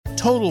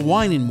Total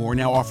Wine & More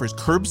now offers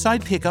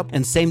curbside pickup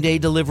and same-day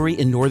delivery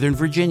in Northern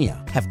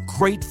Virginia. Have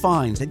great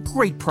finds at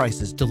great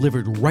prices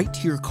delivered right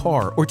to your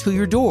car or to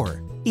your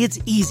door. It's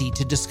easy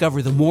to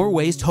discover the more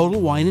ways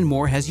Total Wine &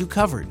 More has you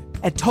covered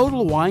at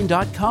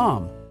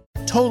TotalWine.com.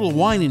 Total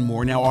Wine &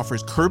 More now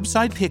offers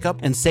curbside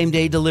pickup and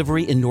same-day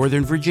delivery in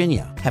Northern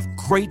Virginia. Have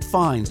great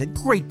finds at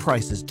great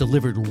prices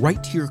delivered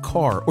right to your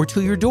car or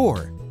to your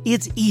door.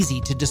 It's easy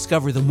to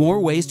discover the more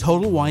ways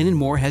Total Wine &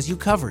 More has you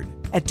covered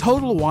at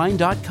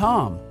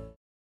TotalWine.com.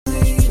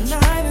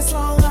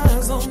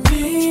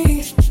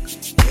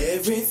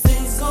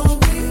 Everything's gonna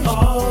be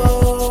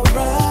alright.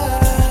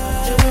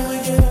 And when we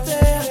get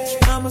there,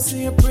 I'ma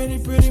see a pretty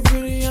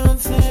young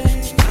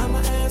thing. I'ma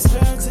ask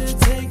her to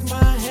take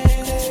my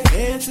hand.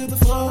 Head to the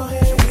floor,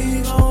 and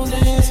we gon'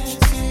 dance.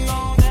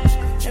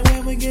 And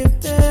when we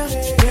get there,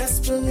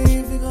 best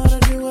believe we're gonna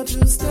do a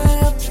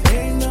two-step.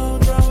 Ain't no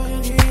drama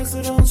in here,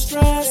 so don't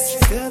stress.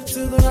 Step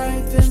to the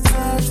right, then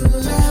side to the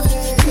left.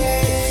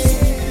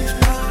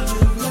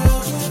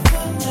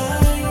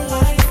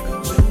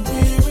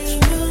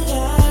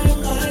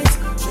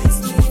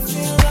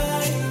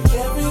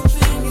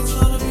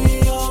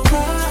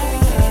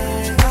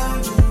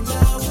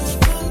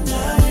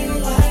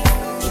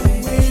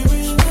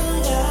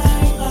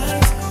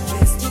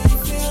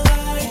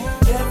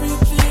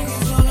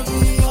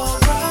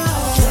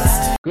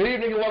 Good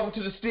evening and welcome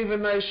to the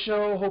Stephen Knight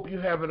Show. Hope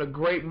you're having a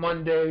great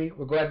Monday.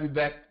 We're glad to be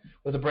back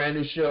with a brand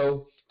new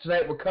show.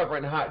 Tonight we're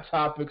covering hot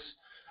topics.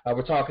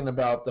 We're talking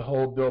about the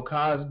whole Bill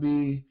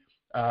Cosby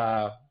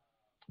trial.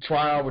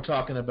 We're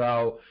talking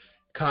about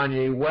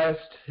Kanye West,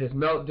 his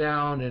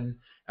meltdown, and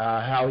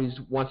how he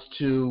wants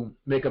to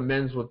make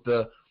amends with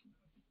the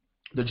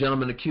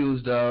gentleman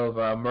accused of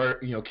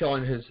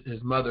killing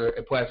his mother,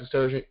 a plastic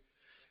surgeon.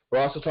 We're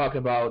also talking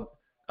about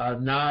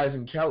Nas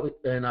and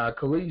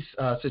Khalees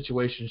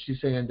situation. She's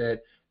saying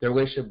that their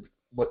relationship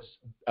was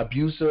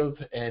abusive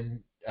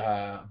and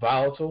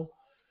volatile.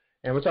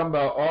 And we're talking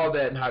about all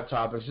that in hot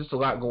topics. Just a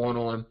lot going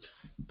on.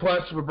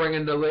 Plus, we're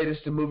bringing the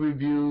latest in movie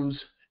reviews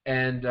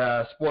and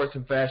sports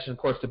and fashion. Of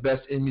course, the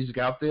best in music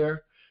out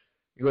there.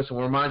 Listen,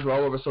 we'll remind you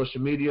all over social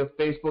media,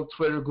 Facebook,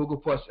 Twitter,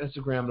 Google+,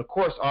 Instagram, and, of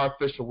course, our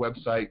official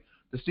website,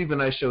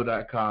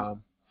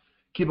 thestephennightshow.com.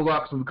 Keep it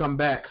locked when we come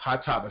back.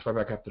 Hot topics right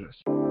back after this.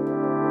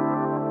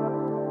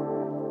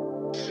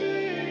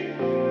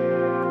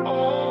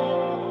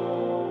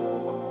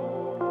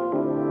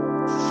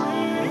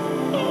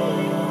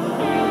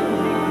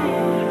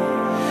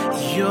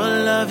 Your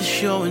love is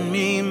showing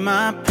me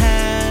my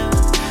path.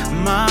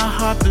 My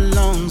heart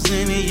belongs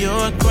in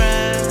your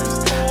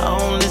grasp. I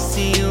only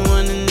see you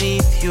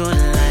underneath your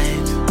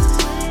light.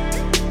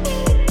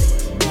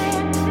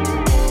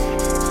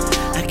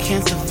 I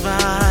can't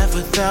survive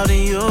without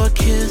your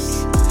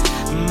kiss.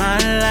 My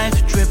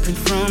life dripping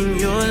from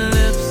your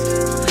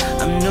lips.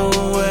 I'm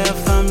nowhere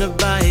if I'm not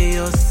by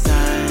your side.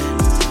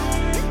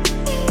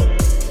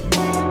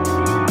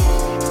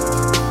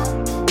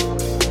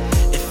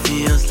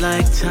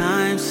 Like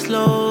time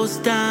slows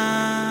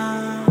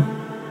down,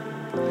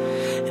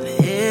 and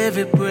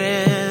every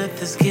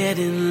breath is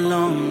getting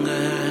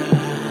longer.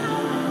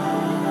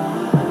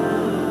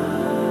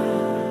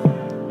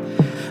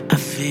 I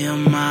feel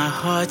my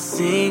heart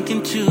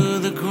sinking to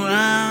the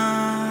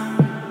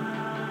ground,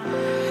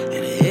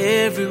 and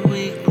every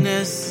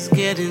weakness is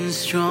getting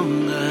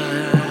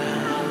stronger.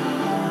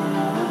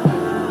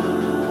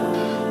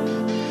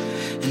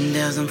 And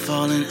as I'm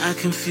falling, I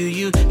can feel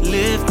you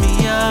lift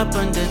me up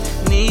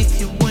underneath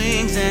your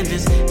wings. And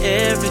it's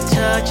every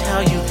touch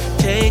how you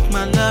take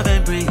my love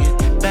and bring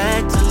it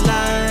back to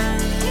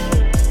life.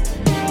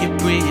 You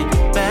bring it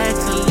back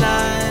to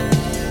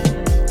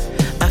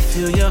life. I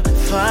feel your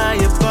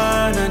fire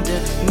burn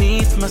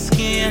underneath my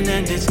skin.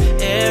 And it's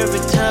every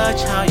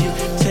touch how you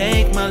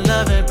take my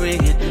love and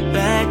bring it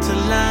back to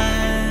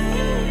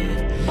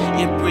life.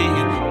 You bring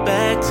it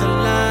back to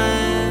life.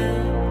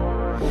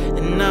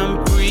 And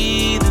I'm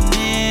breathing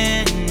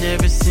in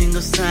every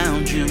single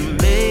sound you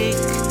make.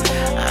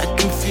 I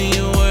can feel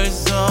your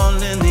words all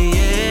in the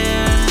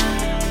air.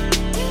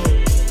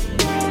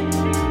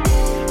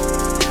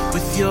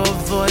 With your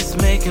voice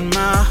making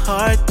my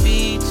heart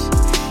beat.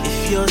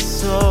 If your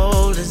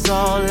soul is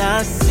all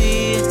I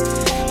see,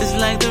 it's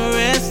like the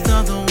rest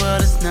of the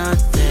world is not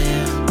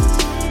there.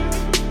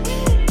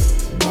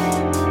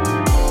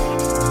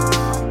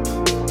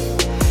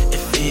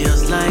 It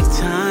feels like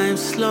time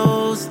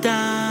slows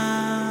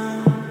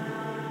down,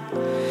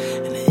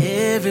 and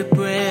every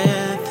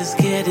breath is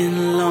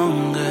getting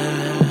longer.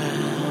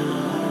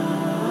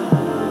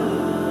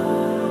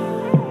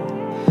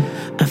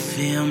 I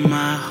feel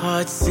my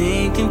heart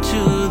sinking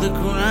to the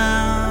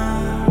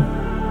ground,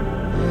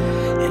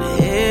 and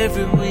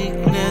every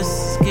weakness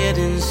is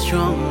getting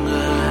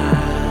stronger.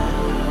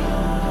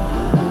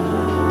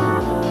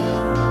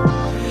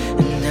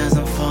 And as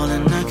I'm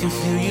falling, I can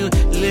feel you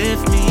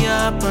lift me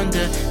up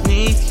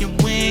underneath your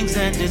wings.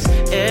 And it's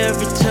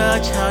every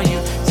touch how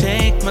you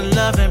take my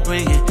love and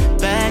bring it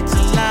back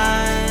to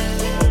life.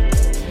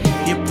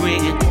 You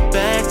bring it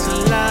back to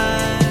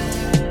life.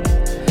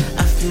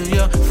 I feel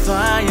your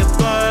fire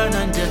burn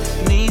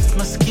underneath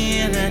my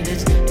skin, and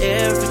it's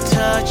every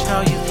touch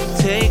how you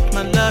take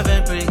my love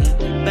and bring it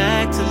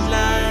back to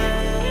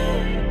life.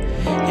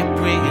 You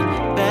bring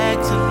it back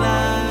to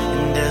life.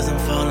 And as I'm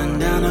falling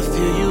down, I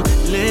feel you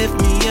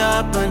lift me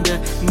up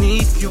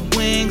underneath your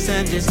wings,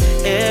 and it's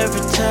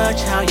every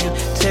touch how you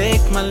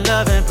take my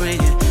love and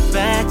bring it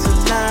back to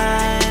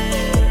life.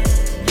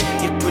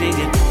 You bring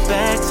it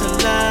back to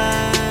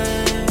life.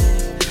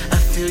 I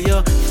feel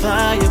your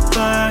fire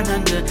burn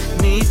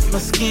underneath my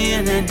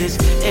skin, and it's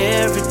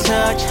every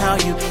touch how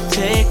you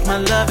take my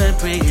love and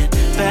bring it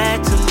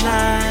back to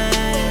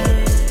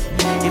life.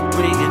 You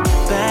bring it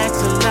back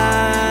to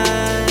life.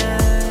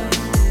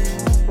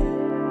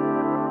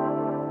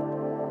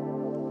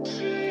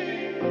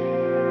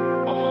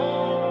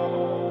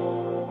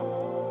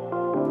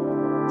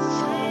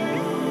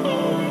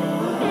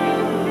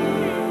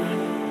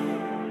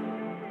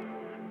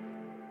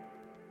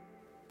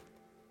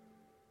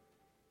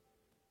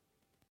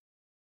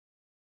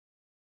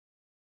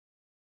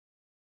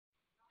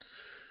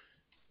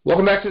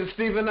 Welcome back to the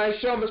Stephen Knight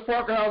Show. Ms.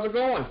 Parker, how's it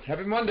going?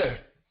 Happy Monday.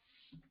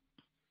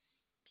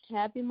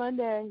 Happy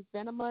Monday. It's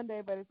been a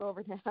Monday, but it's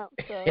over now.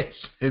 So,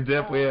 it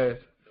definitely is.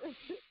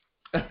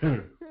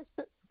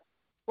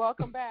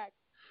 Welcome back.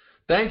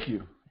 Thank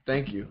you.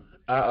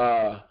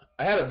 I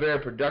had a very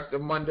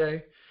productive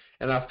Monday,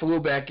 and I flew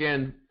back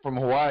in from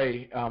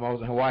Hawaii. I was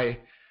in Hawaii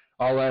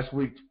all last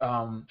week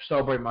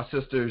celebrating my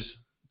sister's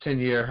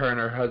 10-year, her and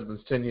her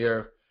husband's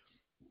 10-year,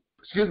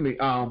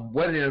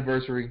 wedding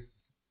anniversary.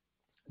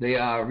 They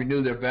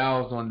renewed their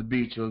vows on the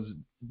beach. It was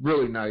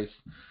really nice.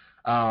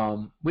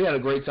 We had a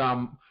great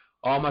time.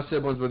 All my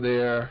siblings were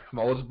there.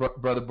 My oldest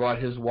brother brought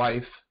his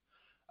wife.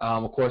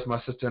 Of course, my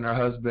sister and her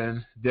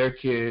husband, their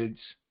kids,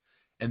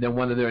 and then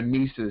one of their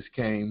nieces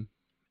came.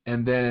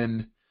 And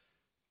then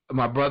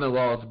my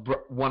brother-in-law's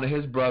one of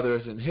his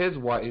brothers and his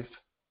wife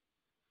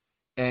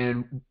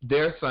and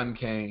their son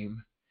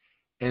came.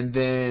 And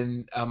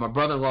then my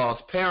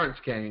brother-in-law's parents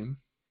came.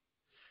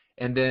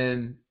 And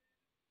then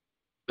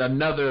my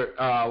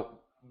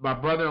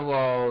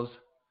brother-in-law's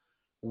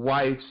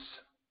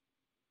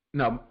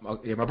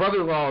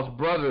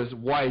brother's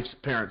wife's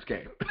parents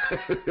came.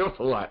 It was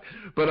a lot.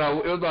 But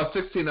it was about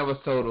 16 of us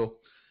total.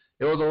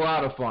 It was a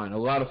lot of fun.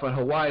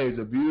 Hawaii is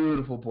a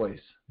beautiful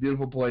place.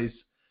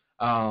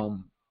 I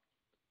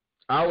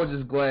was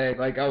just glad.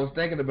 Like, I was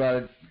thinking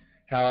about it,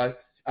 how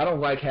I don't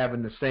like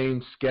having the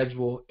same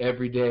schedule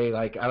every day.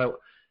 Like,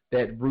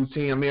 that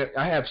routine. I mean,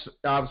 I have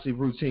obviously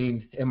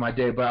routine in my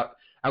day, but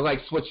I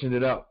like switching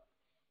it up.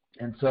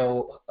 And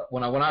so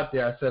when I went out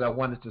there, I said I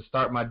wanted to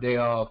start my day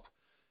off,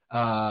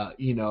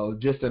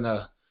 just in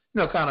a,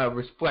 kind of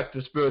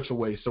reflective spiritual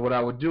way. So what I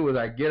would do is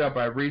I get up,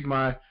 I read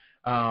my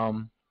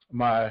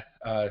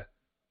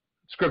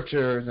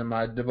scriptures and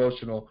my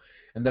devotional,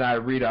 and then I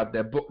read out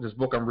this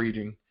book I'm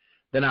reading.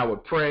 Then I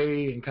would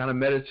pray and kind of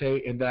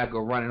meditate, and then I go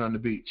running on the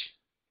beach.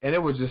 And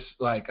it was just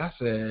like, I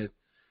said,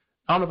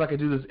 I don't know if I could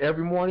do this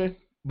every morning,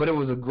 but it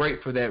was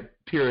great for that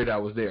period I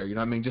was there.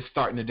 Just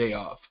starting the day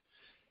off.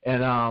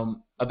 And I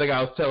think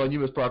I was telling you,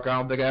 Ms. Parker, I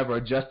don't think I ever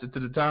adjusted to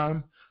the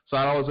time. So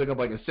I'd always wake up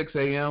like at 6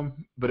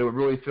 a.m., but it would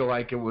really feel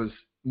like it was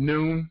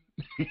noon,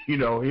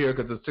 here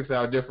because it's a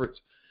 6-hour difference.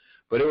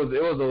 But it was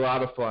a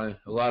lot of fun,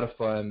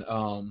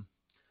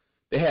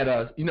 they had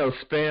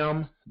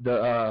Spam,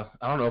 I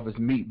don't know if it's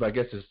meat, but I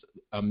guess it's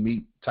a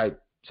meat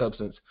type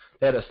substance.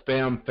 They had a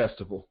Spam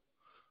festival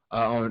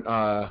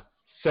on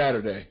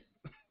Saturday.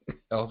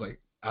 I was like,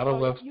 I don't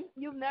know.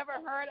 You've never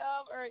heard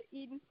of or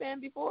eaten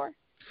Spam before?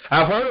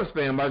 I've heard of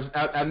Spam, but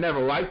I never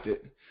liked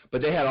it.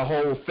 But they had a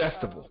whole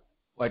festival,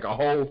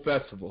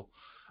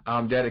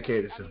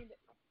 dedicated to.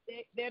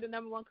 They're the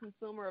number one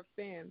consumer of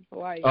Spam,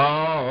 Hawaii.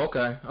 Oh,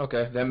 okay,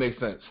 that makes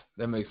sense.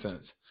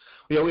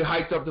 Yeah, we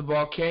hiked up the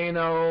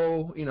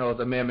volcano. It's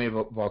a man-made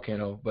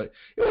volcano, but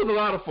it was a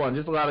lot of fun.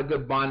 Just a lot of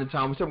good bonding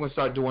time. We're still going to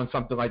start doing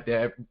something like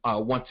that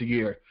once a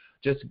year,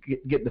 just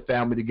get the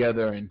family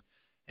together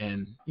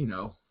and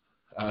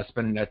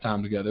spending that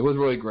time together. It was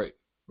really great.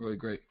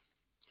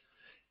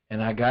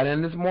 And I got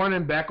in this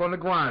morning, back on the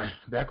grind.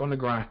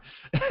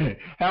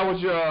 How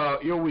was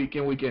your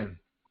weekend?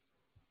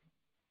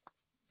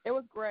 It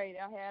was great.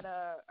 I had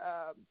a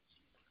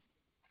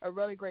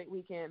really great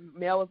weekend.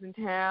 Mel was in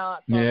town.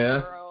 I saw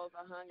the girls.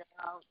 I hung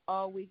out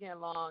all weekend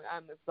long.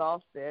 I'm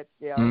exhausted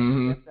still.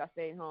 I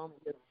stayed home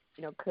and just,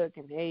 cook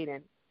and ate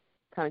and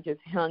kind of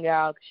just hung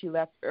out. She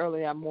left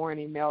early that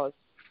morning. Mel is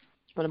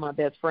one of my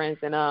best friends,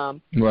 and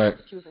right.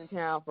 She was in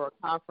town for a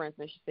conference,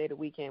 and she stayed the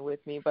weekend with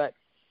me. But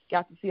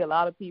got to see a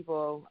lot of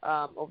people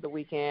over the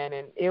weekend,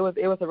 and it was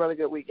a really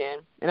good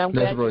weekend. And I'm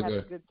glad you had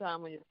a good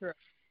time on your trip.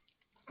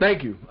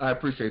 Thank you. I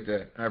appreciate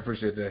that.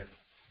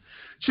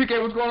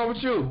 Chike, what's going on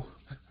with you?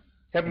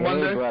 Happy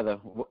Monday. Hey, brother.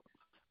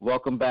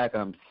 Welcome back.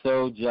 I'm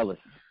so jealous.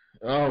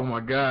 Oh, my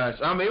gosh.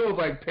 I mean, it was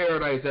like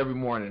paradise every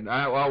morning.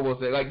 I will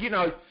say,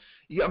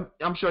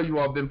 I'm sure you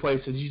all been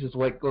places you just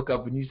look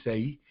up and you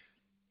say,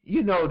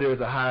 there's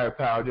a higher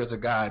power, there's a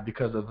God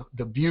because of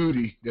the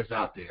beauty that's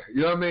out there.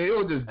 You know what I mean? It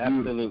was just beautiful.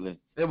 Absolutely.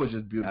 It was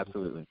just beautiful.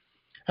 Absolutely.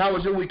 How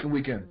was your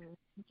weekend?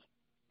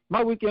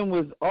 My weekend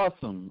was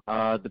awesome.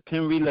 The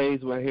Penn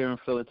Relays were here in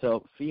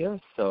Philadelphia,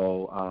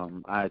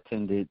 so I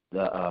attended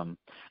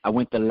I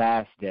went the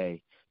last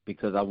day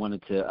because I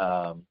wanted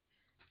to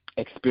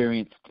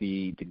experience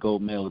the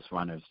gold medalist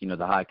runners,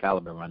 the high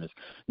caliber runners.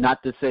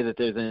 Not to say that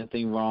there's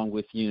anything wrong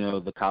with,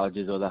 the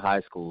colleges or the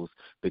high schools,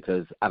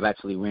 because I've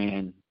actually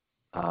ran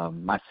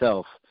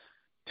myself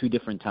 2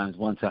 different times,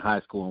 once in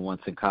high school and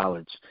once in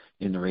college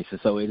in the races.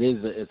 So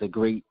it's a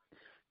great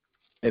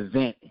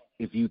event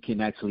if you can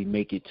actually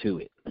make it to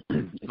it.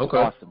 It's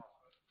awesome.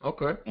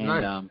 Okay, and,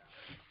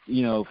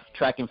 nice.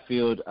 Track and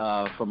field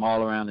from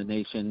all around the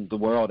nation, the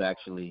world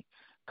actually,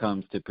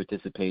 comes to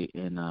participate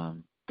in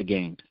the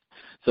games.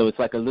 So it's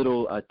like a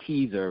little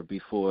teaser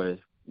before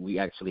we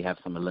actually have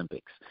some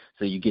Olympics.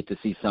 So you get to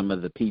see some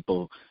of the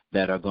people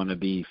that are going to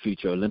be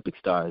future Olympic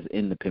stars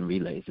in the Penn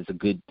Relays. It's a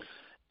good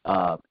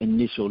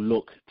initial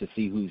look to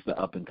see who's the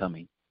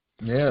up-and-coming.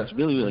 Yeah. It's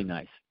really, really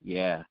nice.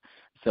 Yeah.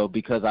 So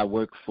because I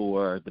work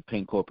for the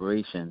Penn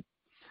Corporation,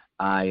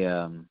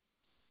 I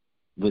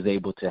was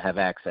able to have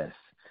access.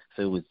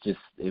 So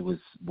it was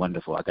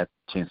wonderful. I got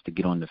a chance to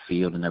get on the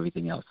field and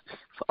everything else.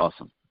 It's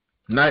awesome.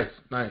 Nice.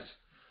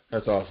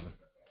 That's awesome.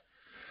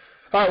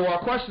 All right, well,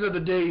 our question of the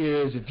day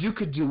is, if you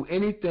could do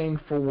anything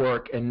for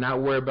work and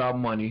not worry about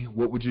money,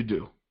 what would you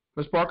do?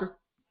 Ms. Parker?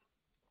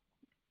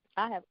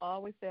 I have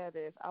always said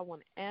this. I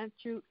want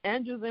Andrew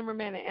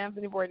Zimmerman and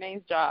Anthony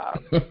Bourdain's job.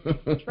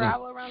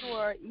 Travel around the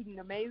world, eating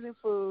amazing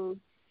food,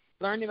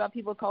 learning about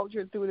people's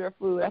culture through their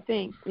food. I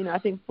think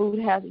food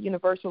has a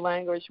universal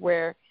language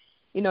where,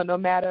 no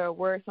matter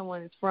where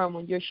someone is from,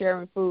 when you're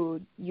sharing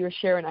food, you're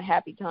sharing a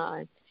happy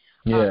time.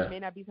 Yeah. It may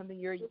not be something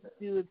you're used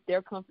to.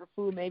 Their comfort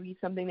food may be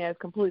something that's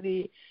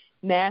completely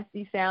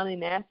nasty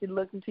sounding, nasty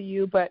looking to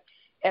you, but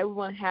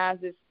everyone has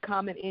this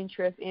common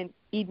interest in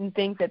eating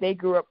things that they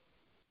grew up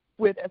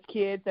with as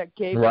kids that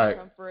gave them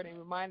comfort and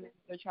reminded them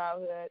of their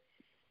childhood.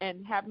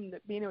 And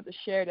being able to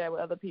share that with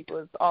other people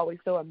is always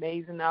so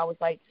amazing. I always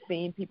like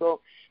seeing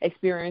people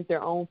experience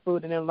their own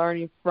food and then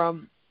learning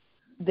from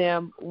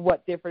them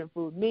what different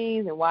food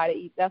means and why they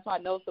eat. That's why I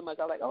know so much.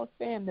 I'm like,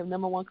 Spam, the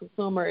number one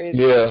consumer is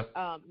they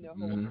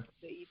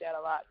eat that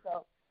a lot.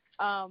 So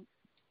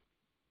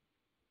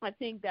I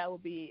think that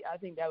would be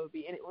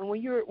and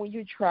when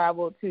you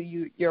travel to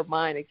your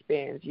mind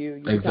expands.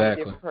 You become a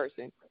different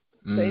person.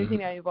 So anything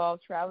that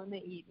involves traveling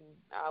and eating,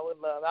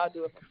 I'll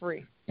do it for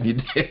free. You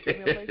did. Give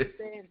me a place to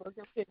stay and book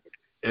them tickets.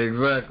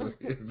 Exactly.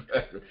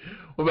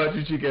 What about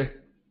you, Chike?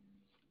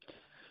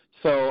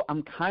 So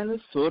I'm kind of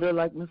sort of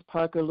like Ms.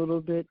 Parker a little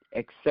bit,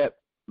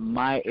 except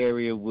my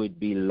area would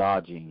be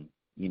lodging,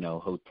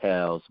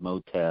 hotels,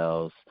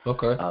 motels,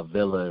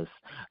 villas.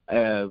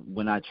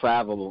 When I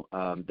travel,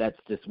 that's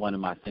just one of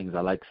my things.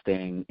 I like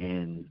staying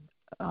in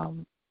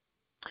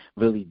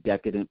really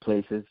decadent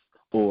places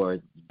or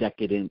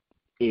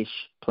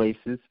decadent-ish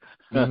places.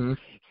 Mm-hmm.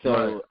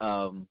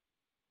 So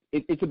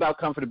it's about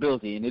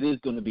comfortability, and it is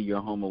going to be your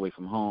home away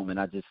from home. And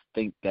I just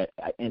think that,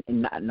 and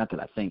not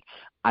that I think,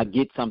 I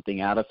get something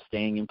out of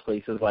staying in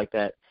places like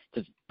that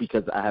just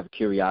because I have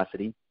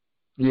curiosity.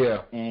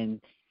 Yeah.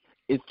 And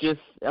it's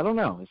just, I don't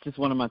know, it's just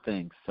one of my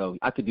things. So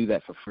I could do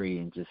that for free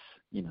and just,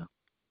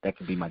 that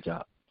could be my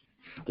job.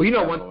 Well,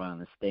 travel around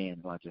and stay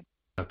and watch it.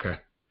 Okay.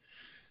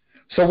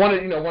 So one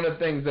of the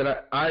things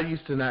that I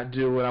used to not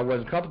do and I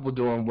wasn't comfortable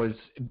doing was,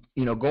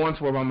 going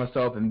somewhere by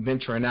myself and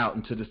venturing out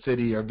into the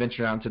city or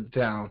venturing out into the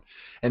town.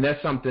 And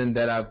that's something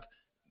that I've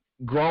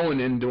grown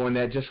in doing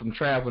that just from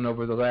traveling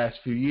over the last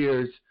few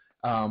years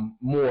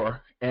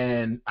more.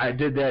 And I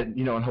did that,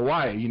 in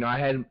Hawaii. I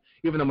had,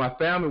 even though my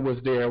family was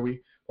there,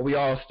 we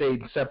all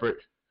stayed in separate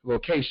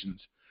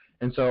locations.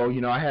 And so,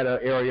 I had an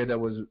area that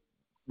was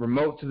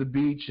remote to the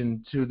beach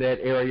and to that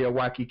area,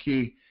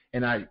 Waikiki.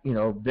 And I,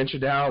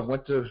 ventured out,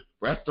 went to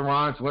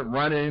restaurants, went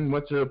running,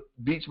 went to the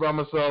beach by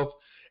myself.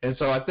 And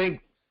so I think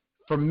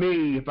for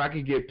me, if I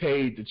could get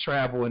paid to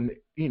travel and,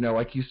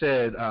 like you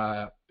said,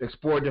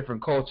 explore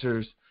different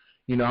cultures,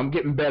 I'm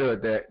getting better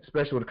at that,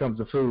 especially when it comes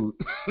to food,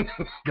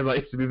 because I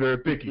used to be very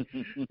picky.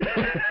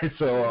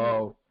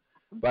 So,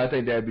 but I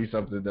think that'd be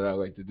something that I'd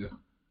like to do,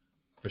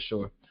 for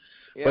sure.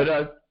 Yeah.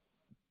 But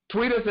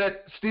tweet us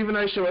at Stephen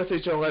A. Show,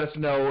 SHO, let us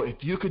know if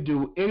you could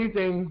do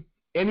anything,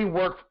 any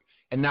work,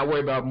 and not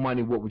worry about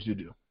money, what would you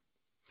do?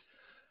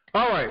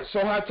 All right,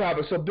 so hot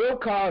topic. So Bill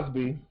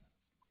Cosby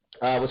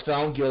was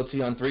found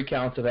guilty on 3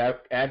 counts of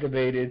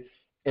aggravated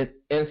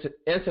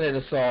incident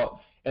assault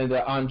in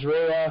the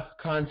Andrea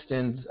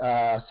Constance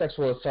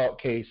sexual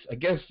assault case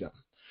against him.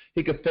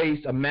 He could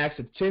face a max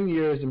of 10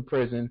 years in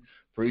prison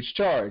for each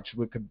charge,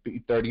 which could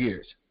be 30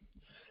 years.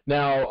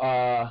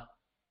 Now,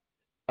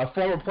 a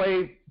former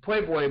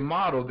Playboy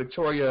model,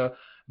 Victoria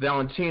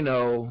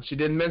Valentino, she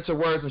didn't mince her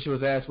words when she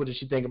was asked what did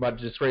she think about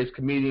the disgraced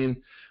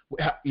comedian,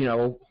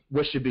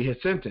 what should be his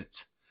sentence.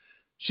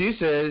 She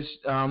says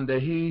that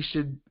he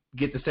should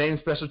get the same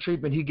special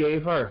treatment he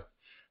gave her.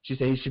 She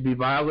said he should be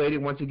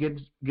violated once he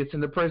gets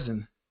into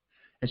prison.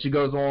 And she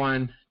goes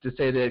on to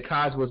say that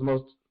Cosby was the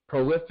most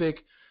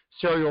prolific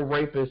serial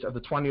rapist of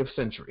the 20th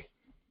century.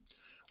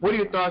 What are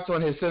your thoughts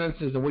on his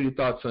sentences, and what are your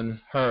thoughts on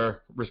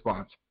her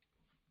response?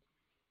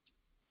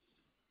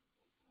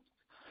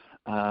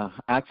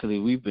 Actually,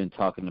 we've been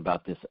talking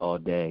about this all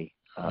day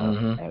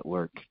at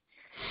work,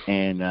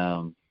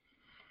 and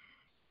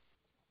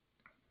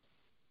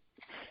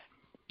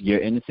you're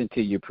innocent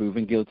till you're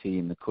proven guilty,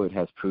 and the court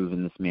has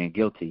proven this man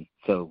guilty,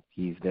 so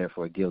he's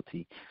therefore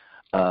guilty.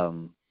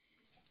 You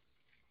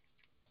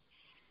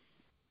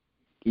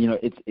know,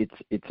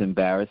 it's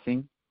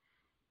embarrassing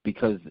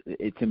because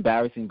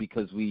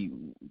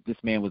this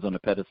man was on a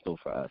pedestal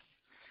for us,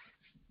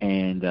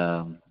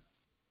 and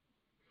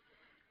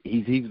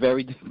he's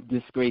very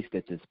disgraced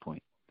at this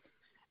point.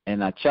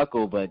 And I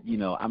chuckle, but you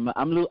know,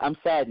 I'm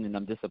saddened and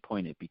I'm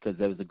disappointed because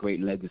there was a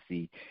great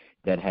legacy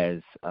that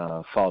has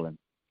fallen.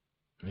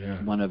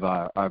 Yeah. One of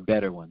our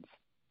better ones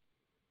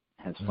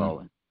has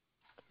fallen.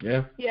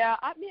 Yeah. Yeah,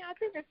 I mean, I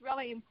think it's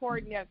really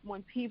important that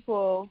when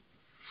people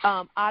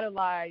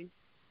idolize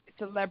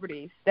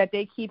celebrities, that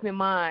they keep in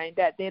mind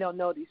that they don't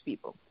know these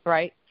people,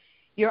 right?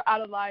 You're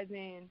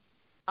idolizing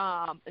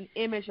an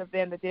image of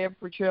them that they're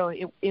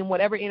portraying in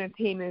whatever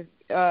entertainment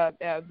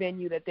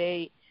venue that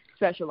they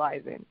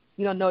specialize in.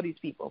 You don't know these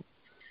people.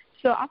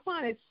 So I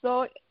find it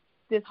so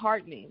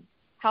disheartening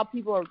how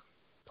people are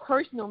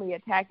personally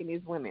attacking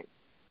these women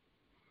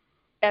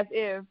as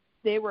if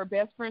they were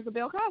best friends with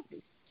Bill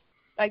Cosby,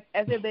 like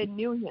as if they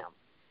knew him.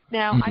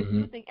 Now, I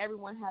do think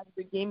everyone has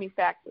redeeming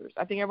factors.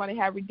 I think everybody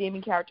has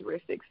redeeming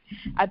characteristics.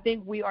 I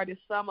think we are the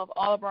sum of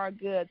all of our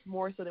goods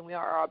more so than we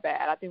are our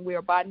bad. I think we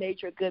are by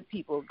nature good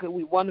people. Good.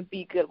 We want to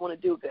be good, want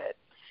to do good.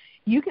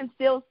 You can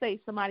still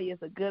say somebody is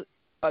a good,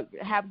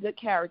 have good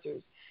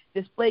characters,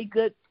 display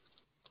good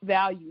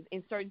values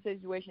in certain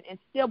situations, and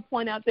still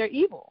point out their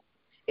evil.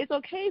 It's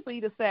okay for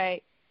you to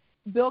say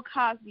Bill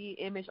Cosby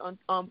image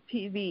on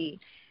TV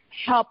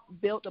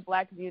helped build the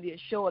black community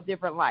and show a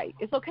different light.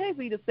 It's okay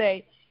for you to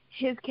say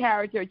his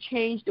character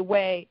changed the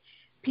way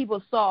people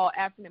saw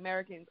African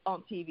Americans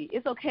on TV.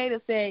 It's okay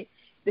to say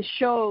the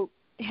show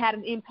had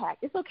an impact.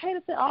 It's okay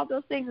to say all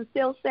those things and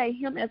still say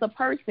him as a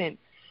person,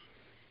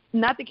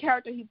 not the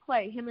character he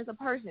played, him as a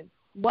person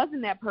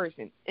wasn't that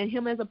person, and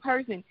him as a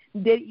person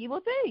did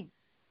evil things.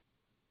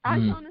 I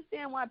don't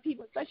understand why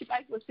people, especially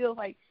black people, feel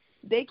like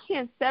they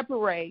can't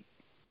separate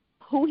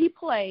who he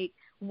played,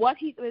 what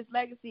his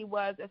legacy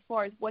was as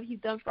far as what he's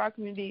done for our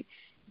community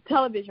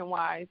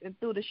television-wise and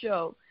through the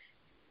show,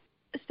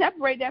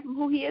 separate that from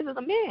who he is as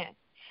a man.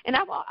 And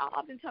I've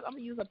often I'm going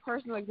to use a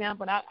personal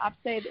example, and I've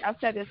said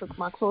this to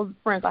my closest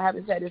friends. I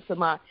haven't said this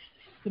to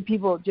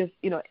people, just,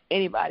 you know,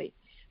 anybody.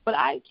 But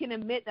I can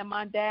admit that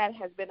my dad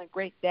has been a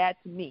great dad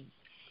to me.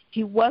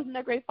 He wasn't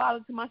a great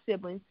father to my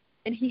siblings,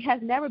 and he has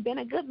never been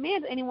a good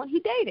man to anyone he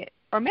dated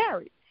or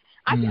married.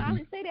 I can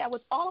honestly say that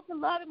with all of the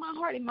love in my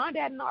heart, and my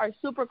dad and I are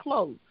super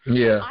close.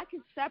 Yeah. I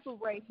can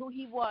separate who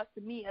he was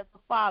to me as a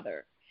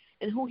father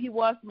and who he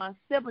was to my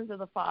siblings as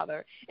a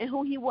father and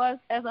who he was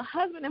as a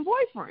husband and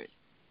boyfriend.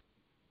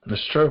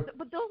 That's true.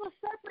 But those are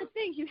separate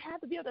things. You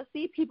have to be able to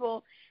see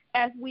people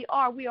as we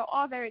are. We are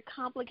all very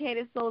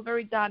complicated, so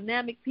very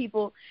dynamic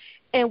people,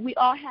 and we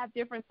all have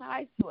different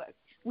sides to us.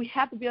 We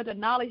have to be able to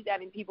acknowledge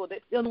that in people.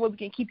 That's the only way we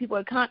can keep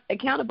people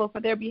accountable for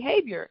their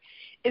behavior.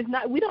 It's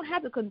not. We don't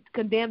have to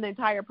condemn the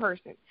entire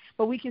person,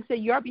 but we can say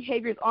your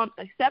behavior is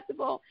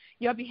unacceptable.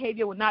 Your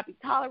behavior will not be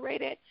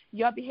tolerated.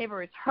 Your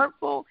behavior is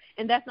hurtful,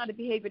 and that's not the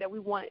behavior that we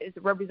want as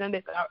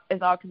represented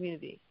as our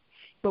community.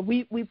 But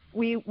we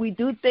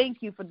do thank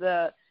you for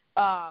the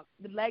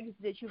legacy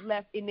that you've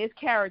left in this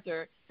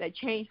character that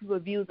changed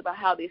people's views about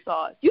how they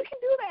saw us. You can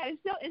do that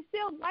and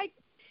still like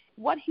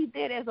what he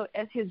did as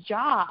his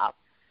job,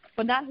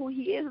 but not who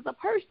he is as a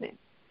person.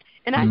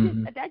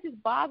 And that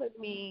just bothered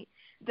me.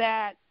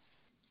 That,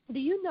 do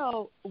you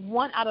know,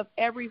 1 out of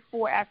every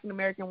 4 African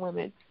American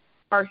women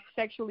are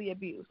sexually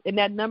abused, and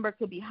that number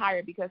could be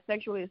higher because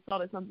sexually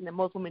assault is something that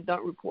most women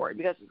don't report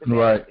because it's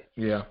right.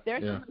 Yeah.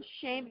 There's so much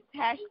shame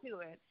attached to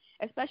it,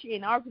 especially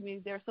in our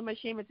community. There's so much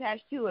shame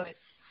attached to it,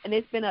 and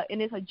it's a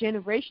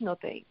generational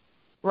thing,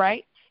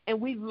 right?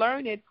 And we've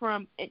learned it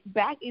from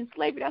back in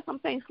slavery. That's what I'm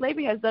saying.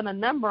 Slavery has done a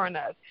number on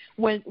us.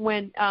 When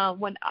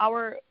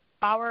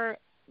our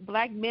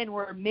black men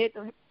were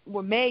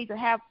made to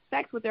have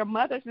sex with their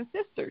mothers and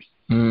sisters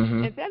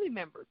and family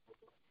members.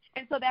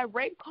 And so that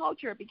rape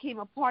culture became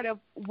a part of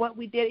what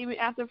we did even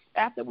after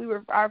we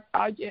were our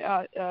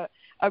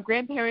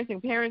grandparents and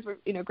parents were,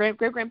 great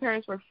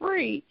grandparents were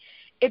free.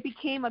 It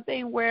became a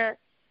thing where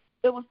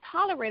it was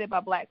tolerated by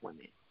black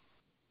women.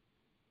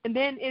 And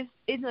then it's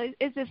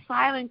this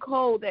silent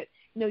code that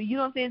you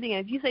don't say anything,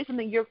 and if you say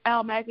something, you're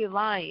automatically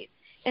lying.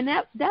 And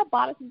that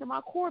bothers me to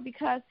my core,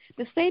 because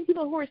the same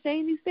people who are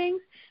saying these things,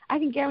 I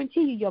can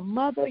guarantee you, your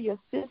mother, your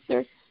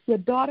sister, your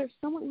daughter,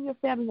 someone in your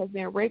family has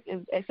been raped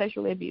and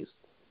sexually abused.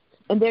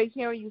 And they're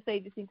hearing you say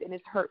these things, and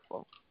it's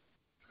hurtful.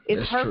 It's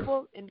That's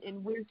hurtful, and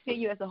we're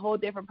seeing you as a whole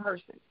different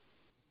person.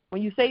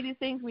 When you say these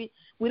things, we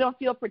don't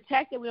feel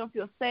protected. We don't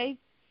feel safe.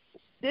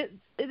 It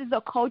is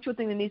a cultural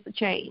thing that needs to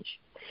change.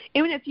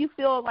 Even if you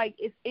feel like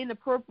it's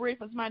inappropriate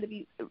for somebody to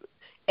be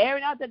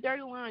airing out their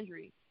dirty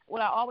laundry,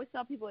 what I always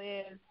tell people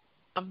is,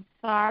 I'm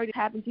sorry this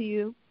happened to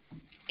you,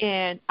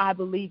 and I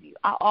believe you.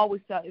 I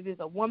always tell, if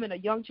it's a woman, a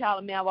young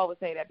child, a man, I always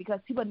say that because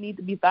people need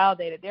to be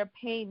validated. Their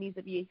pain needs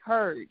to be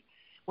heard.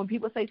 When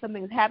people say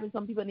something has happened,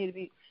 people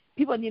need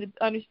to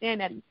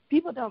understand that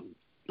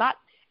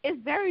it's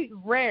very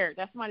rare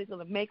that somebody's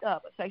going to make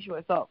up a sexual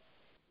assault.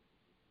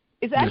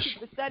 It's actually,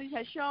 the studies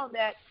have shown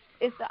that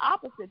it's the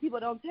opposite. People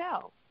don't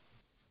tell.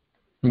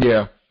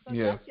 Yeah. So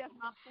that's just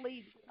my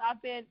plea.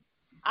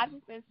 I've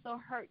just been so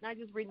hurt, not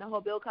just reading the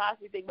whole Bill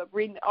Cosby thing, but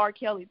reading the R.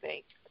 Kelly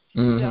thing,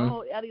 the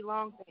whole Eddie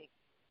Long thing.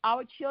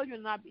 Our children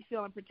are not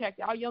feeling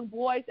protected. Our young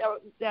boys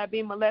that are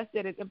being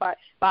molested by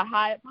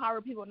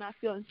high-powered people not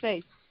feeling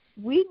safe.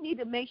 We need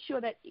to make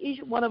sure that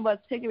each one of us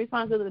take the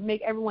responsibility to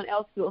make everyone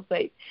else feel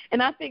safe.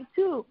 And I think,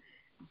 too,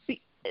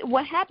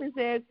 what happens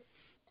is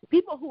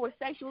people who were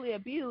sexually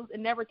abused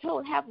and never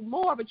told have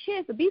more of a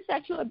chance to be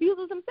sexual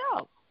abusers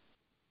themselves.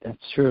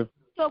 That's true.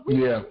 So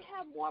we have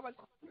more of a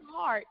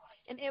heart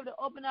and able to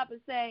open up and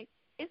say,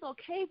 it's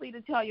okay for you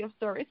to tell your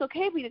story. It's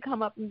okay for you to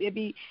come up and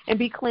be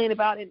clean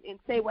about it and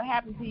say what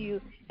happened to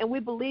you. And we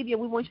believe you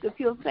and we want you to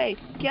feel safe.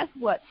 Guess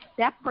what?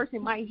 That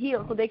person might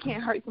heal so they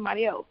can't hurt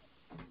somebody else.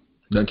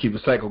 Don't keep the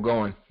cycle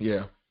going.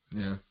 Yeah.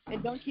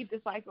 And don't keep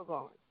the cycle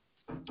going.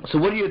 So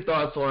what are your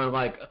thoughts on,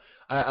 like,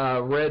 I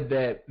read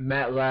that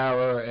Matt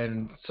Lauer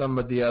and some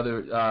of the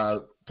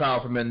other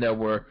powerful men that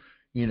were,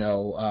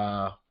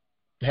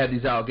 had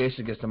these allegations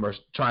against them are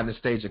trying to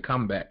stage a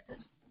comeback.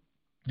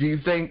 Do you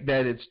think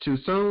that it's too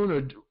soon,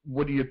 or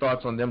what are your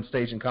thoughts on them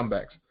staging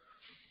comebacks?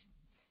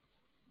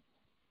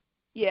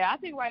 Yeah, I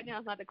think right now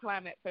it's not the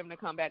climate for them to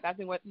come back. I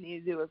think what they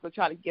need to do is to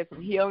try to get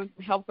some healing,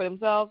 help for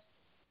themselves,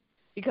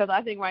 because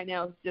I think right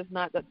now it's just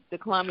not the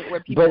climate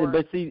where people are.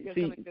 But see,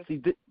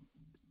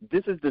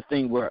 this is the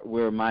thing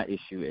where my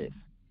issue is.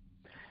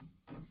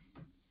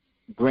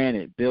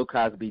 Granted, Bill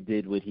Cosby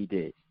did what he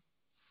did,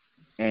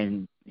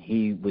 and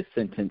he was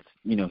sentenced.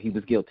 He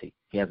was guilty.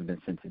 He hasn't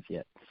been sentenced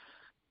yet.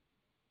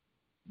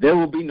 There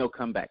will be no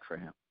comeback for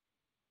him.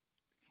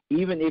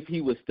 Even if he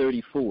was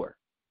 34,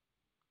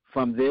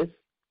 from this,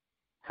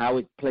 how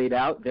it played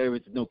out, there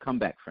is no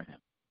comeback for him.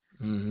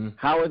 Mm-hmm.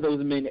 How are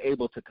those men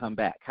able to come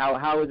back?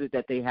 How is it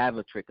that they have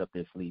a trick up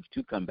their sleeves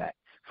to come back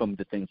from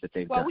the things that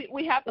they've done? Well,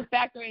 we have to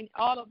factor in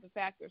all of the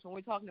factors when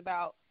we're talking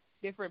about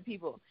different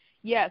people.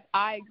 Yes,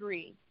 I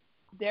agree.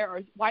 There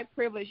is white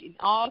privilege in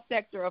all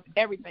sector of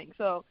everything.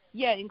 So,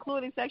 yeah,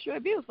 including sexual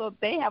abuse. So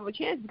they have a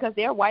chance because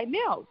they're white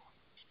males.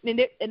 And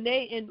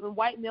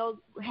white males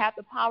have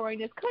the power in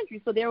this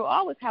country, so they will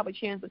always have a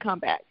chance to come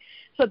back.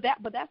 But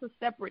that's a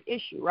separate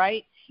issue,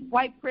 right?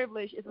 White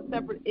privilege is a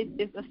separate.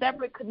 It's a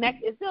separate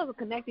connect. It's still a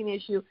connecting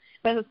issue,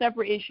 but it's a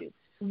separate issue.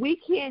 We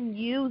can't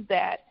use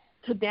that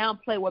to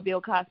downplay what Bill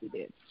Cosby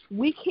did.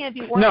 We can't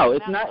be working. No,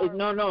 it's not.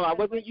 No, I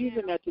wasn't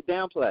using that to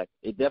downplay.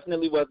 It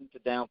definitely wasn't to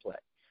downplay.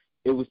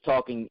 It was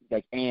talking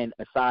like and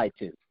aside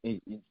to.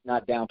 It's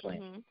not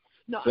downplaying. Mm-hmm.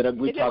 No, but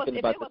we're talking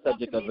about the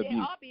subject of abuse.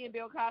 I'll be in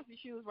Bill Cosby's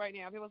shoes right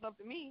now if it was up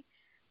to me.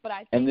 But I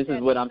think and this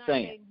is what I'm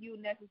saying.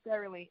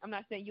 I'm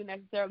not saying you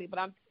necessarily, but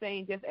I'm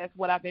saying just as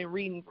what I've been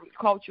reading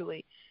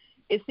culturally.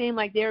 It seemed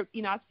like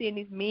I've seen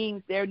these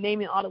memes. They're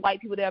naming all the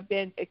white people that have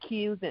been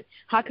accused and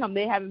how come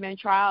they haven't been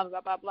tried,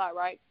 blah, blah, blah,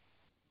 right?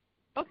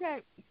 Okay,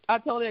 I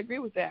totally agree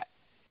with that.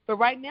 But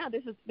right now,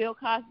 this is Bill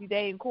Cosby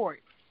day in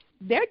court.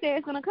 Their day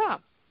is going to come.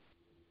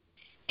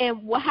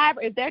 And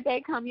however, if their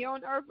day come here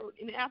on earth or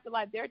in the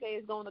afterlife, their day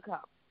is going to come.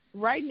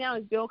 Right now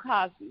is Bill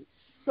Cosby.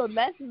 So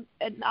let's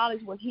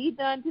acknowledge what he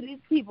done to these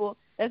people.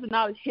 Let's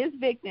acknowledge his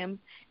victims,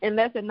 and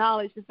let's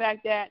acknowledge the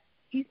fact that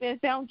he's been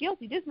found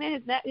guilty. This man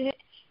has not.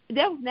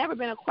 There was never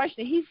been a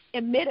question. He's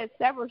admitted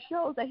several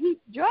shows that he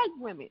drugged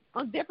women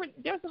on different.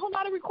 There's a whole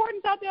lot of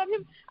recordings out there of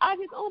him out of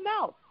his own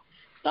mouth.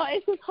 So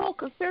it's this whole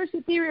conspiracy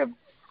theory of.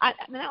 I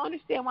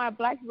understand why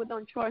black people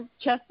don't trust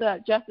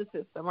the justice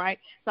system, right?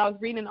 So I was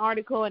reading an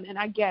article, and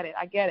I get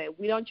it.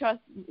 We don't trust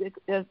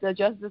the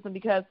justice system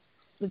because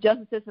the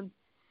justice system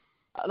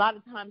a lot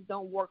of times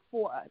don't work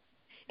for us.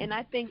 And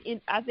I think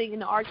in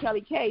the R.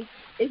 Kelly case,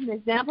 it's an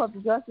example of the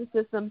justice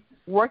system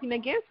working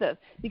against us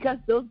because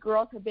those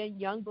girls have been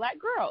young black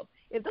girls.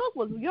 If those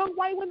was young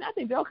white women, I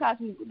think Bill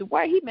Cosby, the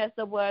way he messed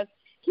up was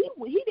he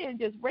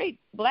didn't just rape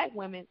black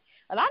women.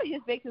 A lot of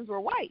his victims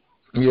were white.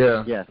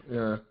 Yeah,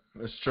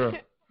 that's true.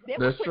 They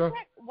will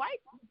protect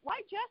white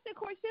justice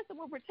court system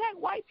will protect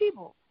white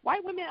people,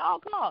 white women at all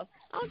costs.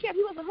 I don't care if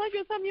he was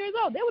 100-some years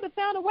old. They would have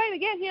found a way to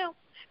get him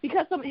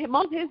because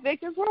most of his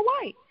victims were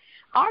white.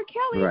 R.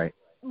 Kelly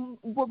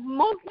will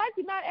most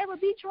likely not ever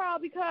be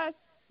tried because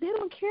they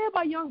don't care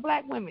about young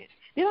black women.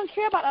 They don't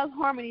care about us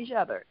harming each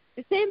other.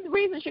 The same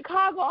reason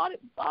Chicago, all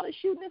the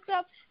shooting and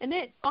stuff, and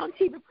then on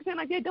TV pretend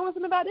like they're doing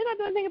something about it. They're not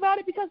doing anything about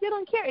it because they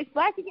don't care. It's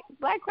black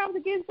crimes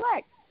against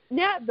black.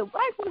 Now, if the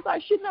white folks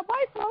start shooting up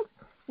white folks,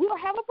 we will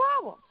have a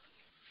problem.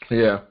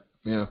 Yeah,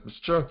 it's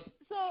true.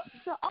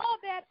 So all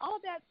that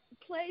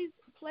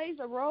plays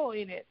a role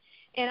in it.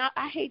 And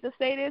I hate to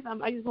say this,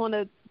 I just want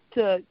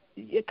to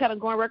kind of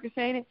go on record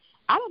saying it.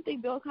 I don't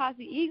think Bill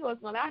Cosby's ego is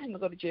going to allow him to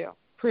go to jail,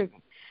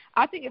 prison.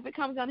 I think if it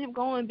comes down to him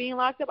going and being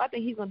locked up, I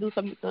think he's going to do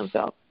something to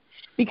himself.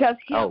 because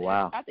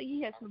I think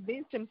he has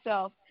convinced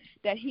himself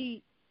that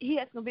he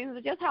has convinced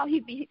himself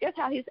just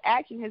how his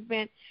action has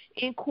been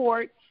in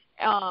court,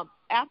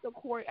 after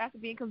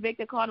being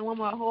convicted, calling a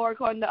woman a whore,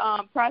 calling the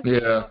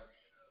prosecutor.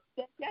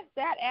 Yeah.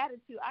 That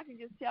attitude, I can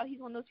just tell he's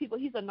one of those people.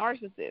 He's a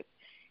narcissist.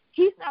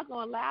 He's not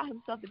going to allow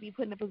himself to be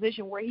put in a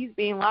position where he's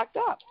being locked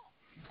up.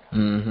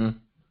 Mm-hmm.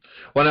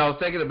 Well, I was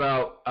thinking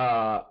about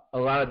a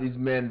lot of these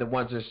men, the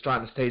ones that's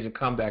trying to stage a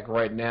comeback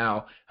right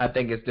now. I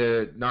think it's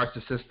their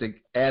narcissistic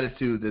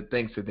attitude that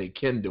thinks that they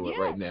can do it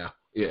right now.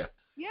 Yeah.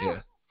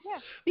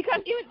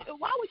 Because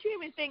why would you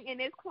even think in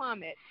this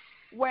climate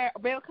where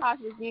Bill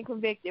Cosby is being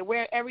convicted,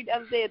 where every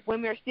other day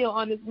women are still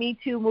on this Me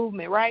Too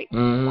movement, right?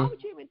 Mm-hmm. Why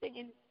would you even think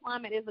in this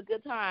climate is a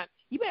good time?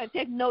 You better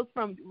take notes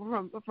from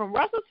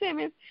Russell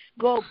Simmons.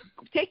 Go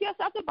take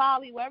yourself to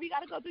Bali, wherever you got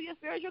to go do your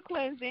spiritual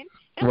cleansing.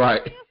 And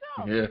right.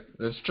 Yourself. Yeah,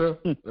 that's true.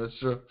 That's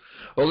true.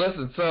 Well,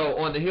 listen, so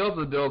on the heels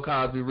of Bill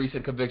Cosby's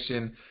recent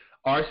conviction,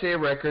 RCA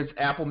Records,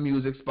 Apple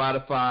Music,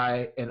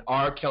 Spotify, and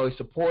R. Kelly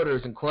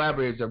supporters and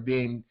collaborators are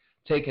being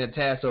taken to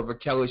task over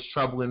Kelly's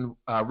troubling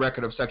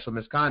record of sexual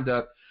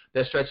misconduct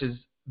that stretches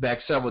back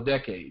several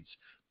decades.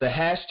 The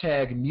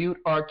hashtag Mute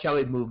R.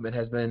 Kelly movement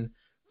has been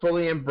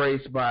fully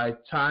embraced by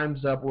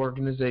Time's Up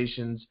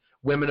organization's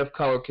Women of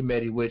Color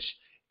Committee, which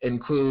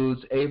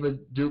includes Ava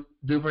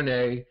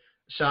DuVernay,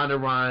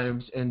 Shonda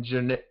Rhimes, and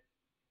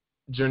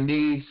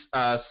Janice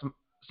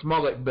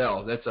Smollett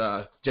Bell. That's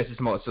Jesse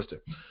Smollett's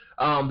sister.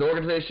 The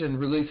organization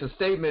released a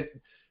statement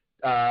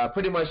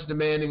pretty much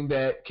demanding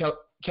that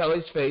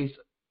Kelly's face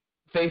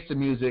the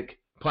music,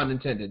 pun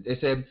intended. They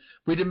said,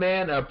 "We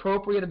demand an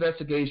appropriate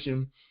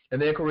investigation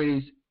and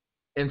inquiries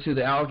into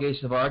the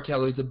allegation of R.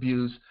 Kelly's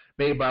abuse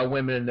made by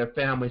women and their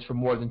families for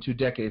more than 2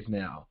 decades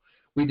now.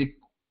 We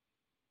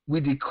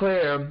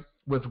declare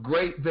with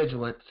great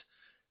vigilance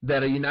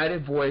that a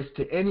united voice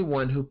to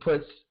anyone who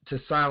puts to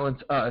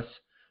silence us,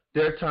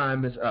 their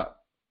time is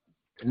up."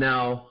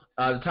 Now,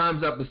 the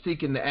Time's Up is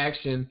seeking the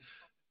action,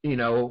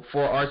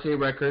 for RCA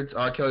Records,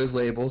 R. Kelly's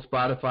label,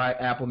 Spotify,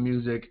 Apple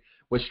Music,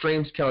 which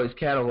streams Kelly's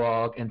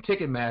catalog, and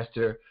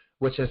Ticketmaster,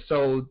 which has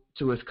sold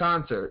to his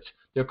concerts.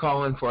 They're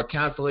calling for a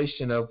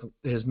cancellation of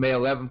his May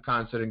 11th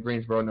concert in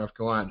Greensboro, North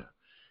Carolina.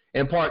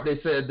 In part, they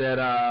said that,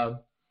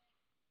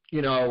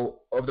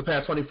 over the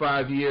past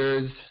 25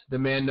 years, the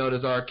man known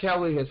as R.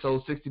 Kelly has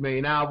sold 60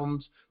 million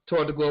albums,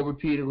 toured the globe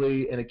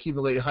repeatedly, and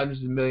accumulated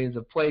hundreds of millions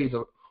of plays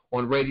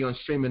on radio and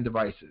streaming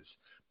devices.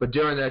 But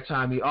during that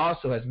time, he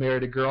also has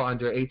married a girl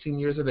under 18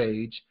 years of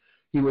age.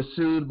 He was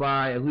sued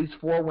by at least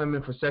 4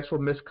 women for sexual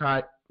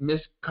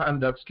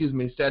misconduct,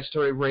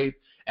 statutory rape,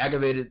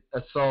 aggravated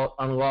assault,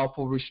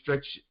 unlawful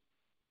restraint,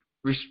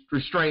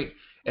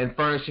 and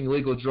furnishing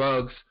illegal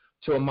drugs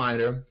to a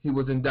minor. He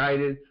was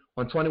indicted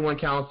on 21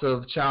 counts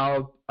of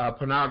child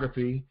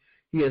pornography.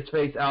 He has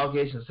faced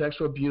allegations of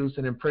sexual abuse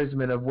and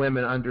imprisonment of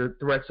women under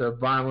threats of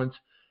violence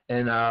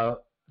and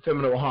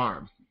criminal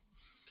harm.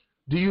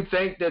 Do you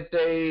think that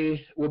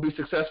they will be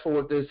successful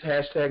with this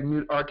hashtag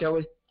Mute R.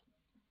 Kelly?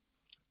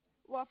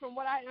 Well, from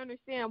what I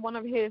understand, one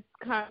of his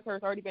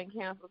concerts already been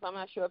canceled, so I'm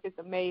not sure if it's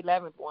the May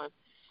 11th one.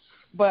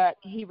 But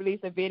he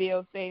released a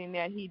video stating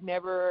that he'd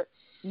never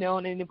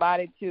known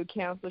anybody to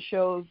cancel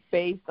shows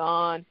based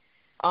on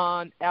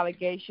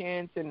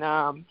allegations,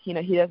 and he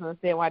doesn't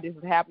understand why this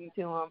is happening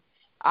to him.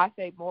 I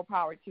say more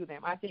power to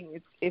them. I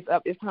think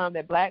it's time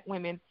that black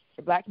women,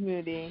 the black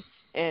community,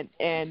 and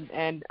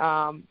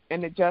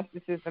the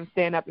justice system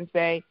stand up and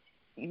say,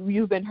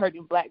 you've been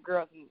hurting black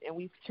girls, and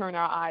we've turned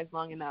our eyes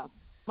long enough.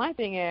 My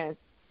thing is,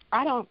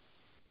 I don't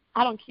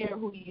care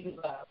who you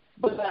love,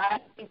 but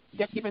I think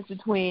there's a difference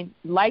between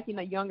liking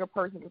a younger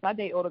person, because I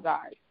date older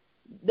guys,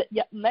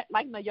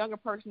 liking a younger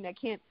person that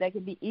can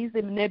be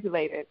easily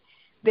manipulated,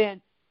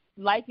 than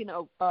liking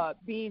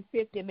being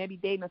 50 and maybe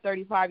dating a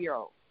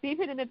 35-year-old. Being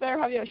 50 and a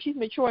 35-year-old, she's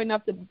mature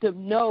enough to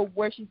know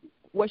what she's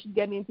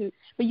getting into.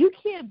 But you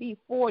can't be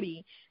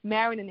 40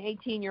 marrying an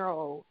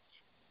 18-year-old.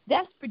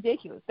 That's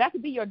ridiculous. That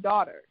could be your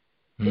daughter.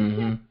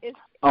 Mm-hmm.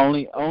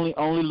 Only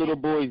little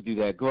boys do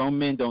that. Grown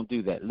men don't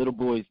do that. Little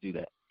boys do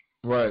that.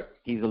 Right.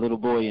 He's a little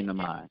boy in the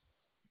mind.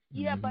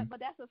 Yeah, but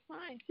that's a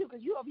sign, too,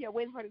 because you over here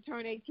waiting for her to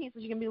turn 18 so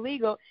she can be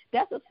legal.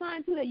 That's a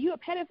sign, too, that you're a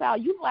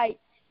pedophile. You like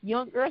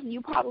young girls, and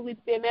you probably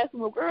been messing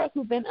with girls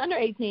who've been under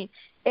 18.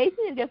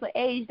 18 is just an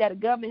age that the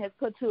government has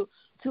put to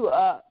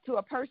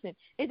a person.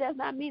 It does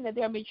not mean that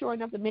they're mature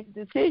enough to make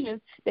the decisions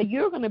that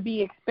you're going to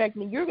be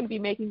expecting, you're going to be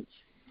making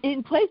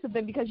in place of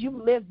them, because you've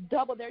lived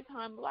double their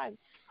time of life.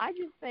 I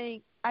just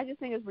think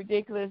it's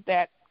ridiculous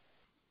that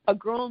a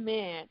grown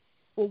man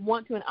will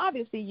want to, and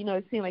obviously,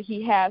 it seems like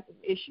he has some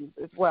issues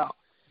as well,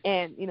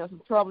 and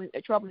some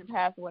troubling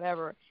past or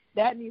whatever.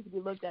 That needs to be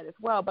looked at as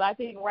well. But I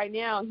think right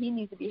now he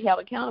needs to be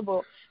held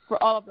accountable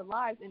for all of the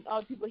lives and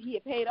all the people he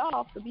had paid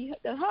off to be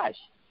the hush.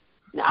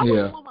 Now, I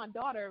wouldn't want my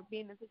daughter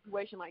being in a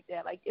situation like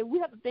that. Like, if we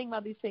have to think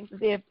about these things as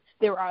if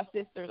they were our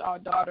sisters, our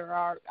daughter,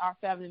 our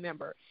family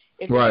member.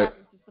 If it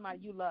happens to somebody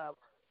you love,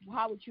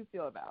 how would you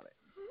feel about it?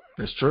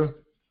 That's true.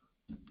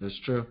 That's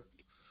true.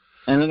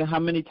 And look at how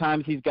many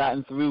times he's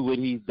gotten through what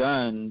he's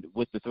done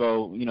with the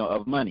throw,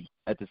 of money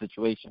at the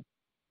situation.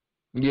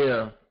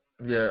 Yeah.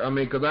 I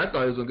mean, because I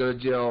thought he was going to go to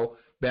jail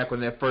back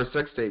when that first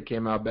sex tape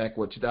came out back,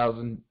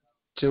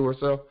 2002 or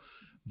so.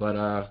 But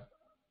I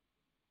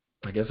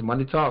guess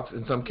money talks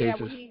in some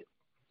cases.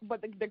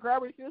 But the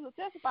girl refused to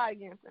testify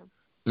against him.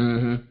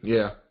 Mm-hmm.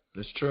 Yeah,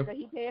 that's true. So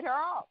he paid her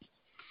off.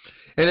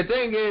 And the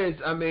thing is,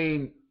 I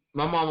mean,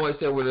 my mom always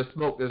said, where there's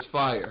smoke, there's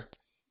fire.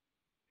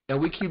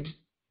 And we keep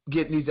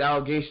getting these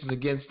allegations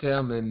against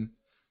him and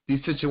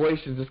these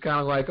situations. It's kind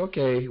of like,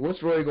 okay,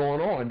 what's really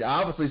going on?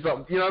 Obviously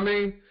something, you know what I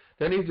mean?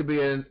 There needs to be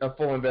a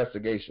full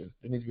investigation.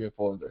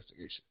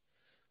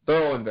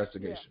 Thorough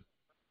investigation.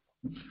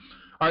 Yeah.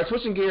 All right,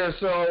 switching gears.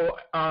 So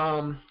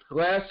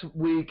last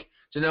week,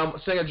 singer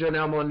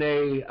Janelle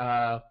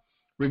Monáe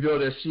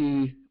revealed that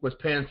she was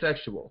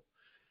pansexual.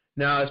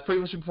 Now, as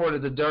previously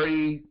reported, the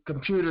Dirty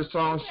Computer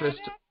songstress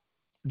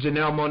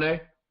Janelle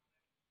Monáe.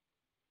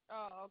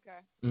 Oh, okay.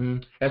 Mm-hmm.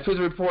 As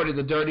previously reported,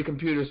 the Dirty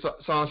Computer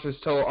songstress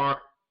told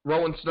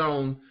Rolling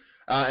Stone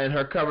in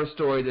her cover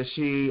story that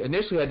she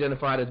initially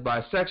identified as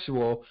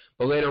bisexual,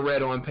 but later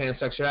read on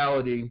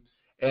pansexuality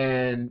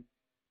and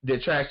the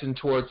attraction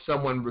towards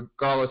someone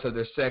regardless of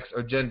their sex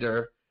or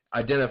gender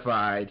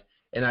identified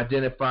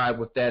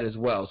with that as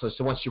well. So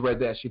once she read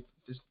that,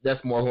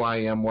 that's more who I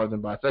am more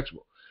than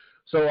bisexual.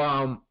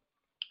 So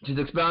she's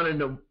expounded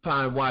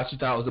upon why she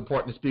thought it was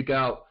important to speak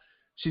out.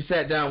 She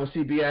sat down with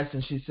CBS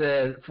and she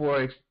said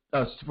for an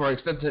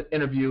extensive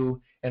interview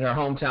in her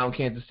hometown,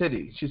 Kansas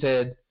City. She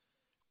said,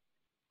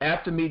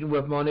 after meeting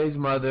with Monáe's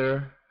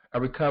mother, a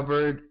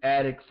recovered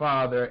addict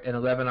father, and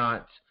 11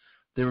 aunts,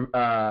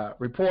 the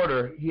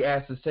reporter, he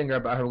asked the singer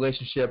about her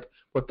relationship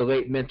with the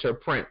late mentor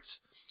Prince.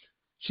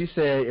 She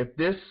said, if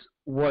this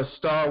was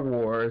Star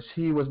Wars,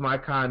 he was my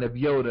kind of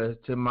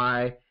Yoda to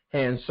my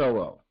Han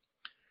Solo.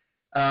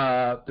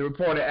 The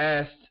reporter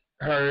asked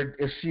her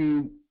if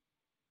she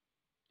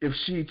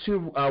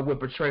too would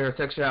portray her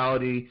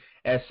sexuality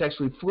as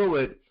sexually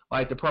fluid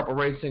like the Purple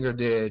Rain singer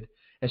did.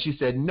 And she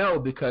said no,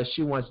 because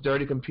she wants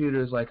dirty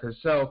computers like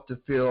herself to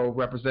feel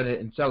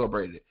represented and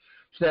celebrated.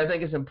 She said, I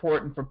think it's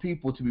important for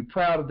people to be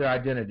proud of their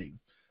identity.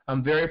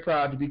 I'm very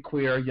proud to be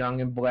queer,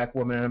 young, and black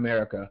woman in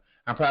America.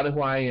 I'm proud of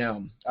who I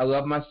am. I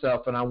love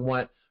myself, and I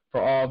want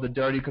for all the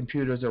dirty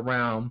computers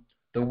around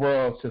the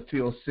world to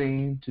feel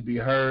seen, to be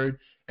heard,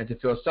 and to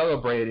feel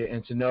celebrated,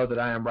 and to know that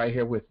I am right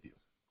here with you.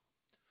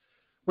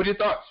 What are your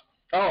thoughts?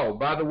 Oh,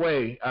 by the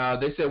way,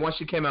 they said once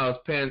she came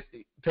out as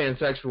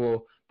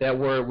pansexual, that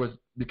word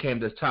became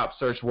the top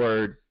search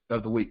word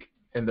of the week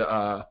in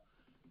the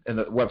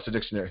Webster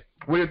Dictionary.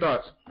 What are your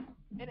thoughts?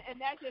 And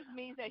that just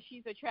means that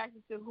she's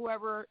attracted to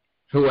whoever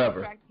she's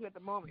attracted to at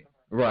the moment.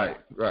 Right.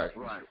 I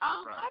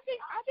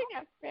think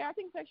that's fair. I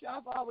think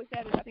I've always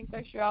said it. I think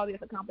sexuality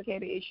is a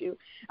complicated issue.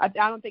 I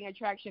don't think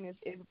attraction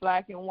is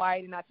black and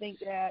white, and I think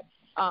that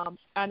I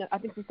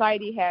think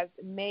society has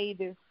made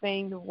this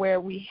thing where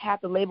we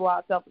have to label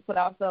ourselves and put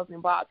ourselves in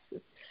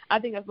boxes. I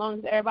think as long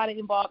as everybody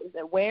involved is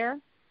aware,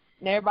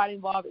 and everybody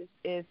involved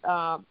is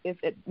an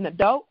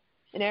adult,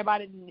 and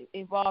everybody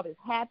involved is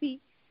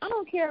happy, I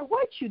don't care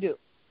what you do.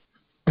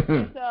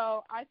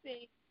 So I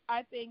think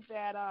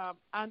that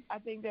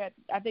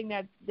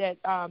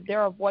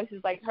there are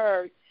voices like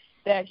her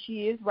that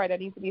she is right, that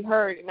needs to be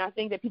heard, and I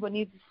think that people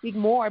need to speak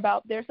more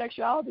about their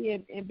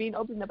sexuality and being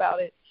open about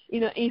it,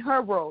 in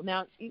her world.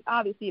 Now,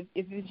 obviously,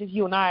 if it's just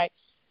you and I,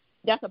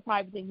 that's a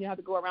private thing. You have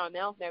to go around and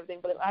announce and everything.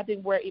 But I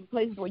think we're in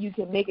places where you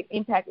can make an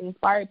impact and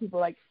inspire people,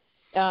 like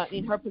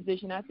in her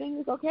position, I think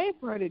it's okay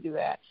for her to do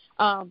that.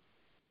 I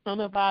don't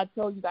know if I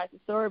told you guys the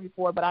story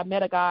before, but I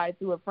met a guy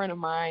through a friend of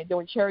mine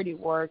doing charity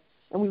work,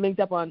 and we linked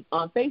up on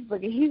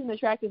Facebook. And he's an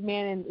attractive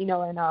man, and 3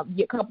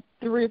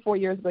 or 4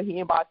 years ago, he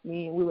inboxed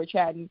me, and we were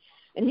chatting.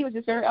 And he was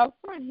just very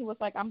upfront. He was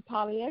like, I'm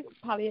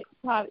polyamorous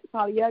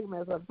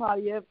or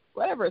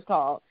whatever it's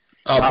called.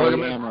 Oh,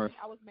 polyamorous.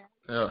 I was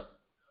married.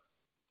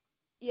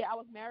 Yeah, I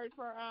was married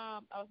for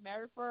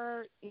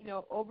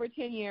over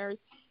 10 years.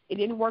 It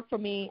didn't work for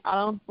me. I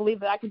don't believe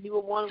that I can be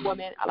with one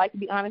woman. I like to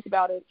be honest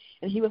about it.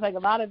 And he was like, he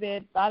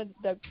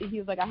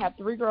was like, I have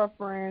 3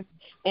 girlfriends,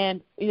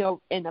 and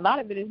and a lot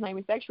of it is not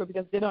even sexual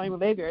because they don't even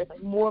live here. It's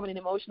like more of an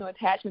emotional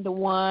attachment to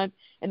one,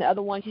 and the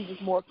other one, she's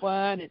just more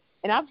fun.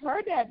 And I've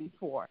heard that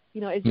before.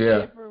 It's just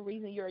a different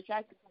reason you're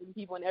attracted to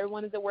people, and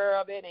everyone is aware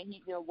of it. And he,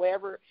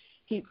 wherever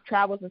he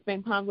travels and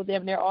spends time with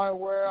them, they're all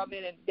aware of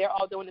it, and they're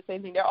all doing the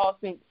same thing.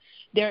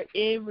 They're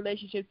in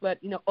relationships, but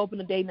open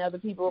to dating other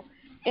people.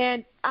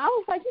 And I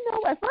was like,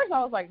 at first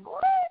I was like,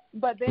 what?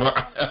 But then I was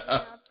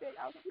like,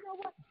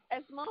 what?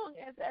 As long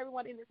as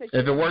everyone in the situation,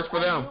 if it works for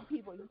them,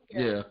 people,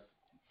 yeah,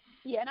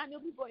 and I knew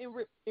people in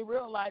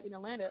real life in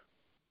Atlanta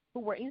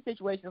who were in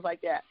situations like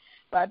that.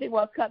 But I think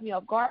what cut me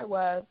off guard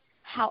was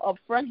how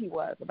upfront he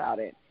was about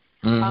it.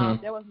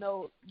 Mm-hmm. There was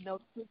no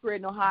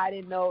secret, no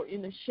hiding, no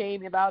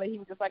shame about it. He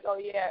was just like, oh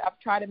yeah, I've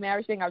tried a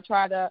marriage thing. I've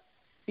tried to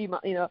be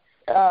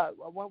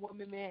one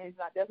woman man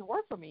doesn't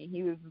work for me.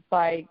 He was just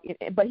like,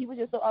 but he was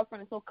just so upfront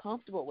and so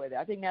comfortable with it.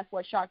 I think that's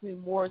what shocked me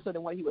more so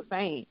than what he was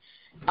saying.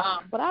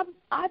 But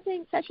I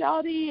think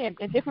sexuality and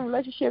different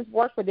relationships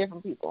work for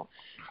different people.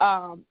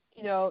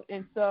 You know,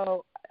 and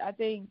so I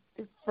think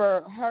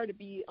for her to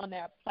be on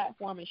that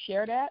platform and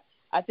share that,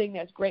 I think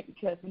that's great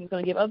because he's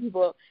going to give other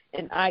people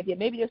an idea.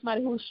 Maybe there's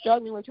somebody who's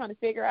struggling with trying to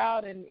figure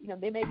out, and you know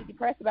they may be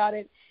depressed about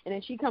it, and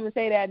then she come and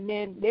say that, and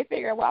then they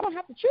figure, well, I don't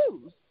have to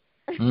choose.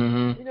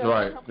 Mm-hmm. You know,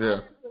 right.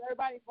 Yeah. With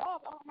everybody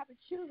involved, I don't have to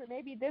choose, and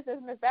maybe this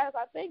isn't as bad as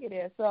I think it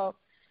is. So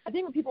I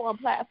think when people on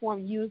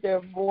platform use their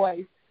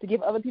voice to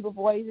give other people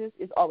voices,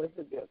 it's always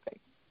a good thing.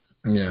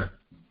 Yeah.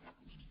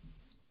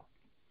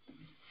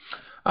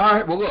 All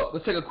right. Well, look,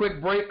 let's take a quick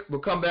break.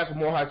 We'll come back with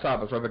more hot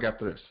topics right back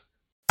after this.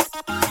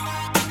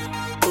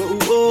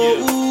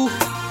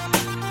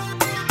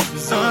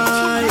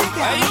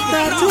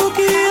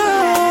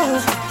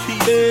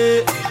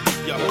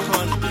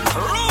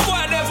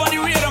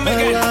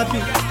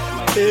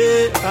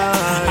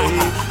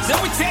 So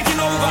we taking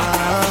over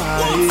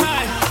one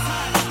time.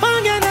 Man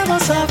get never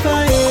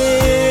suffer,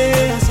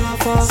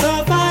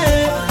 suffer,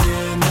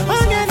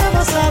 man get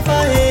never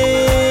suffer,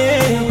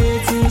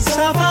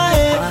 suffer.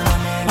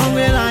 Man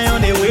will lie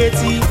on the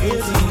waiting,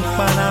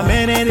 man a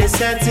man in the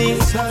setting.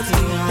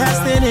 That's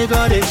the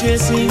nigga they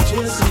chasing,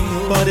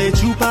 but the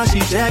jupa she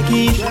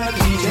jacking.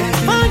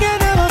 Man get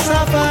never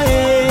suffer,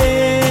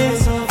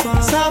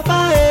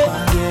 suffer,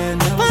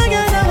 man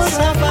get never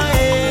suffer.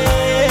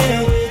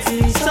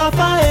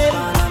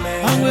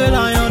 I'm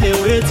relying on the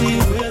waiting,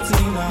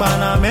 but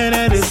I'm in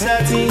the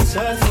setting.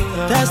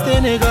 That's the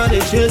nigga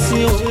they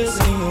chasing,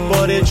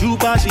 but the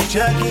jupa she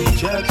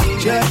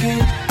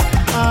checking.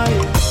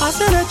 I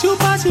said the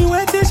jupa she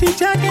waiting, she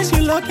checking, she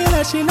looking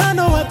like she not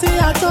know what they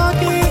are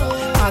talking.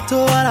 I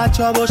told her that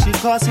trouble she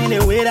causing,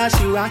 the way that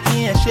she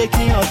rocking and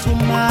shaking her to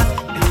my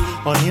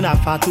Onina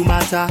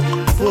Fatumata,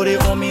 put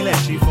it on me like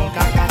she from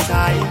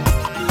Kakatai.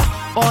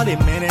 All the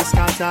men is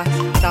scatter,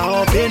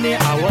 now Benny,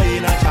 I want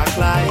in a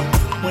chocolate.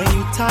 When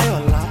you tie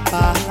your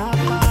lapa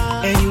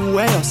and you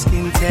wear your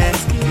skin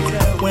test,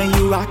 when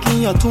you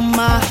rocking your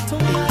tuma,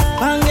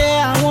 Bange,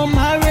 I want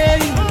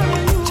marry you.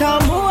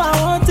 Chamu, I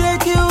want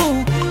take you.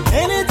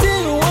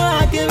 Anything you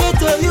want, I give it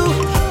to you.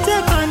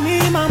 Take my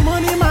knee, my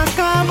money, my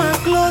car, my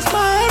clothes,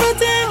 my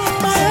everything,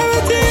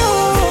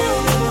 oh.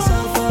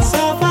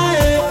 Suffer,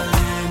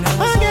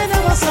 Bange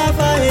never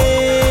suffer,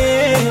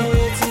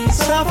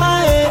 suffer.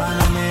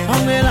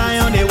 I'm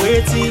relying on the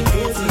waiting,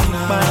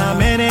 but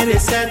I'm in the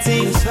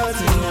setting.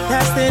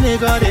 That's the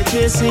nigga they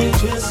chasing,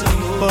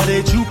 but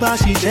the jupa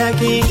she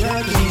jacking.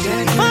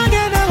 Man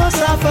get never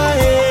suffer,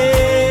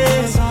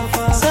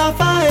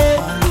 suffer,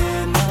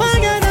 man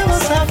get never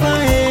suffer,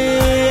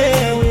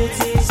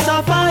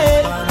 suffer.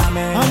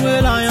 I'm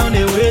relying on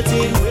the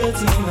waiting,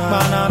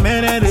 but I'm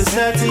in the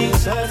setting.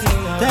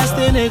 That's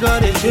the nigga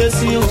they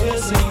chasing,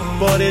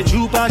 but the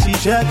jupa she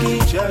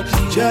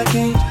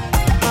jacking.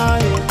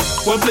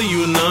 One play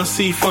you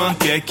non-see fun,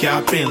 get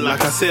capping.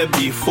 Like I said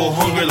before,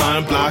 hungry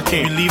line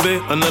blocking. You leave it,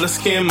 another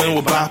scam and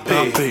we'll bop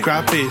it.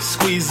 Grab it,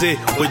 squeeze it,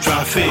 with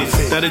dry face.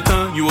 That the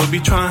time you will be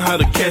trying how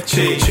to catch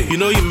it. You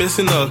know you're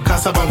missing the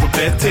casa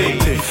bambete.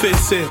 You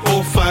fix it,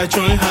 05,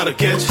 trying how to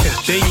catch it.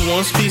 Then you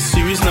want speed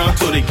series now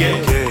till they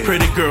get.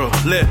 Pretty girl,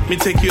 let me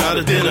take you out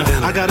of dinner.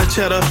 I got a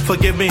cheddar,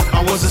 forgive me,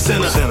 I was a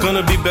sinner.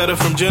 Gonna be better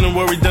from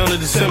January down to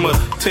December.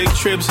 Take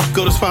trips,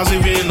 go to spots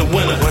even in the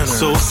winter.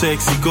 So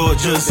sexy,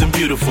 gorgeous and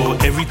beautiful.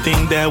 Everything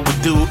that we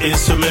do is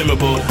so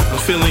memorable. I'm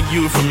feeling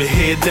you from your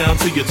head down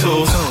to your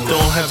toes.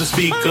 Don't have to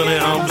speak on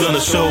it, I'm gonna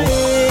show.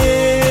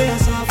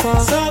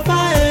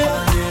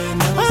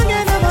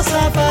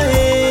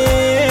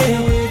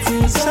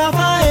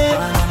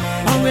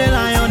 I'm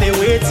relying on the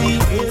waiting,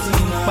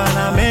 but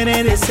I'm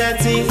in the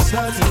setting.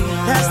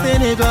 That's the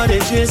nigga they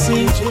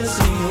chasing,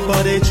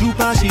 but the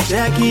jupa she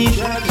jacking.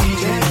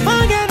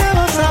 Man get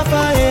never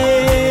suffer,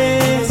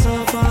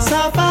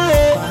 suffer.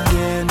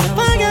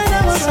 Man get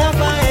never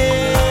suffer.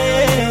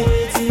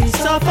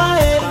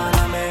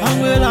 I'm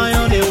relying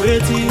on the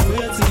waiting,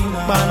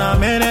 but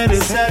I'm in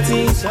the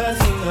setting.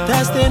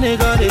 That's the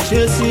nigga they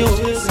chasing,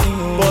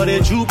 but the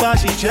jupa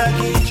she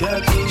checking.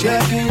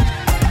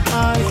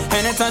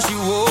 Anytime she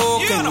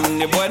walking,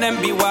 the boy them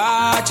be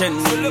watching.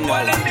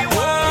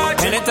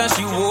 Anytime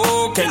she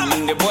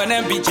walking, the boy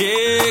them be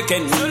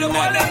jaking.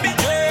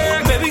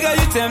 Baby girl,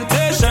 you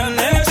temptation.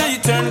 Anytime you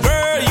turn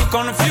girl, you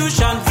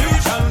confusion.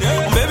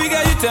 Baby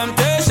girl, you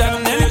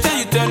temptation. Anytime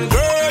you turn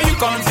girl, you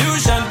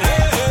confusion.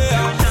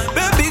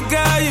 Baby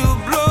girl, you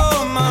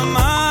blow my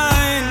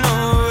mind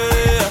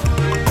away.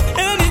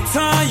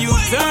 Anytime you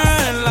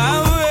turn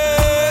like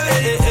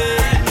way,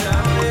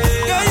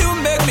 girl, you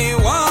make me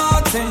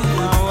wanting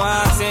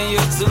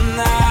you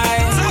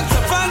tonight.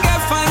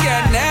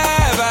 Forget,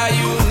 never,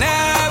 you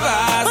never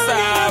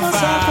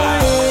suffer.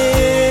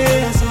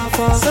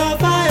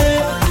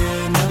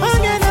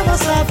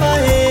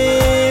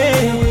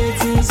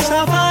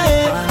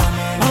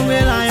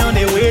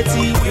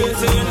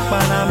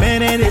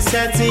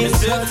 setting.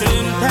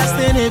 That's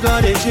the nigga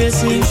they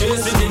chasing.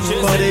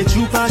 But the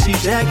trooper she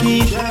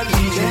jacking.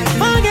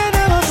 Forget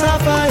about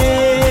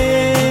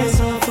Safae.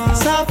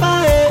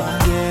 Safae.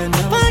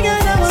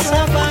 Forget about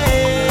Safae.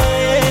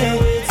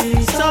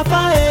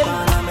 Safae.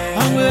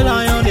 Hungry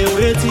lion they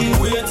waiting.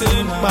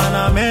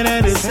 Panamera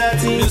they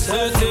setting.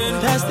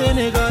 That's the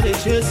nigga they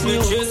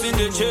chasing.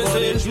 But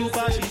the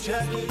trooper she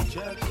jacking.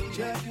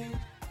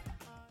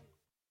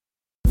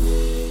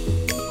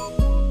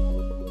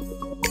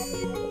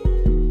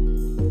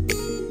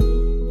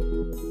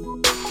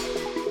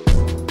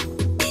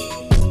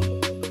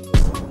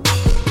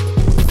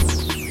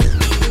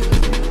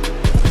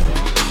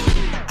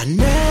 I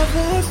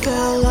never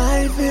felt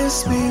like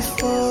this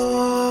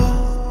before.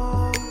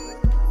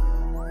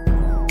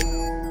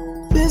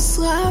 This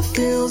life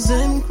feels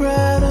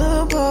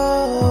incredible.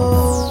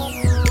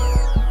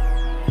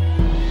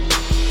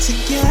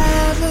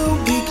 Together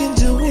we can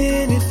do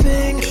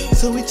anything.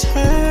 So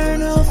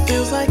eternal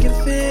feels like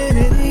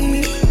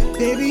infinity.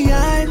 Baby,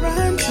 I'd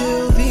run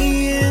till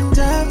the end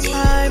of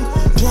time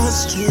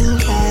just to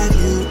have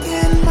you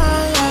in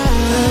my life.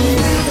 I'll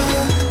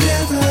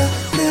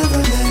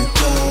never let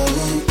go.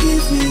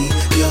 Give me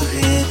your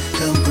hand,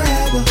 come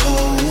grab a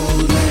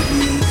hold. Let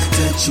me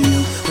touch you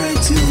right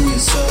to your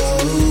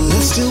soul.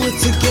 Let's do it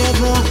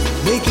together,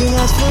 make it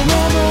last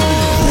forever.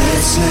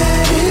 Let's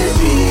let it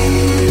be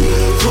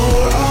for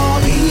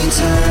all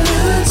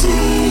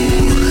eternity.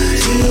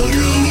 Till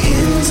the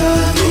ends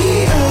of the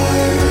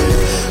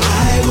earth,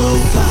 I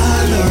will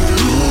follow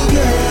you,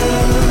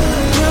 girl.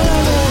 I'll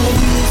love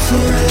you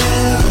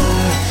forever,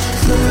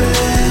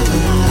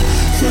 forever,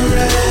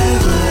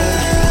 forever.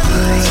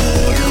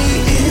 Till the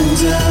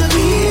ends of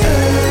the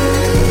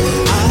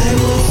earth, I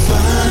will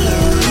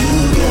follow you,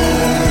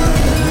 girl.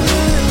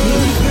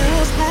 Many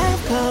girls have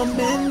come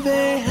and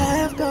they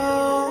have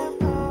gone,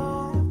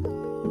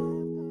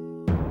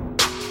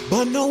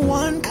 but no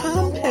one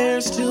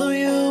compares to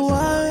you.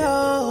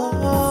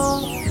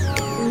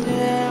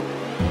 Yeah.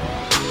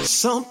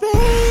 So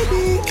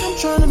baby, I'm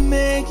trying to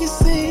make you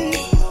see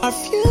our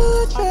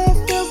future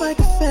feels like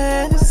a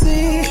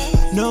fantasy.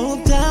 No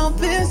doubt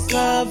this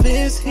love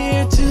is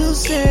here to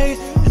stay,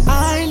 and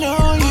I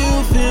know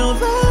you feel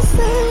the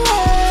same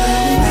way.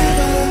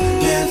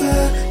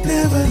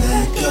 Never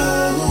let go.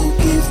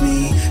 Give me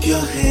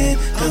your hand,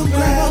 come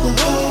grab a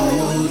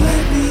hold.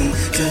 Let me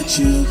touch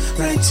you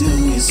right to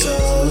your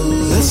soul.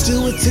 Let's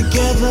do it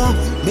together,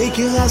 make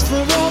it last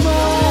forever.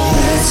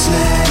 Let's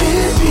let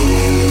it be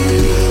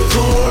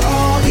for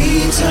all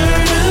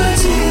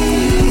eternity.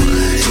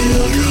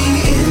 Till the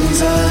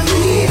ends of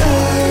the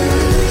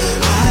earth,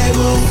 I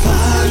will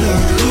follow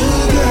you,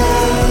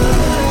 girl.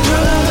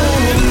 I'll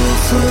love you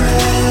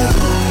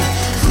forever,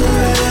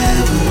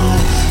 forever,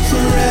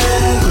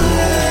 forever.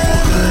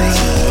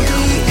 Till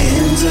the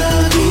ends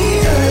of the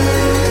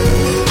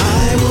earth,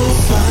 I will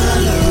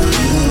follow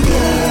you,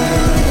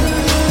 girl.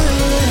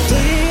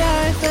 Day I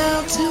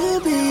found to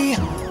be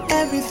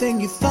everything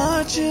you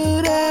thought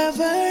you'd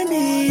ever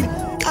need.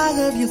 I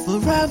love you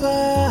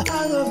forever.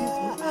 I love you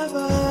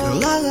forever.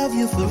 Girl, I love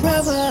you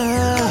forever.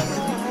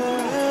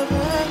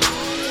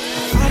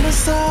 I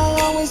promise I'll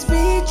always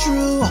be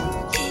true.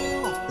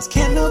 'Cause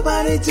can't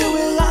nobody do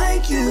it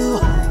like you.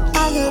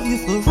 I love you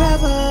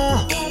forever.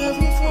 I love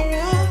you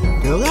forever.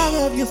 Girl, I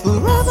love you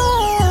forever.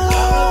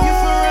 I love you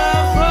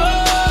forever.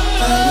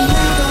 I'll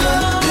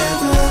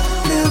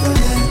never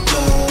let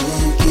go.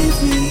 Give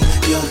me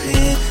your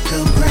hand,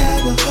 come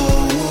grab a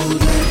hold.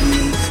 Let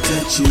me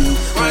touch you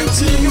right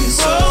to your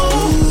soul.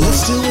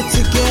 Let's do it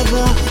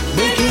together,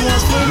 make it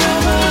last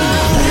forever.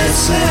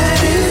 Let's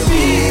let it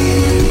be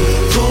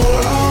for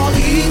all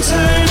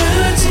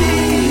eternity.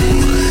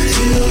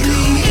 Till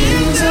the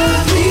ends of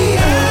the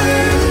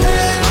earth,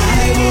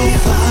 I will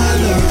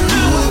follow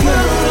you,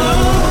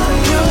 girl.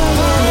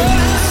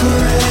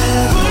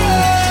 Forever,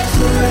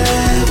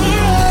 forever,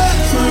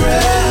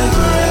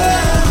 forever.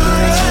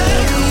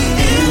 Till the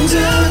ends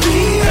of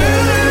the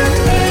earth,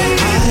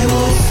 I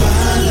will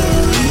follow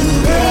you,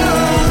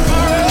 girl.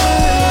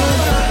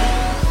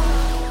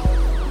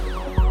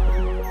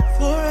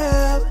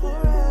 Forever.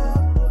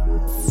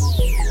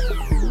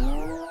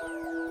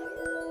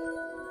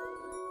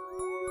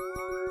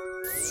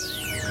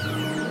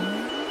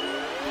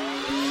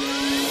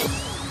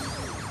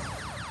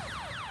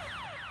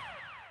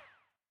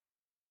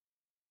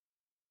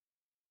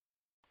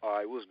 All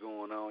right, what's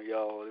going on,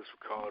 y'all? This is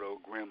Ricardo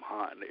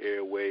Grimhot in the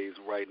airwaves.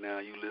 Right now,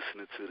 you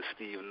listening to the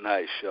Stephen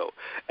Knight Show.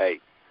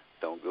 Hey,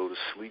 don't go to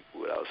sleep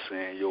without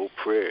saying your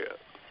prayer.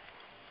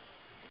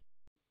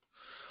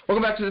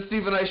 Welcome back to the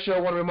Stephen Knight Show. I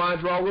want to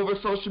remind you all over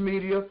social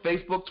media,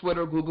 Facebook,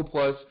 Twitter, Google+,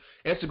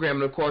 Instagram,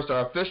 and, of course,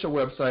 our official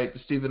website,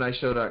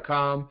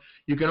 thestephennightshow.com.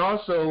 You can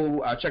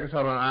also check us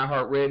out on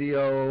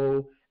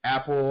iHeartRadio,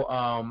 Apple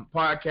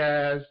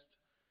Podcasts.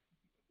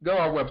 Go to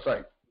our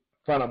website.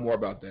 Find out more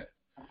about that.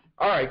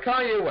 All right,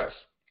 Kanye West.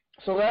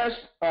 So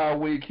last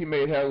week he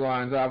made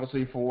headlines,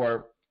 obviously,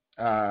 for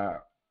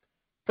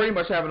pretty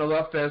much having a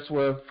love fest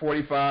with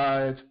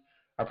 45,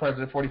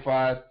 President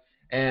 45,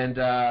 and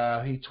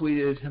he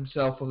tweeted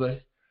himself with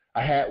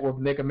I had with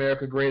Make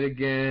America Great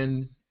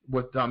Again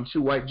with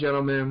two white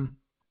gentlemen,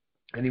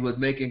 and he was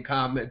making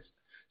comments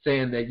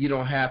saying that you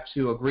don't have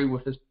to agree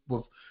with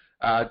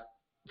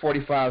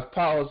 45's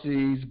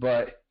policies,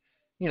 but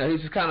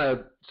he's just kind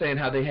of saying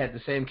how they had the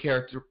same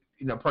character,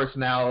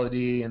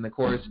 personality, and of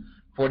course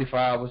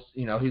 45 was,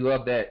 he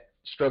loved that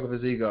stroke of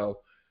his ego,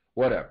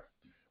 whatever.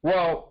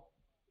 Well,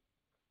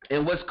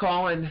 in what's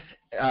calling,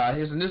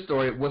 here's a news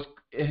story. What's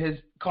his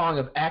calling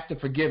of active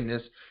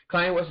forgiveness,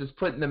 Kanye West is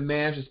putting the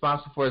man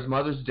responsible for his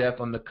mother's death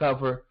on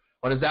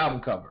his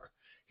album cover.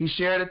 He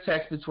shared a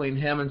text between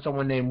him and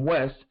someone named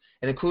West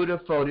and included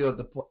a photo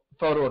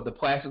of the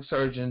plastic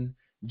surgeon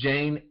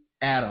Jane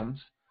Addams.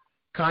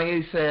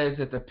 Kanye says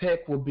that the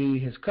pic will be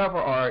his cover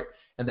art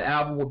and the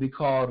album will be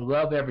called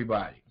Love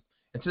Everybody.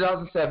 In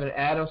 2007,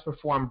 Addams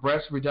performed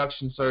breast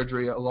reduction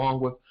surgery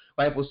along with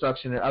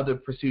liposuction and other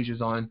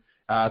procedures on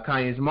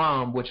Kanye's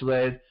mom, which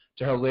led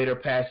to her later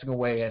passing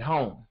away at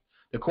home.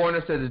 The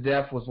coroner said the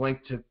death was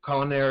linked to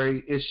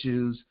culinary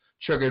issues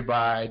triggered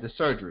by the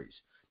surgeries.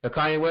 Now,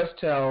 Kanye West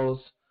tells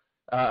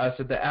us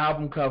that the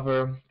album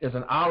cover is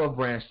an olive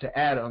branch to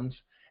Addams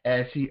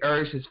as he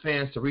urged his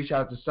fans to reach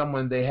out to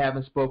someone they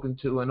haven't spoken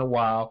to in a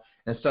while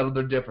and settle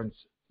their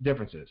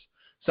differences,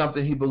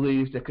 something he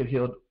believes that could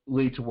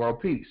lead to world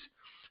peace.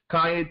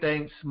 Kanye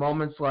thinks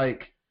moments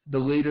like the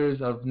leaders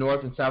of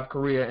North and South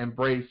Korea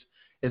embrace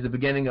is the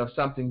beginning of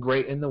something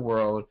great in the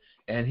world,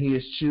 and he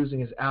is choosing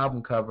his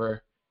album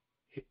cover,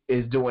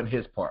 is doing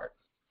his part.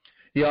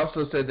 He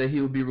also said that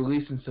he would be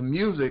releasing some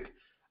music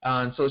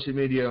on social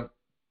media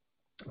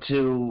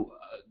to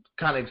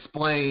kind of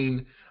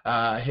explain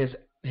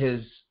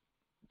his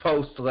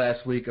post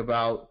last week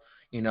about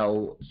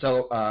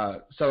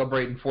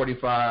celebrating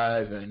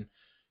 45 and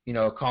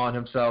calling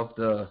himself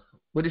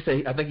what did he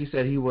say? I think he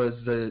said he was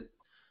the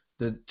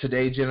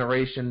today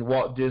generation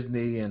Walt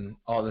Disney and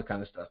all that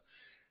kind of stuff.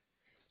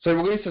 So he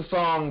released a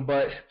song,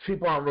 but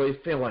people aren't really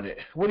feeling it.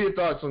 What are your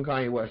thoughts on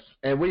Kanye West?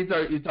 And what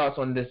are your thoughts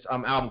on this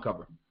album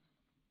cover?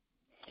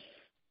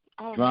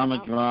 Drama,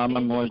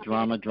 more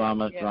drama. I'm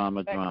going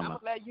to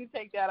let you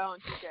take that on,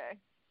 TK.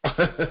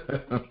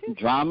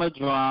 Drama,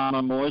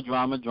 more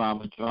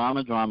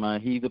drama.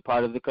 He's a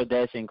part of the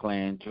Kardashian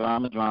clan.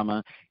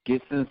 Drama.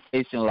 Get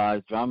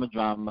sensationalized.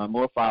 Drama.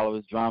 More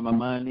followers. Drama,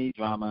 money.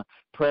 Drama,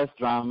 press.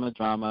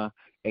 Drama.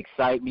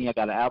 Excite me. I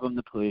got an album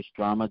to push.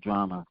 Drama.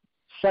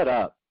 Shut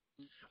up.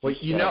 Well,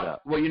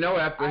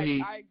 after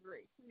he, I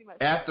agree.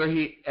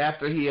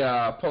 After he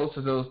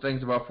posted those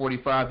things about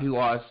 45, he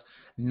lost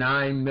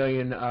 9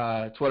 million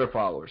Twitter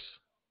followers,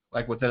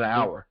 like within an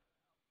hour.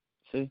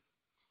 See.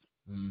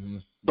 Mm-hmm.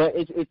 But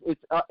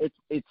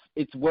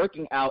it's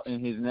working out in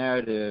his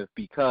narrative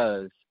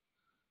because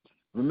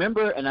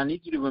remember, and I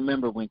need you to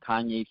remember when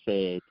Kanye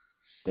said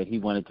that he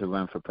wanted to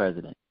run for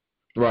president.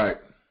 Right.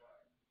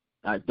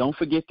 Don't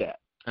forget that.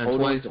 And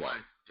Hold on to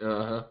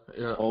that.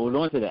 Yeah. Hold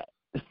on to that.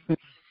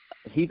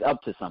 He's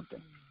up to something.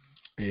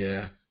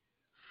 Yeah.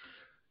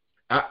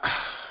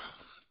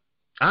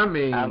 I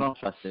mean, I don't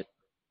trust it.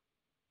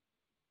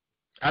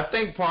 I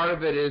think part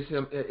of it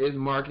is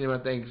marketing. I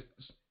think,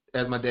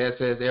 as my dad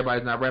says,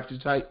 everybody's not wrapped too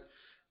tight.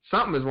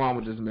 Something is wrong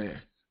with this man.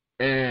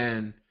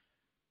 And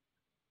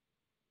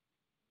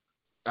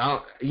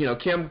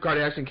Kim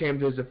Kardashian came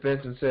to his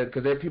defense and said,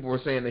 because people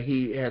were saying that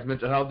he has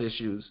mental health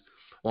issues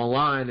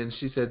online, and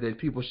she said that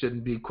people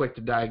shouldn't be quick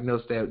to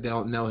diagnose that they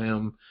don't know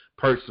him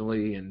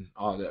personally and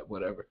all that,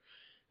 whatever.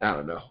 I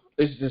don't know.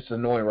 It's just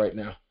annoying right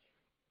now.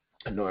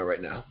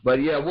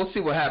 But yeah, we'll see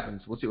what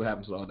happens. We'll see what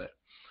happens with all that.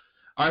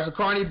 All right, so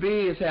Cardi B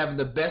is having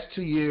the best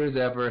 2 years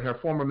ever, and her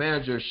former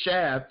manager,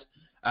 Shaft,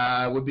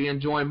 would be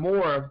enjoying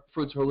more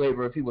fruits of her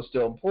labor if he was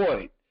still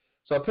employed.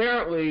 So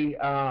apparently,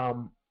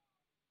 her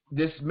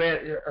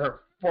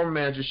former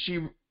manager,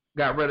 she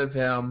got rid of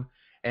him,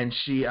 and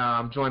she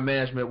joined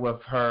management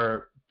with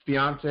her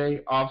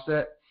fiance,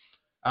 Offset,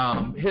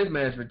 his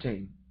management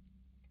team.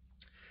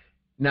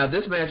 Now,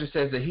 this manager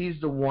says that he's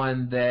the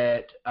one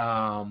that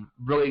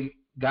really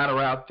got her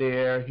out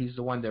there. He's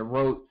the one that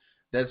wrote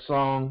that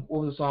song.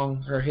 What was the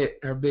song?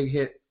 Her big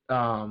hit.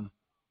 Bodak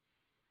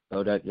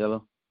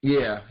Yellow.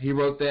 Yeah, he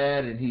wrote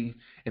that, and he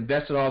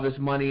invested all this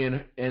money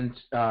in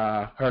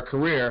her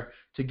career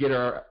to get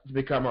her to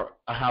become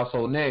a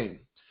household name.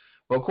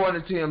 Well,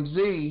 according to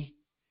TMZ,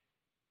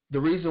 the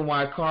reason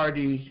why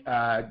Cardi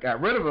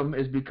got rid of him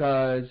is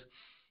because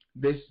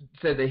they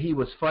said that he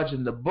was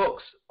fudging the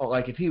books.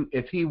 Like if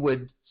he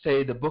would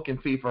say the booking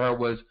fee for her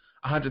was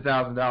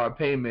 $100,000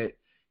 payment,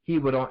 he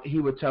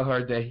would tell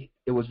her that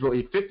it was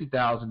really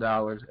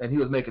 $50,000, and he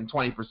was making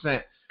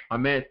 20%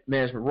 on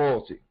management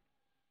royalty.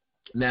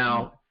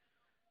 Now,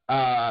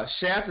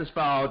 Shaft has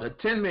filed a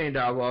 $10 million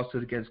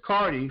lawsuit against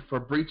Cardi for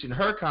breaching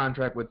her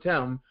contract with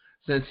him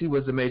since he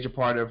was a major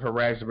part of her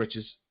rags to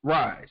riches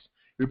rise.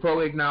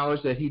 Reportedly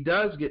acknowledged that he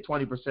does get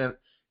 20%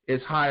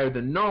 is higher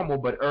than normal,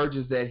 but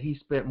urges that he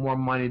spent more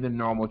money than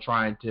normal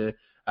trying to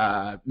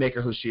make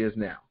her who she is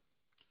now.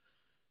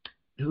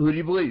 Who do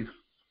you believe?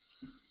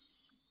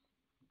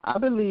 I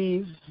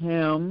believe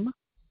him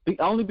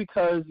only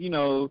because,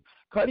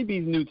 Cardi B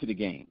is new to the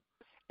game.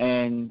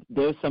 And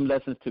there's some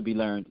lessons to be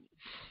learned.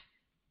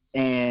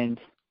 And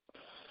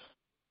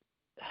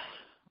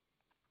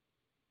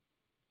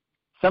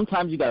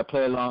sometimes you got to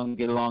play along,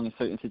 get along in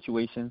certain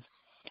situations.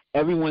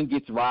 Everyone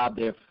gets robbed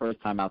their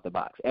first time out the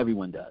box.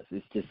 Everyone does.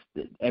 It's just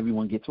that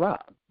everyone gets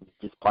robbed. It's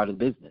just part of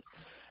the business.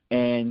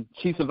 And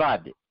she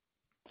survived it.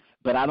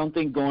 But I don't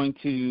think going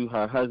to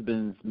her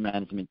husband's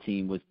management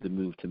team was the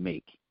move to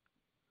make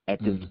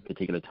at this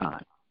particular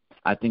time.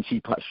 I think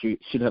she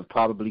should have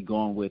probably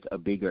gone with a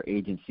bigger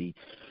agency,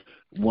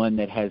 one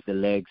that has the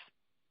legs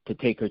to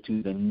take her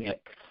to the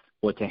next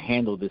or to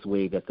handle this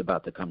wave that's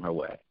about to come her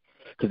way.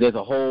 Because there's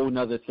a whole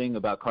other thing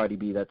about Cardi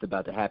B that's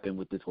about to happen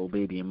with this whole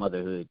baby and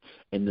motherhood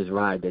and this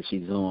ride that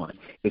she's on.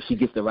 If she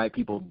gets the right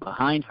people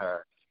behind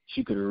her,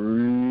 she could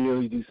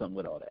really do something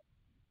with all that.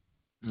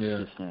 Yeah.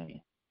 Just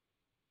saying.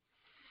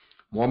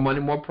 More money,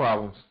 more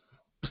problems.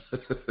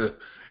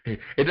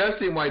 It does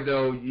seem like,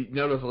 though, you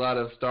notice a lot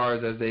of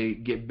stars as they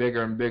get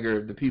bigger and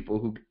bigger, the people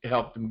who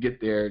help them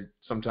get there,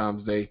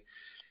 sometimes they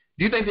 –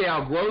 do you think they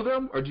outgrow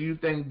them, or do you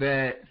think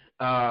that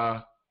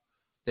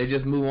they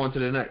just move on to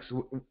the next?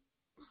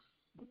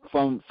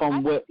 From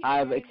what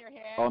I've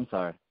 – I'm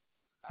sorry.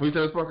 What you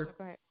saying, Parker?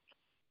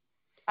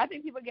 I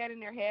think people get in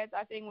their heads.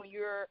 I think when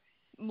you're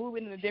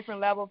moving in a different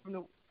level from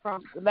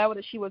the level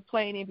that she was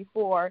playing in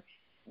before,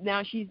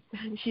 now she's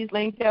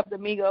linked up with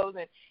Migos,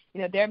 and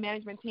their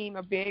management team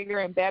are bigger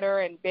and better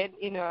and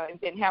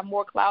and have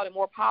more clout and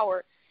more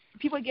power.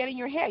 People get in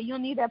your head. You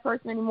don't need that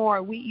person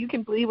anymore. You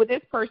can believe with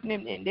this person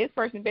and this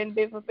person been in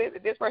business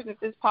with this person is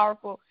this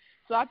powerful.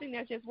 So I think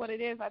that's just what it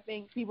is. I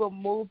think people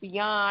move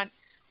beyond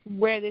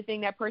where they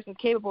think that person's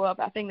capable of.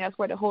 I think that's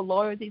where the whole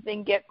loyalty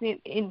thing gets in.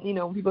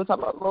 People talk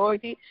about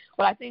loyalty.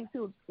 But I think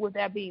too, with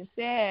that being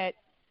said,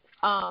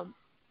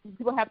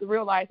 people have to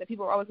realize that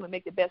people are always going to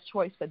make the best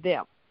choice for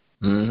them.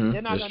 Mm-hmm.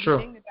 They're not going to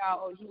think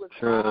about, he was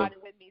riding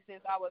with me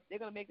since I was. They're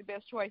going to make the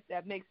best choice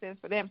that makes sense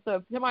for them. So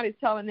if somebody's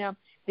telling them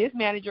this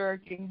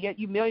manager can get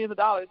you millions of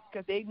dollars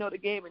because they know the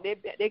game and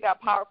they got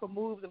powerful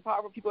moves and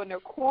powerful people in their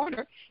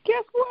corner,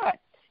 guess what?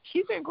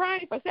 She's been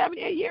grinding for 7,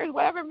 8 years,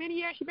 whatever many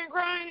years she's been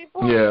grinding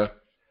for. Yeah.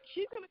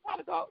 She's going to try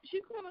to go.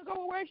 She's going to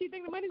go where she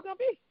thinks the money's going to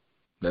be.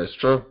 That's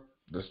true.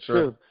 That's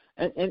true.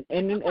 And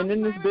in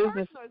this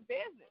business.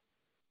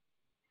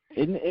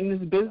 In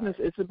this business,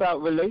 it's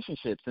about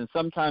relationships, and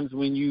sometimes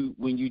when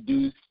you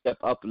do step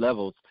up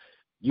levels,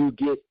 you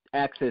get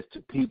access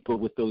to people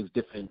with those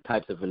different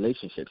types of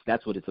relationships.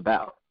 That's what it's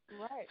about.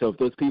 Right. So if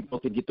those people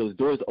can get those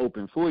doors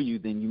open for you,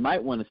 then you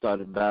might want to start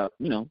about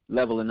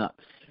leveling up.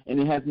 And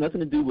it has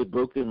nothing to do with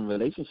broken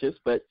relationships,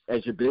 but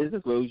as your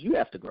business grows, you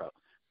have to grow,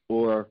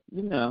 or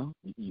you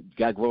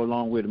got to grow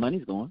along where the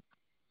money's going.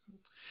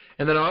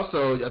 And then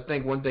also, I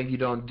think one thing you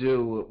don't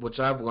do, which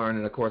I've learned,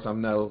 and of course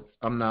I'm not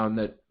in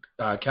that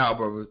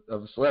caliber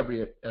of a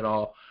celebrity at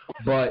all,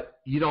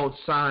 but you don't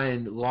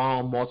sign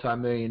long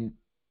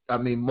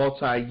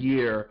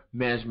multi-year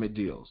management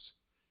deals.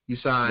 You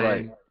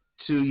sign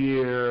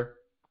 2-year,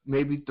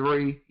 maybe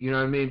 3, you know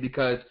what I mean,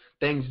 because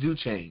things do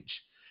change.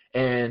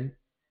 And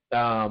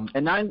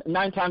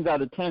nine times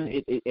out of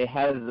 10, it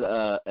has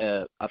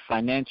a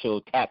financial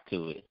tack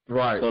to it.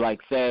 Right. So, like,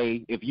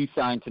 say, if you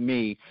sign to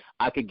me,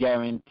 I could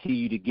guarantee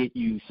you to get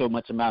you so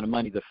much amount of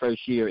money the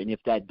first year, and if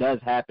that does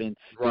happen,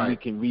 then we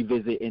can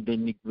revisit and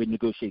then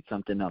renegotiate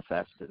something else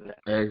after that.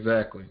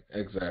 Exactly.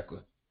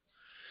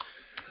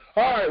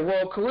 All right,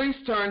 well,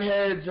 Khalees turned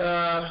heads.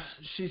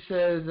 She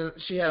says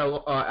she had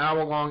an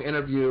hour-long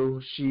interview.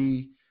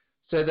 She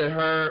said that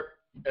her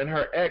and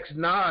her ex,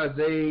 Nas,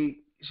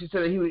 she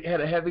said that he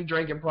had a heavy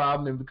drinking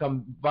problem and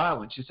become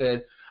violent. She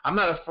said, I'm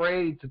not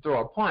afraid to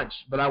throw a punch,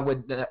 but I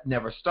would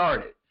never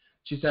start it.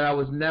 She said, I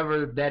was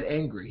never that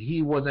angry.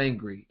 He was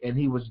angry, and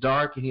he was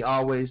dark, and he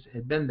always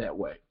had been that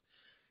way.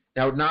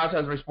 Now, Nas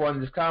hasn't responded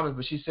to his comments,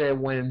 but she said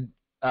when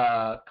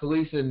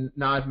Khalees and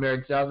Nas married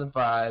in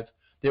 2005,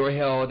 they were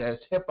hailed as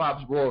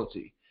hip-hop's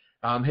royalty.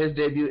 His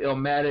debut,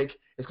 Illmatic,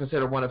 is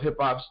considered one of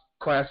hip-hop's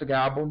classic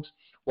albums,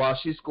 while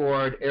she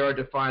scored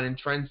era-defining,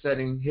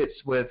 trend-setting hits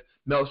with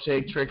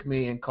Milkshake, Trick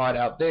Me, and Caught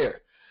Out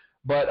There.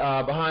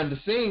 But behind the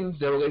scenes,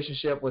 their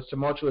relationship was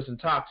tumultuous and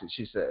toxic,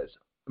 she says,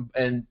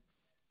 and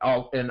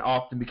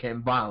often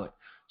became violent.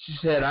 She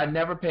said, I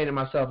never painted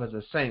myself as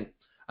a saint.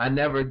 I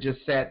never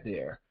just sat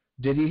there.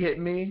 Did he hit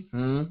me?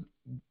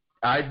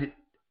 I did.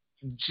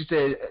 She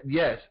said,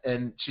 yes,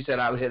 and she said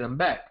I would hit him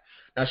back.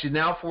 Now, she's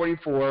now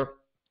 44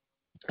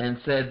 and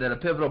said that a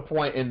pivotal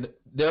point in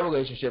their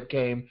relationship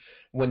came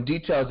when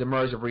details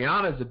emerged of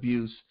Rihanna's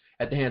abuse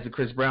at the hands of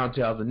Chris Brown in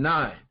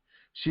 2009.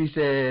 She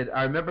said,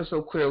 I remember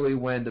so clearly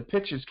when the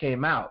pictures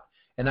came out,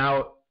 and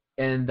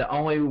the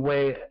only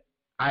way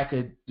I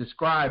could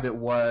describe it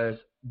was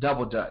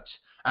double dutch.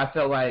 I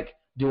felt like,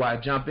 do I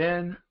jump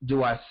in?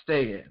 Do I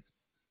stay in?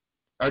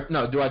 Or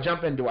no, do I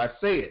jump in? Do I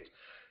say it?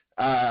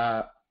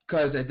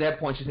 Because at that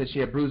point, she said she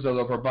had bruises all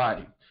over her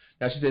body.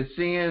 Now, she said,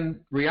 seeing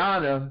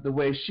Rihanna the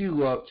way she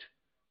looked,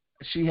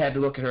 she had to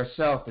look at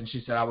herself, and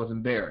she said, I was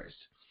embarrassed.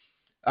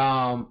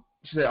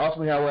 She said,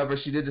 ultimately, however,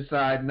 she did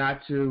decide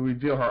not to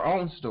reveal her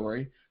own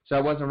story, so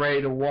I wasn't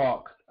ready to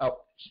walk.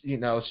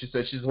 she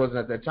said she just wasn't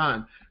at that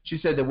time. She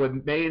said that what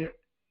made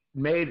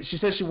she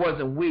said she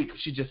wasn't weak.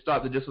 She just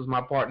thought that this was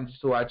my partner, this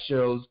is who I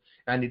chose,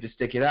 and I need to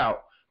stick it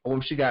out. But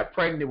when she got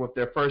pregnant with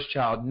their first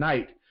child,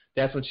 Knight,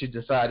 that's when she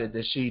decided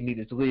that she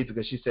needed to leave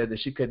because she said that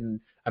she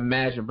couldn't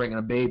imagine bringing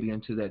a baby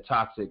into that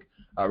toxic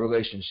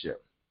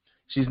relationship.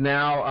 She's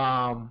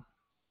now,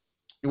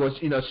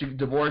 she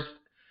divorced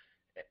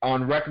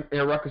on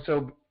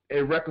irreconcilable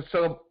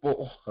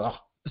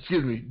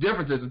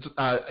differences in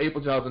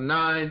April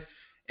 2009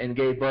 and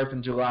gave birth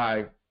in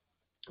July.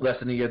 Less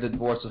than a year, the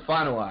divorce was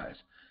finalized.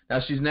 Now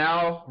she's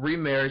now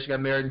remarried. She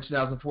got married in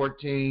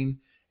 2014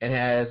 and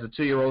has a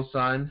 2-year-old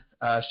son,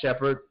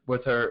 Shepard,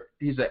 with her.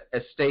 He's an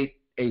estate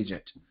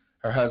agent,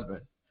 her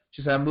husband.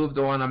 She said, I moved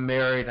on, I'm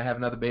married, I have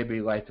another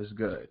baby, life is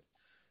good.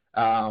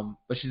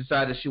 But she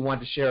decided she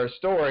wanted to share her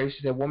story.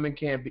 She said, women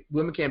can't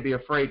be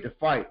afraid to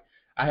fight.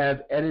 I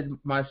have edited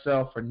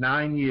myself for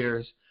 9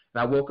 years,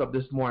 and I woke up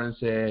this morning and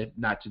said,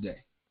 not today.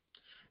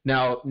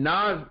 Now,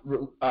 Nas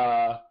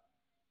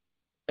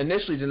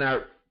initially did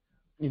not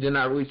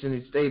release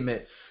any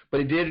statement,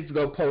 but he did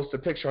go post a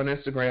picture on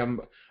Instagram,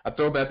 a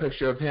throwback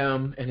picture of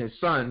him and his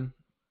son,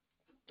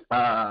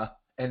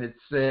 and it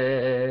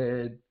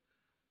said,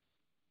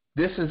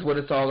 this is what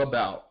it's all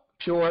about.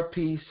 Pure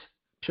peace,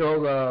 pure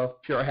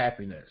love, pure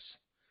happiness.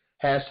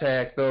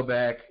 Hashtag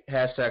throwback,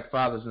 hashtag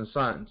fathers and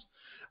sons.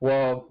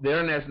 Well, the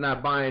internet's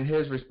not buying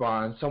his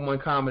response. Someone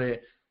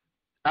commented,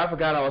 I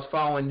forgot I was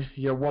following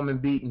your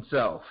woman-beaten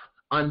self.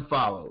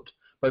 Unfollowed.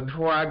 But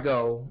before I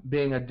go,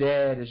 being a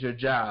dad is your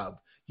job.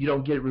 You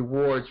don't get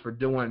rewards for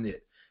doing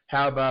it.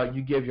 How about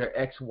you give your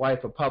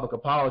ex-wife a public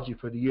apology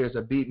for the years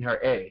of beating her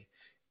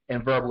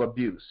and verbal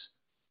abuse?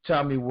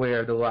 Tell me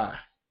where the lie.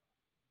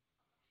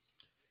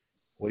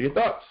 What are your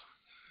thoughts?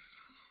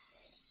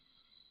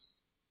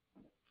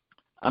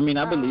 I mean,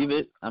 I believe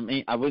it. I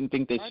mean, I wouldn't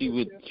think that she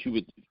would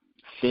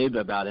fib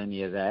about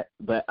any of that.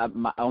 But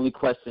my only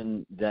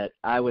question that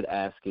I would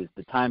ask is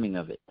the timing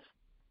of it.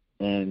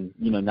 And,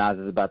 Nas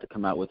is about to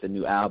come out with a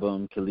new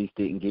album. Khalees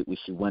didn't get what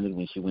she wanted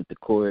when she went to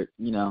court.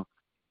 The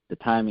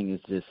timing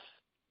is just,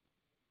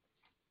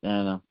 I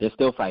don't know. They're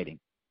still fighting.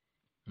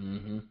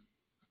 Yeah,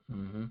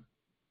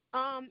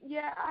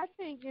 I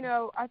think,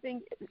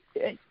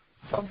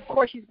 of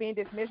course she's being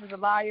dismissed as a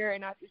liar,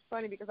 and it's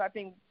funny because I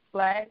think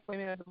black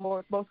women are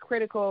the most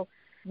critical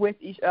with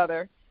each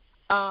other.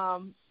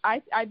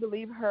 I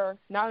believe her.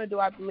 Not only do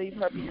I believe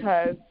her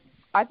because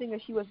I think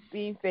if she was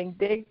being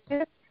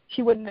vindictive,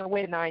 she wouldn't have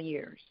waited 9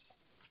 years.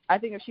 I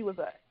think if she was,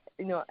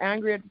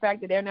 angry at the fact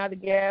that they're not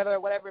together or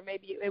whatever it may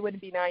be, it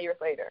wouldn't be 9 years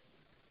later.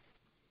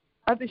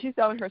 I think she's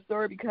telling her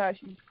story because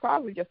she's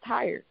probably just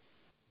tired.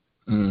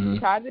 She's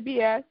tired of the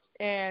BS.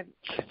 And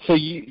so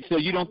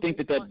you don't think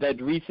that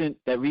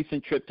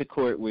recent trip to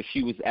court where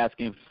she was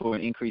asking for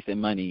an increase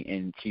in money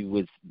and she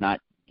was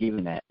not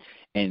given that,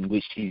 and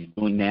what she's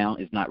doing now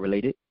is not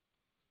related?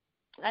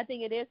 I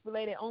think it is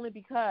related only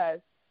because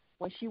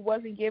when she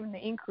wasn't given the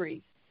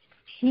increase,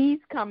 he's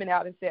coming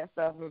out and said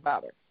stuff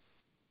about her.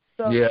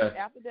 So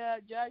after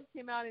the judge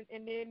came out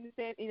and then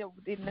said,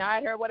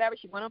 denied her, whatever,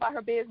 she went about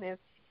her business.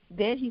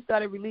 Then he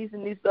started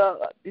releasing these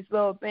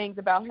little things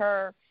about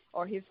her,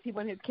 or his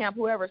people in his camp,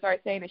 whoever,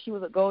 started saying that she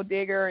was a gold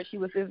digger and she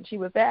was this and she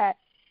was that,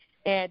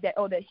 and that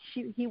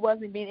he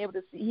wasn't being able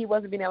to see, he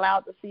wasn't being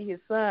allowed to see his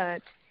son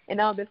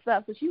and all this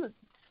stuff.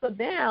 So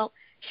now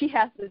she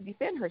has to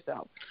defend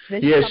herself.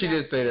 Then she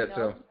did say that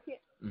too.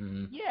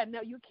 Yeah,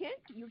 no, you can't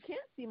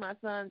see my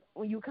son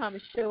when you come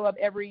and show up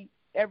every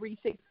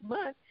 6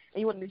 months, and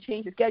you want him to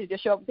change the schedule,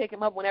 just show up and pick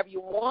him up whenever you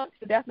want.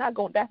 So that's not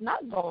going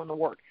to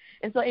work.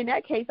 And so in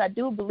that case, I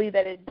do believe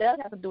that it does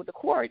have to do with the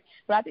court.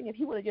 But I think if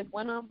he would have just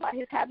went on by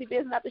his happy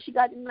business after she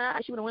got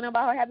denied, she would have went on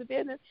by her happy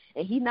business,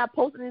 and he not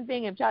posting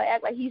anything and try to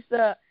act like he's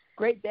the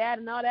great dad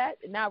and all that,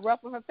 and not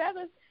ruffle her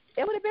feathers,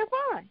 it would have been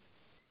fine.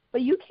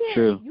 But you can't.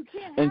 True. You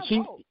can't have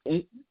both.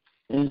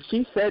 And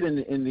she said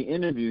in the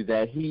interview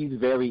that he's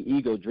very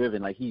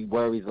ego-driven. Like, he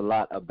worries a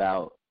lot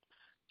about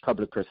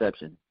public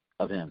perception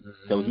of him.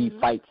 So he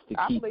fights to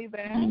keep,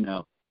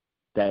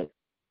 that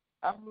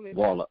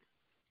wall up.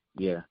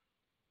 Yeah.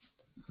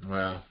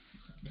 Wow.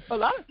 A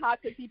lot of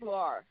toxic people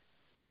are.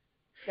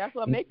 That's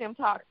what makes them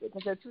toxic,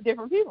 because they're two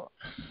different people.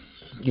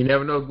 You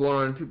never know what's going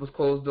on in people's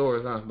closed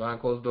doors,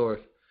 behind closed doors.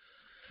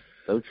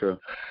 So true.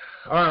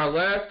 All right,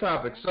 last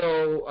topic.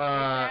 So,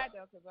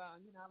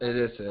 it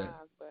is sad.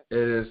 It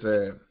is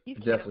sad.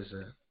 Definitely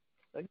sad.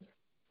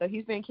 So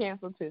he's been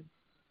canceled too.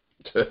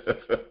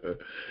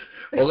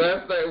 Well,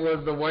 last night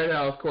was the White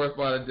House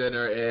Correspondent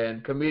Dinner,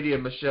 and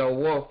comedian Michelle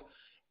Wolf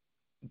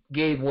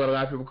gave what a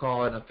lot of people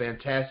call it a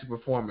fantastic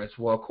performance.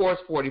 Well, of course,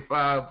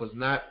 45 was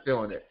not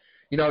feeling it.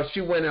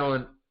 She went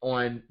on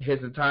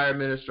his entire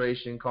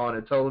administration, calling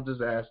it a total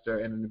disaster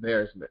and an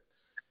embarrassment.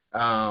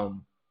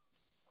 And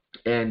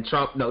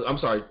Trump,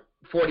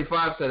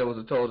 45 said it was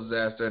a total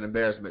disaster and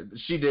embarrassment.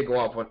 She did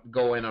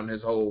go in on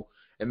his whole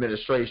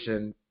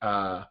administration.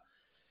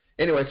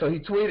 Anyway, so he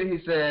tweeted, he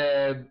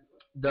said,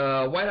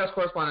 the White House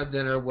Correspondent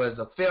Dinner was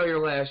a failure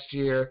last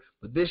year,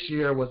 but this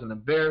year was an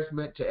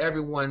embarrassment to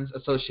everyone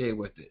associated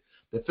with it.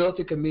 The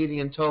filthy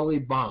comedian totally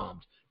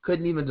bombed.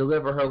 Couldn't even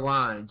deliver her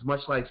lines,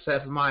 much like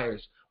Seth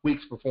Meyers'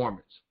 week's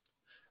performance.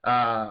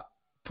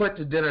 Put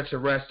the dinner to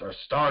rest or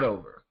start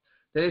over.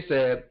 They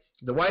said,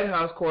 the White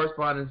House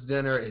Correspondents'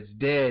 Dinner is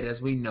dead as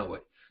we know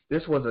it.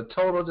 This was a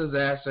total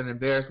disaster and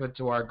embarrassment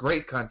to our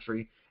great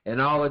country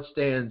and all it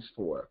stands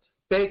for.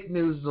 Fake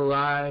news is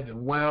alive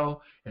and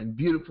well and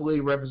beautifully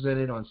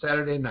represented on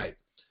Saturday night.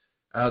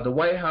 The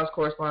White House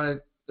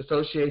Correspondents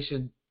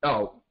Association,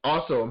 that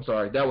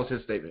was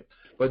his statement.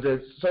 But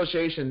the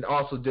association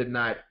also did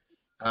not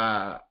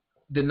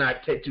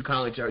take too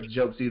kindly to our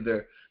jokes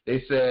either.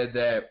 They said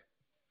that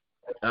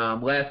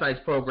last night's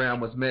program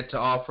was meant to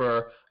offer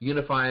a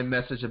unifying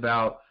message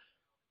about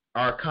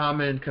our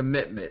common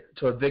commitment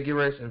to a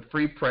vigorous and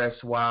free press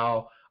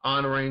while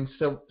honoring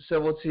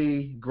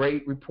civility,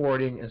 great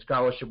reporting, and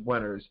scholarship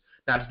winners,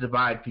 not to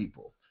divide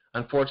people.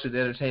 Unfortunately, the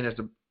entertainer's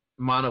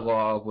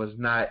monologue was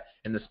not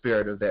in the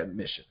spirit of that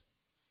mission.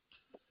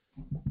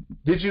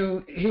 Did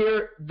you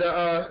hear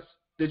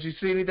did you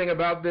see anything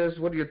about this?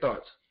 What are your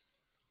thoughts?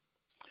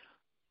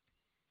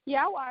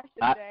 Yeah, I watched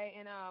it today,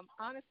 and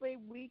honestly,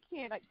 we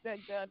can't, like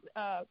the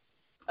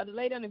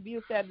lady on The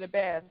View said it the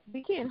best,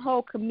 we can't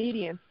hold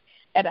comedians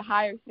at a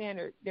higher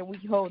standard than we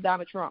hold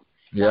Donald Trump.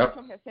 Yep. Donald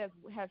Trump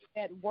has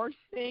said worse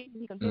things.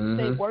 He continues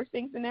to say worse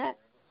things than that,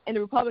 and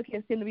the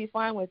Republicans seem to be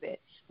fine with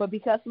it. But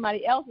because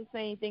somebody else is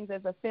saying things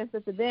that's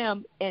offensive to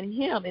them and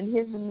him and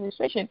his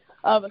administration,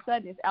 all of a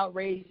sudden it's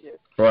outrageous.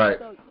 Right.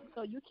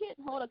 So you can't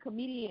hold a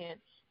comedian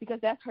because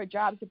that's her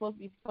job. It's supposed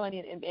to be funny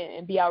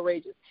and be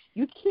outrageous.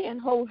 You can't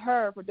hold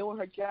her for doing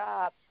her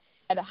job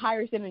at a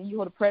higher standard than you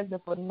hold the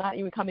president for not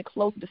even coming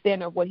close to the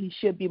standard of what he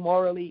should be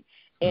morally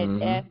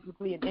and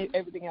ethically and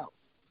everything else.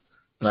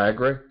 I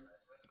agree.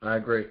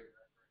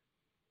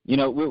 You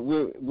know,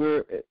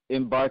 we're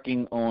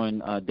embarking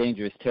on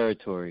dangerous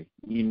territory,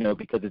 you know,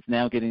 because it's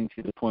now getting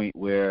to the point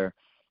where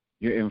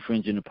you're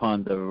infringing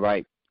upon the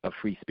right of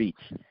free speech.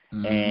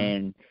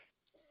 And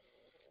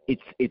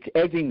it's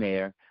edging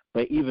there,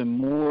 but even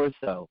more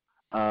so,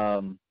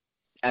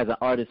 as an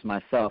artist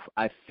myself,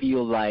 I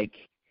feel like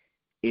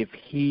if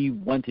he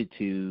wanted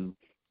to,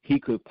 he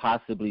could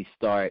possibly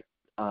start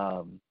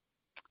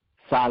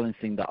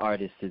silencing the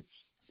artist's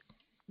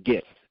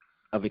gift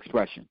of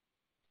expression.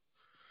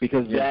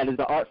 Because that is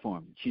the art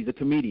form. She's a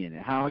comedian.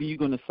 How are you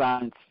going to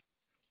silence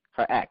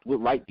her act?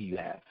 What right do you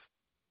have?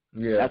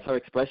 Yeah. That's her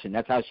expression.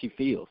 That's how she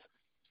feels.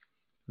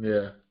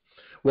 Yeah.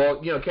 Well,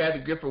 you know, Kathy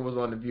Gifford was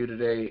on The View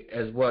today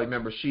as well.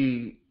 Remember,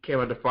 she came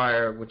under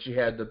fire when she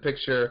had the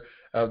picture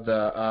of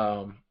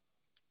the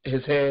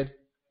his head,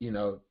 you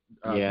know.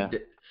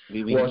 Beheaded.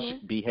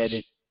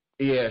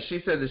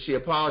 She said that she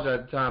apologized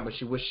at the time, but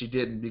she wished she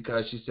didn't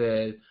because she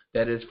said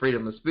that is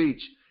freedom of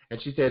speech.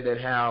 And she said that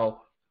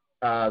how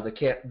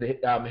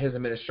his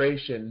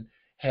administration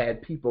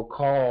had people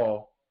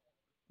call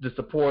the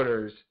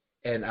supporters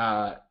and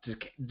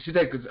she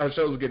said because her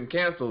shows were getting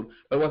canceled,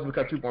 but it wasn't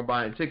because people weren't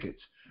buying tickets.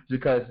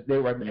 Because they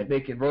were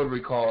making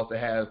rotary calls to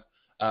have,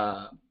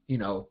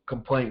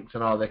 complaints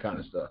and all that kind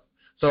of stuff.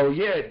 So,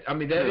 yeah, I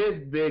mean, that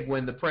is big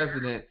when the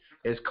president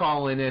is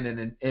calling in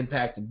and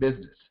impacting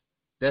business.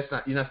 You're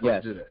not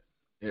supposed to do that.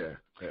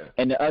 Yeah.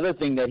 And the other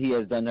thing that he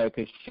has done there,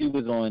 because she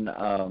was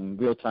on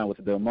Real Time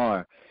with Bill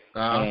Maher,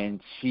 and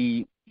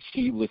she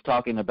was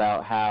talking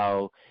about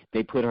how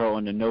they put her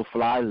on the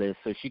no-fly list,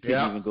 so she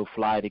couldn't even go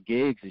fly to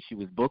gigs, and she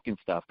was booking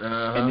stuff.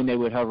 And then they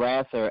would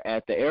harass her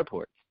at the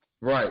airports.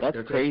 Right. That's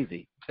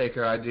crazy. Take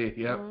her ID.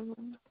 Yep.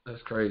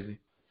 That's crazy.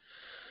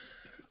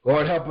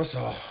 Lord help us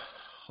all.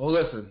 Well,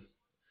 listen,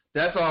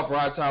 that's all for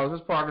our time. This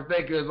is Parker.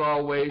 Thank you as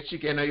always.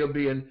 Chika, I know you'll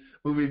be in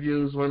movie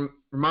reviews.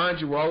 Remind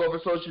you, we're all over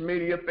social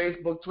media,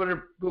 Facebook,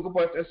 Twitter, Google+,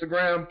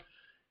 Instagram,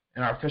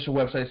 and our official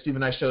website,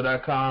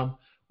 StephenKnightShow.com.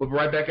 We'll be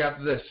right back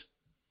after this.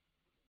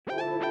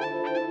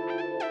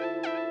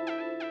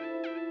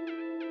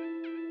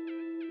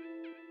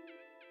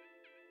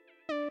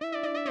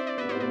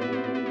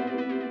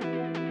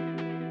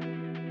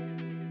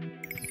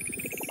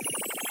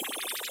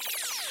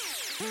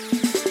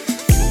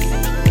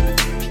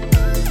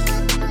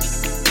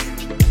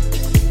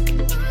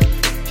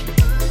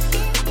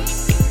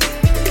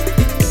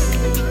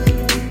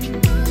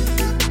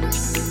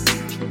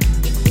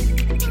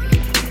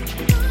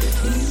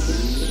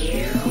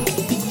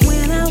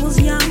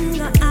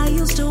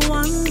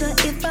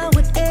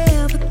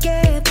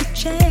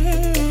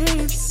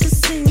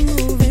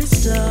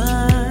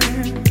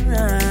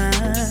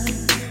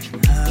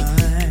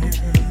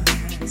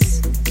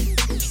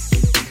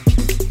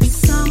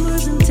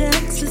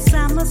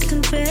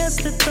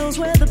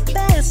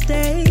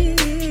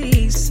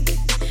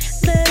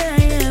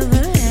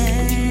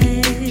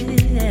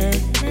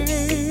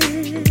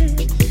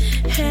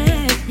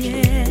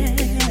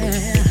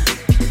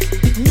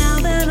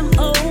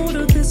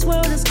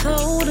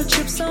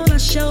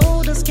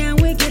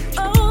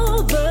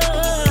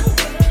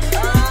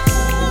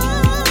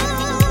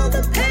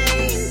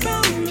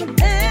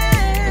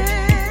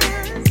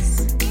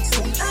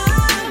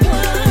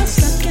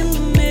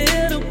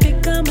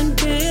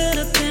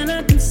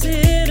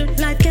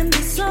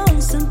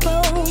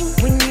 Simple.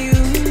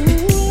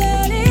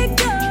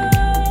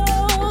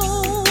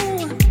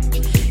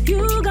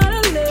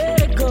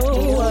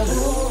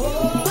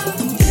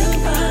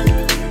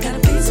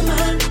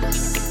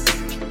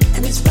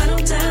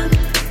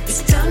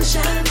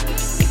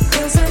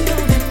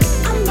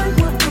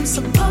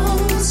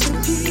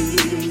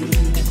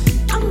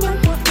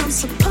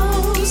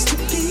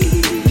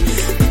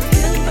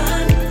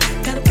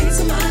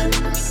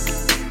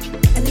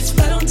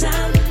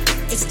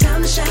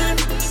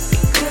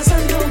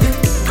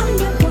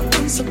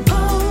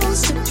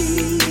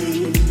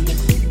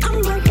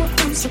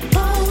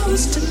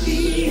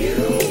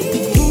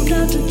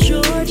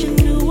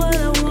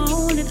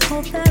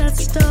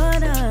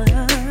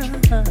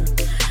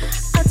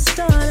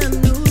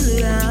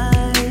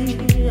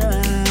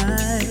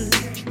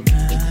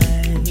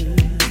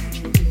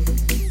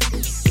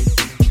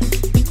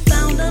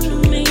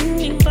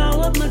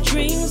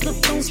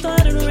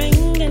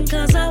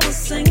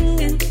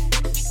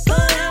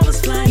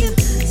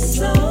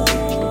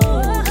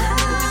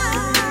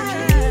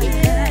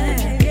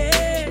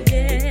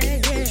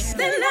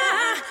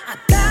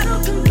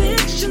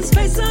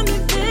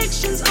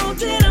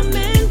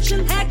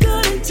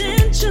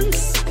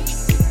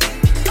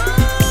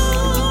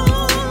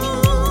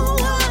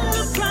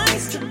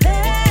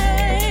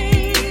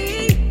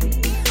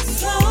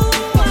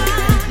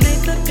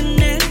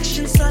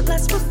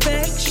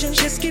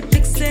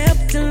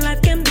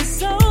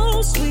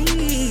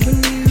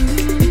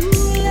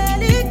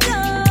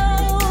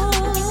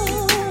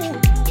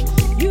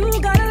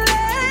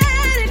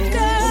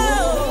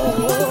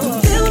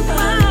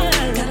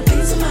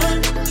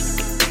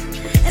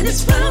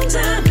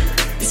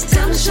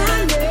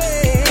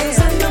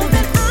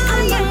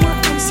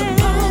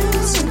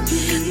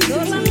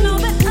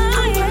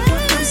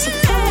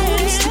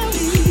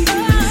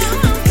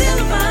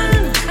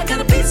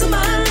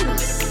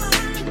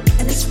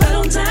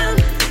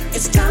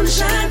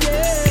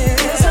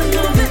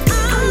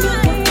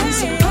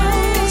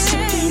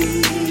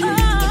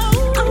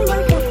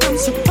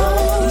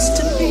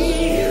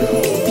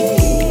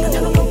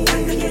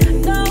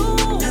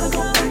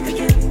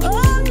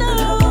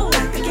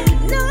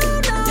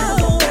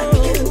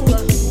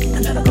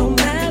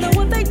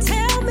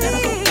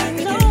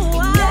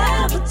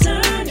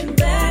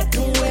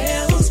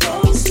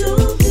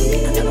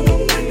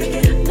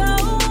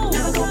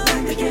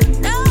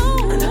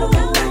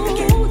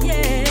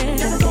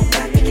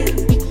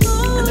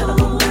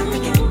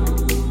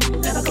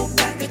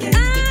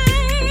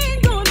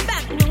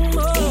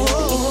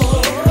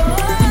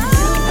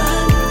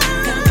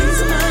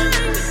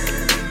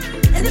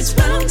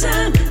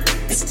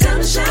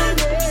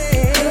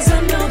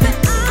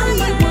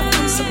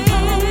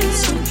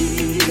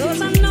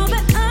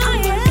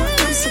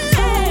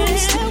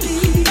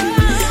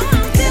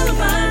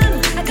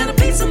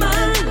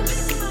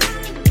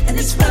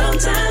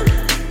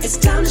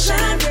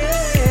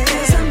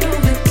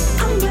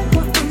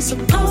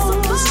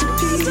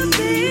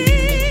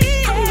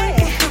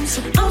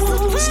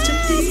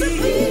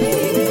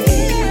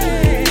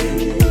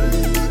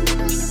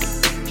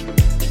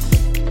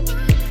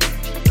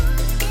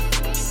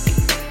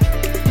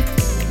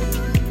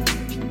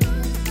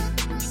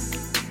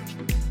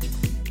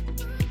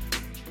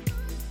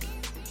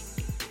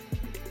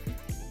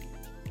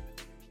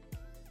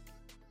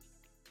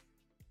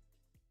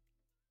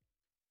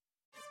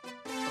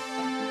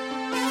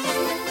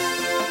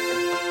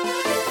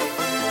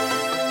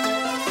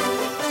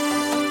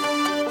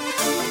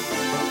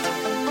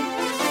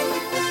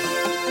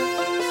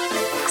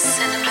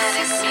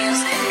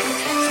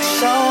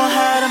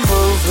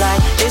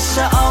 It's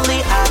your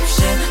only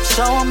option.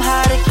 Show them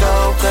how to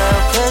go, girl,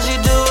 cause you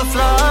do it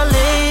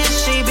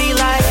flawless. She be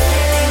like,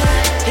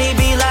 he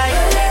be like,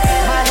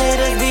 my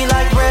haters be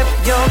like, rep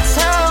your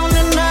town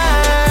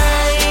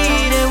tonight.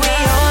 And we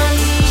on.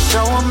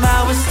 Show them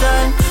how it's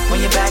done. When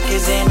your back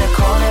is in the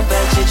corner,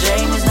 bet your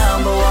Jane is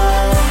number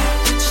one.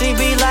 She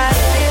be like,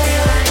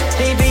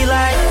 he be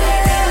like,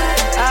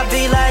 I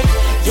be like,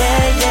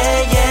 yeah,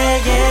 yeah,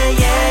 yeah, yeah,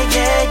 yeah,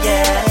 yeah,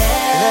 yeah.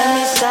 Let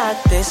me start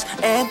this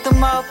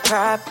anthem all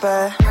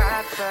proper.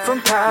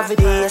 From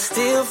poverty, I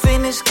still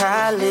finish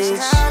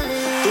college.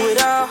 Do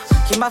it all,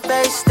 keep my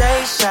face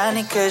stay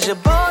shining, cause your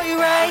boy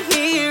right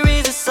here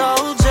is a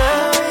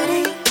soldier.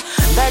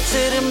 Back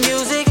to the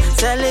music,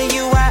 telling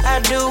you why I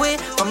do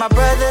it. For my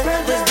brother,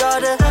 his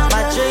daughter,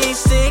 my dreams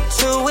stick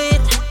to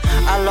it.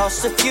 I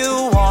lost a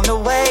few on the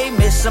way,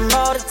 miss them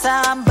all the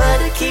time, but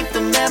I keep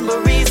the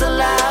memories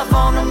alive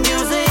on the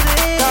music.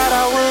 Thought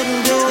I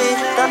wouldn't do it,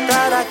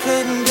 thought I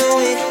couldn't do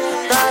it.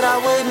 Thought I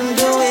wouldn't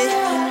do it,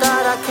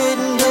 thought I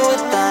couldn't do it.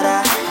 Thought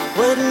I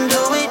wouldn't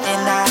do it,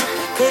 and I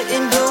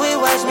couldn't do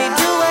it. Watch me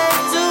do it,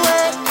 do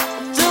it,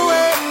 do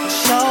it.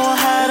 Show 'em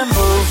how to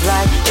move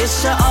like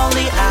it's your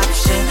only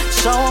option.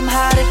 Show 'em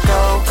how to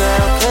go,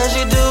 girl, cause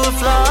you do it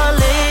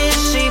flawless.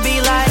 She be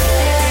like,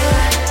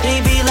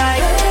 he be like,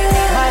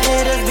 my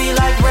haters be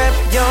like, rep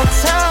your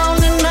town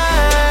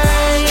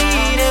tonight.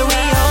 And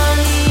we on.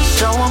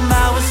 Show 'em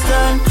how it's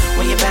done.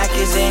 When your back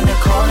is in the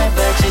corner,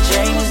 bet your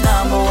Jane is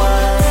number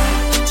one.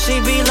 She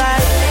be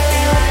like,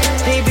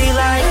 he be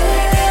like,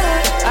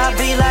 I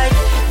be like,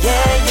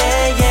 yeah,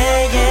 yeah, yeah,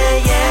 yeah,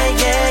 yeah,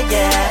 yeah,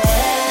 yeah.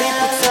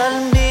 People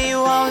telling me you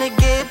only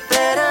get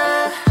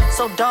better,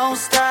 so don't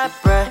stop,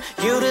 bruh.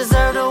 You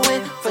deserve to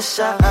win for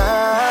sure.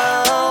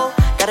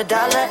 Got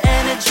 $1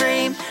 and a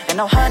dream, and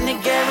no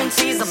 100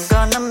 guarantees I'm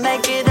gonna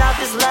make it out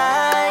this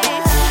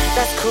life.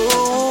 That's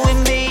cool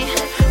with me.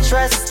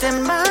 Trust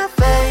in my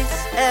faith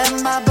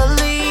and my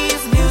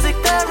beliefs. Music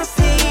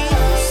therapy,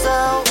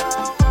 so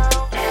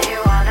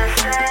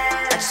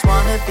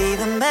be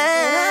the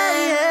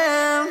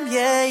man,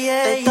 yeah,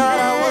 yeah. They thought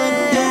I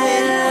wouldn't do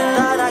it,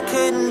 thought I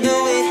couldn't do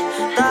it,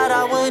 thought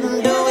I wouldn't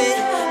do it,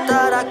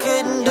 thought I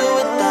couldn't do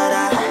it, thought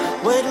I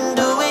wouldn't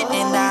do it,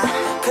 and I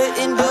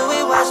couldn't do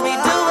it. Watch me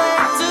do it,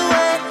 do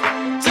it,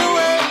 do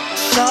it.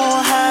 Show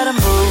 'em how to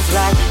move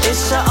like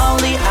it's your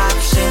only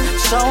option.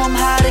 Show 'em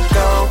how to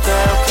go,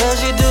 girl, cause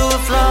you do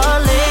it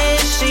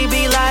flawless. She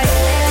be like,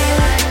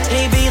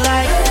 he be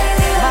like,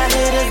 my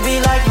haters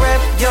be like,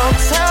 rep your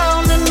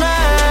town tonight.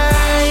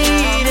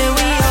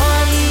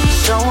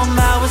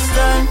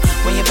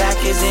 When your back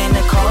is in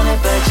the corner,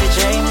 but your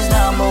dream is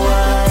number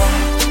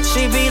one.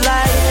 She be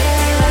like,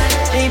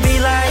 he be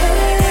like,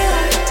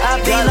 I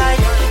be like,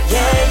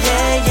 yeah,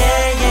 yeah,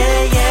 yeah,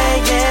 yeah, yeah,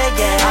 yeah,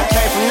 yeah. I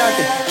came from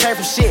nothing, came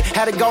from shit.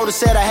 Had a goal to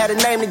set, I had a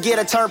name to get.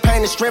 I turned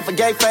pain to strength, I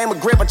gave fame a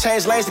grip. I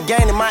changed lanes to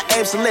gain, and my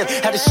aims to live.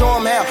 Had to show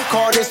them how,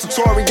 call this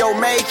tutorial.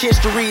 Make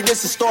history,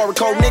 this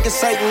historical. Niggas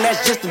Satan,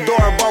 that's just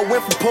adorable.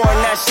 Went from poor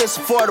and that shit's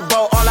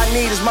affordable. All I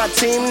need is my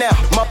team now.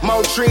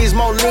 More trees,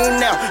 more lean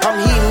now. I'm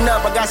heating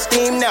up, I got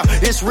steam now.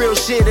 This real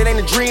shit, it ain't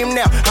a dream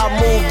now. I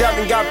moved up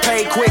and got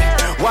paid quick.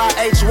 Why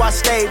age who I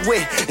stayed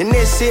with. And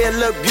this here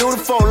look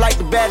beautiful like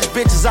the baddest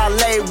bitches I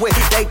laid with.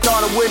 They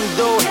thought I wouldn't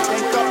do it.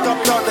 They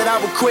thought that I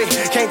would quit.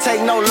 Can't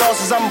take no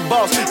losses, I'm a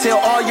boss. Tell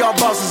all y'all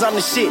bosses I'm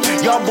the shit.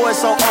 Y'all boys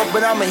so off,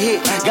 but I'm a hit.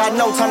 Got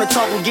no time to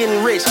talk, I'm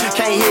getting rich.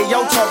 Can't hear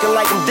yo talking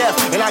like I'm deaf.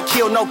 And I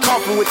kill no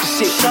coffin with the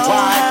shit. Show 'em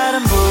how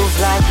to move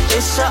like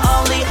it's your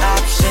only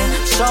option.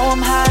 Show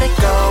 'em how to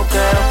go,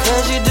 girl,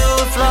 cause you do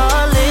it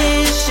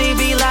flawless. She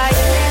be like,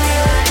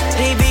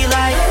 he be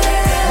like,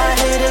 my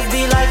haters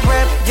be like,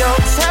 rep your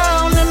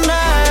town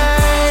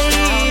tonight.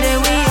 And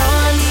we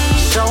on.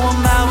 Show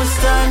 'em how it's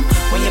done.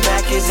 When your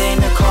back is in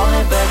the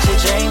corner, bet your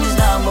dream is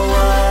number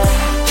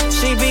one.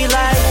 She be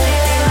like,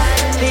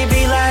 he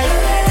be like,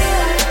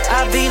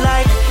 I be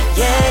like,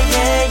 yeah,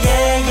 yeah,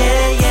 yeah,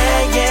 yeah,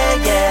 yeah,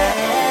 yeah, yeah.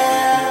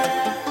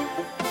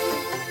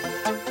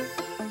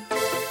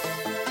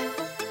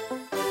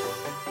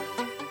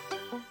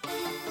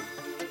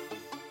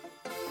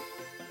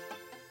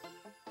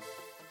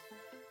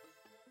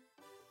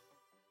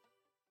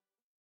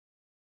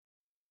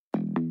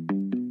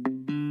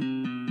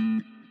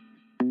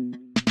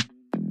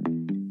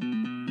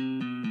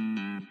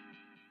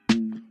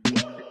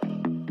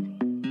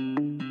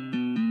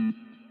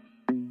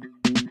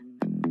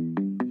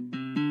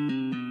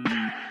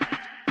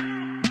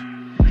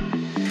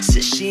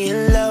 She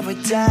in love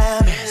with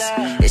diamonds,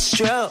 it's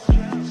true.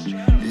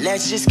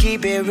 Let's just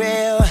keep it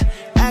real.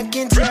 I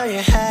can tell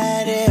you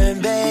how to,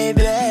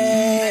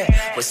 baby.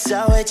 What's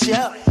up with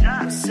you?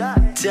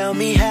 Tell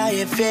me how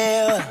you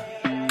feel.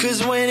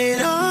 Cause when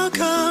it all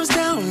comes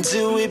down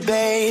to it,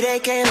 babe, they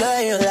can't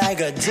love you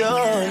like I do,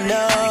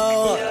 no.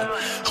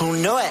 Who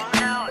knew it?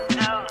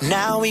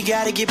 Now we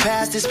gotta get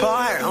past this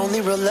part.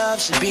 Only real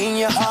love should be in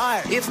your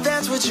heart. If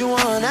that's what you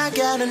want, I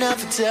got enough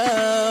to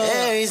tell.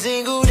 Every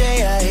single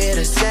day I hear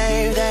the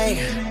same thing.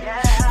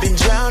 Been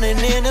drowning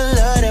in a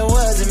love that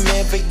wasn't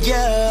meant for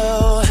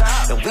you.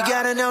 And we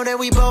gotta know that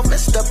we both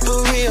messed up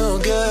a real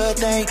good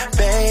thing,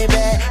 baby.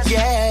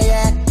 Yeah,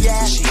 yeah,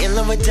 yeah. She in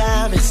love with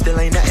diamonds, still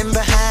ain't nothing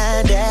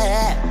behind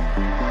it.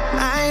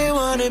 I ain't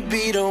wanna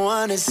be the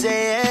one to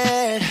say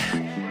it,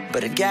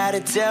 but I gotta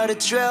tell the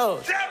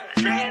truth.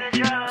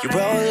 You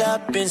roll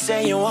up and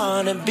say you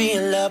wanna be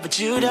in love, but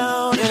you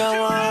don't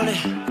want it,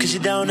 cause you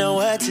don't know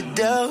what to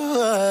do.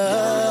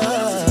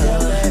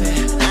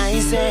 I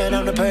ain't saying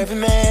I'm the perfect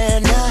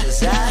man, no.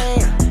 Still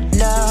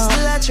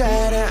I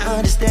try to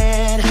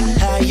understand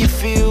how you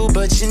feel,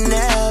 but you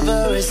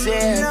never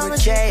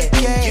reciprocate.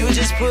 You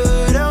just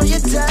put on your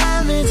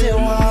diamonds and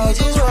walk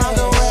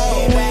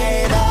away,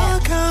 babe. It all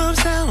comes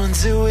down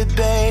to it,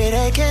 babe.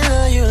 They can't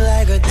love you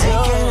like I do.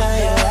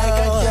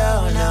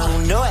 No,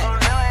 know it.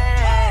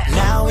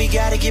 Now we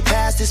gotta get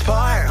past this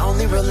part.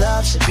 Only real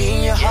love should be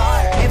in your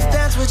heart. If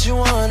that's what you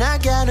want, I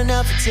got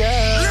enough to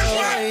tell.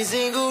 Every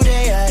single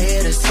day I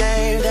hear the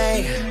same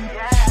thing.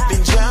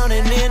 Been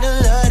drowning in a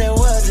love that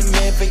wasn't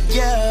meant for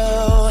you.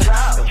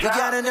 And we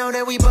gotta know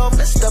that we both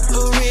messed up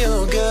a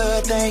real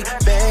good thing,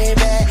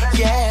 baby.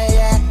 Yeah,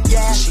 yeah,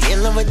 yeah. She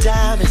in love with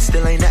diamonds,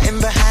 still ain't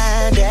nothing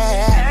behind it.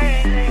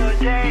 Every single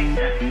day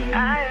I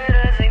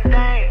hear the same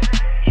thing.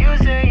 You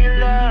say you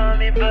love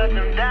me, but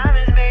them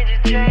diamonds made you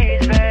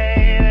change, baby.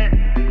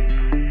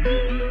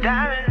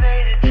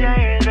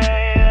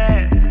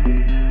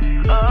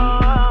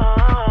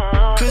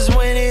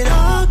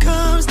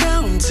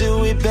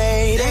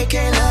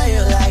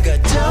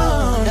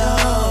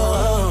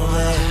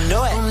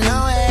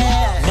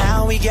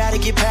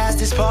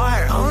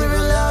 Part. Only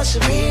real love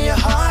should be in your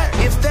heart.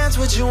 If that's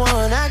what you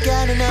want, I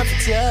got enough to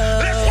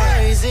tell.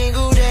 Every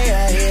single day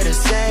I hear the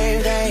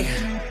same thing.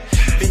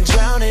 Been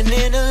drowning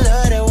in a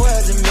love that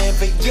wasn't meant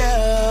for you.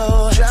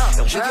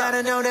 And we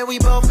gotta know that we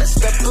both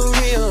messed up a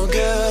real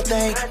good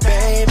thing,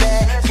 baby.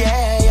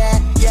 Yeah, yeah,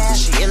 yeah.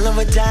 She in love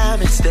with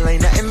diamonds, still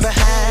ain't nothing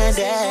behind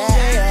it.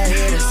 I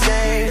hear the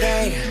same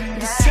thing.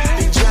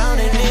 Been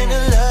drowning in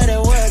a love that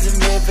wasn't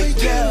meant for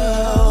you.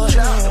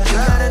 We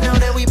gotta know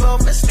that we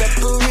both messed up a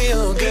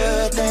real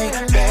good thing,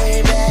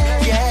 baby.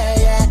 Yeah,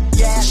 yeah,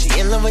 yeah. She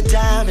in love with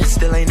diamonds,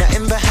 still ain't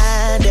nothing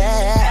behind it.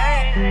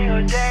 Every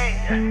single day,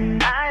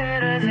 I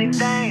hear the same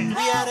thing.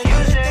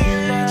 You say you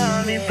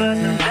love me, but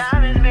them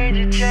diamonds made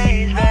you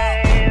change,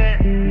 baby.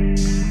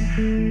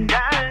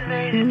 Diamonds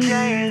made you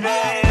change,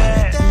 baby.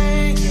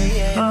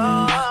 Oh,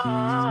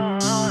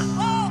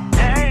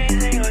 every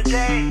single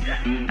day,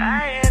 I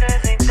hear the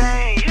same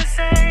thing. You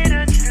say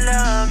that you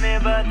love me,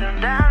 but them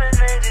diamonds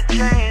made you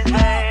change, baby.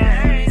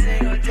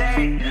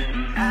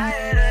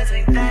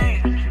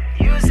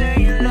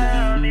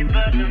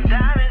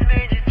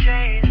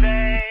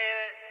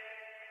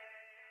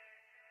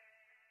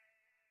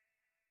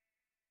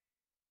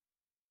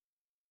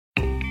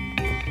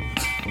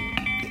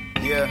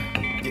 Yeah.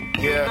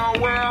 You know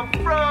where I'm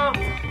from.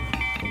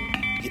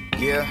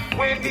 Yeah.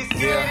 Windy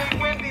City,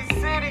 Windy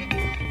City.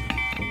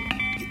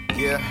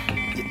 Yeah.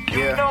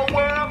 You know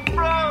where I'm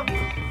from.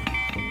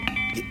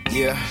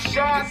 Yeah.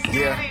 Shot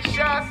City,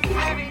 Shot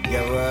City.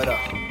 Yeah, what up?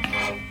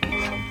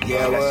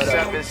 Yeah, what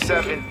up? That's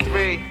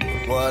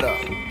 773. What up?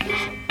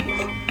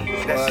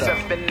 That's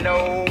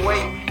 708.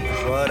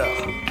 What up?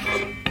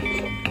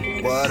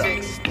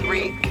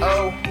 630-815.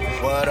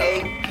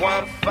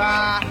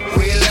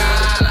 We la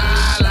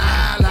la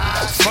la la.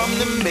 From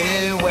the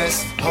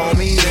Midwest,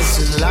 homie, this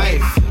is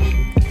life.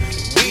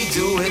 We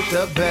do it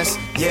the best,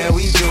 yeah,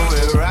 we do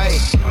it right.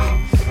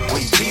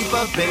 We deep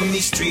up in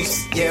these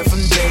streets, yeah,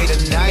 from day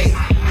to night.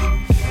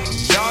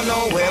 Y'all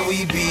know where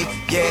we be,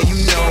 yeah, you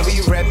know we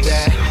rep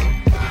that.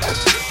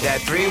 That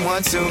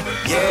 312,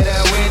 yeah,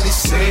 that Windy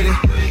City.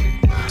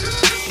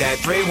 That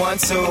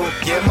 312,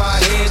 yeah, my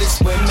head is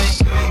with me.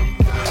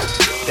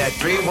 That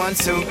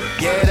 312,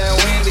 yeah, that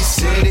Windy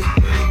City.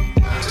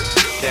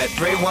 That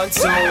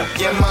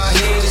 312, yeah, my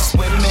head is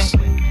with me.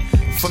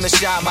 From the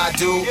shop, my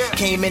dude.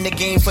 Came in the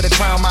game for the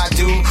crown, my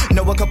dude.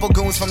 Know a couple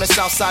goons from the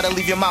south side that'll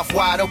leave your mouth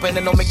wide open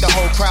and they'll make the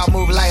whole crowd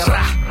move like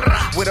rah,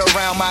 rah. With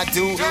around, my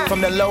dude. From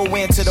the low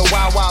end to the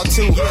wild, wild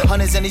too.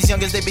 Hunters and these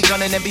youngers, they be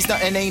gunning and be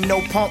stunting. Ain't no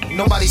punk,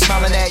 nobody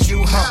smiling at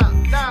you, huh?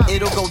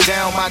 It'll go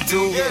down, my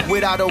dude.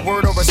 Without a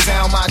word or a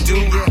sound, my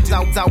dude.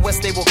 Out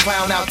west, they will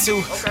clown out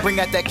too. Bring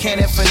out that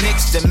cannon for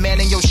Knicks.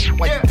 Demanding your shit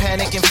while you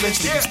panic and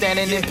flinch. You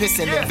standing and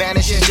pissing, then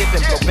vanish and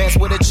dipping. Blow bands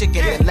with a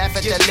chicken, then laugh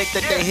at that lick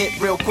that they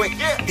hit real quick.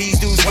 These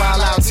dudes wild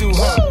out too,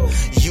 huh?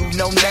 You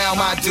know now,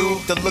 my dude.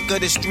 The look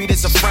of the street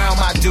is a frown,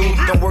 my dude.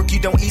 Don't work, you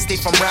don't eat, stay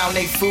from round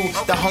they food.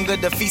 The hunger,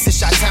 the feast is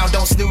shot town,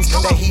 don't snooze.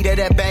 The heat of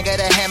that banger,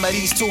 the hammer,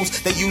 these tools.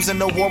 They using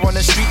the war on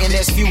the street and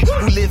there's few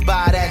who live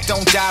by that,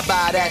 don't die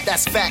by that.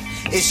 That's fact.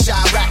 It's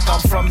Chirac, I'm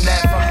from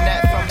that.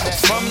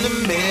 From the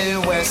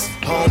Midwest,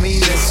 homie,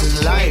 this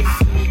is life.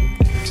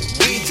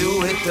 We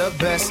do it the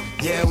best,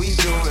 yeah, we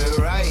do it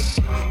right.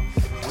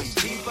 We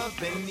deep up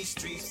in these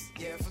streets,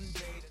 yeah, from day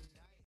to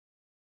night.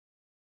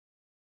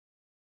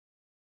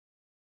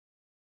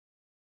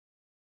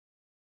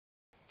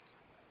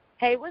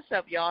 Hey, what's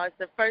up, y'all? It's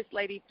the First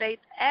Lady Faith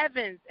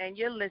Evans, and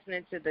you're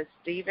listening to the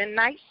Stephen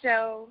Knight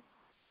Show.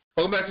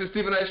 Welcome back to the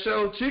Stephen Knight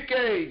Show.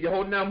 Chike, you're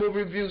holding down movie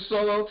review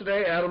solo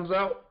today. Adam's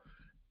out.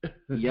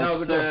 Yes,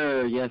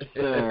 sir. Yes,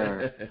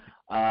 sir.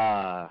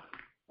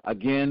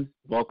 Again,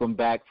 welcome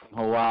back from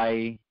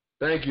Hawaii.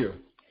 Thank you.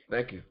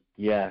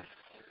 Yes.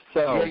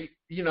 So, yeah,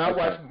 you know, I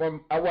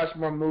watched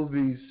more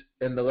movies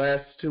in the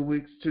last 3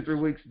 weeks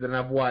than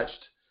I've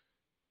watched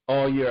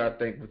all year, I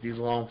think, with these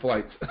long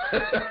flights.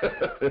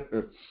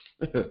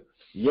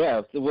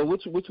 Yeah. So, well,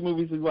 which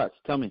movies did you watch?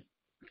 Tell me.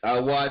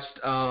 I watched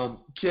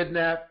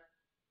Kidnapped.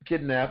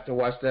 I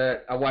watched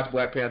that. I watched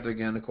Black Panther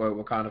again, of course,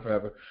 Wakanda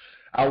Forever.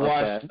 I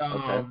watched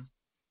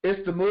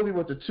it's the movie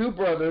with the two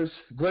brothers.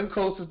 Glenn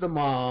Close is the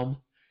mom,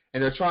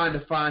 and they're trying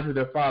to find who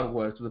their father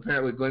was. Because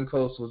apparently Glenn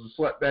Close was a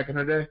slut back in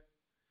her day.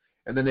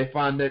 And then they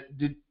find that.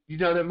 Did you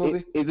know that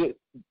movie? Is it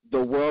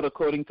The World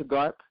According to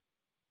Garp?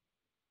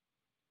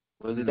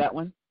 Was it that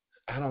one?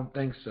 I don't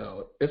think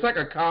so. It's like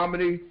a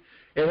comedy.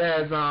 It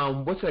has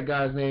what's that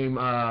guy's name?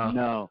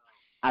 No,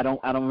 I don't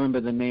remember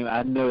the name.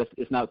 I know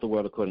it's not The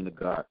World According to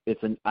Garp.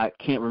 I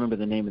can't remember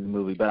the name of the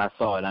movie, but I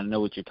saw it. I know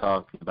what you're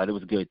talking about. It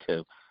was good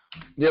too.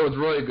 Yeah, it was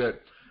really good.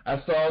 I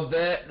saw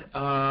that.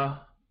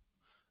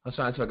 I'm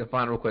trying to see if I can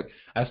find it real quick.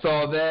 I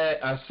saw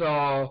that. I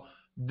saw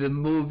the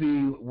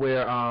movie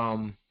where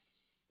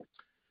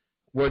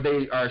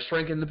they are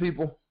shrinking the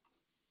people.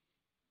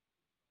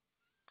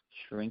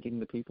 Shrinking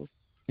the people?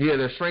 Yeah,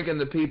 they're shrinking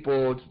the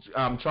people,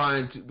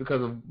 trying to,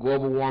 because of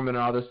global warming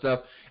and all this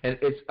stuff. And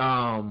it's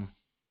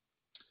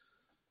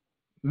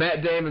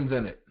Matt Damon's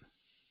in it.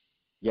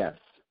 Yes.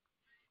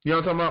 You know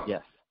what I'm talking about?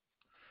 Yes.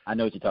 I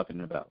know what you're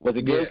talking about. Was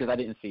it good? Because I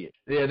didn't see it.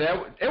 Yeah,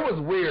 it was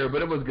weird,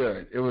 but it was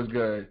good. It was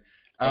good.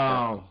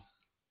 Okay.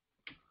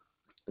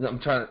 I'm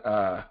trying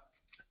to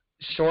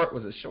short.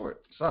 Was it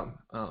short? Something.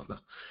 I don't know.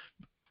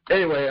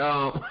 Anyway,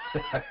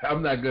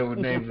 I'm not good with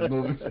names of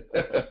movies,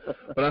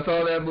 but I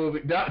saw that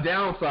movie,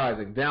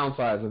 Downsizing.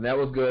 That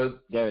was good.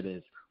 There it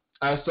is.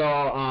 I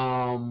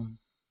saw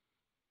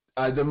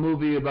the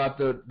movie about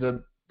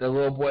the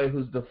little boy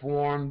who's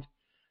deformed.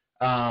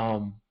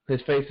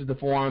 His face is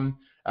deformed.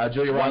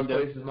 Julia Roberts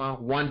plays his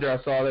mom. Wonder. I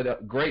saw that.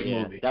 A great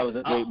movie. That was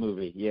a great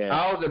movie. Yeah.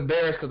 I was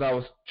embarrassed because I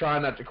was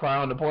trying not to cry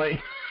on the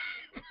plane.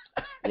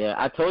 Yeah,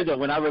 I told you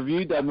when I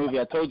reviewed that movie.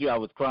 I told you I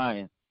was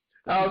crying.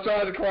 I was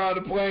trying to cry on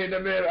the plane. I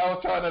was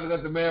trying not to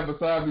let the man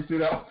beside me see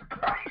that I was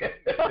crying.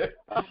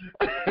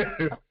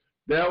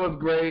 That was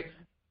great.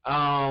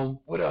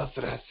 What else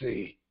did I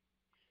see?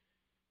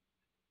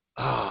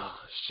 Oh,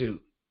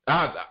 shoot.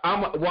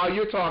 While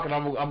you're talking,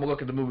 I'm gonna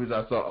look at the movies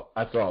I saw.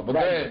 But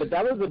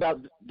that was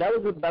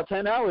about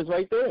 10 hours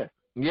right there.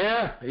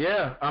 Yeah.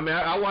 I mean,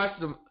 I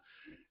watched them.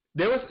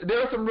 There were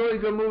some really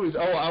good movies.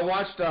 Oh, I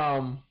watched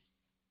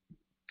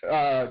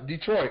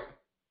Detroit.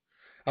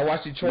 I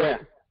watched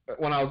Detroit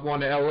when I was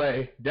going to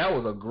LA. That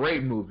was a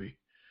great movie.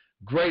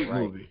 Great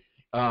movie.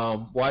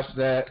 Watched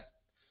that.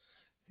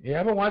 Yeah,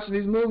 I've been watching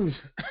these movies.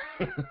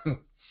 But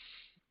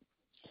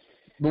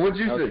what'd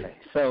you see?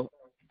 So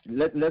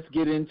let's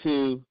get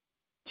into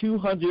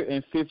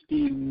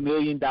 $250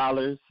 million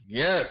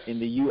in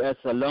the U.S.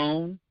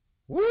 alone.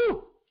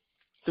 Woo!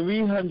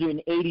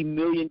 $380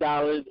 million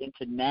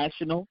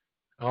international.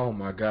 Oh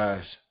my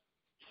gosh.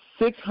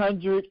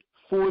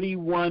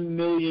 $641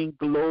 million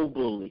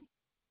globally.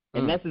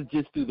 and this is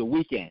just through the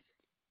weekend.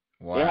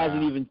 Wow. It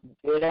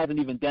hasn't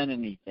even done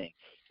anything.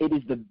 It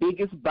is the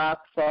biggest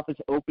box office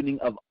opening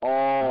of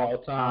all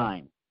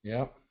time.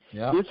 Yep.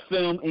 This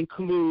film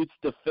includes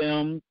the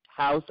film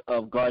house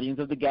of Guardians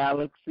of the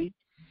Galaxy,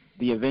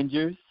 The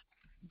Avengers,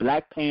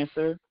 Black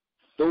Panther,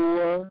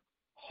 Thor,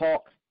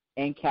 Hulk,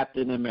 and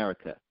Captain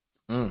America,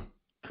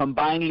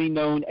 combinedly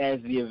known as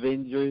The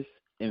Avengers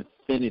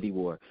Infinity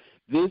War.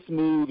 This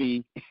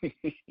movie,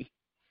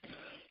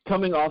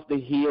 coming off the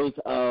heels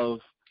of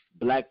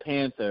Black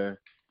Panther,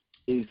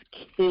 is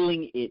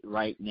killing it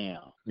right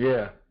now.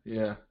 Yeah.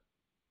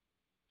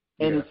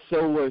 And it's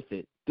so worth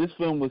it. This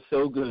film was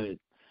so good.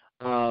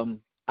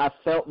 I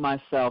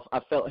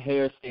felt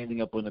hair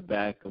standing up on the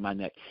back of my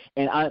neck.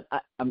 And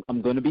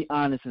I'm going to be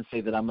honest and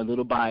say that I'm a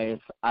little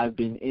biased. I've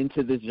been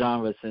into this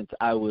genre since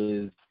I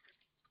was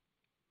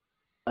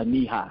a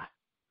knee high.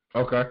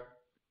 Okay.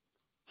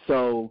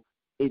 So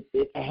it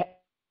has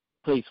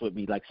a place with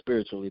me, like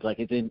spiritually, like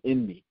it's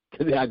in me,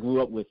 because I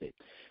grew up with it.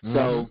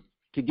 So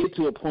to get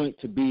to a point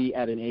to be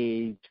at an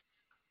age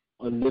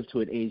or live to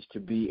an age to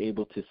be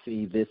able to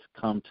see this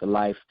come to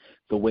life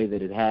the way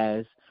that it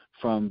has,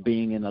 from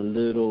being in a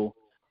little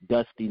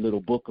dusty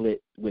little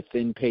booklet with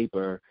thin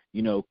paper,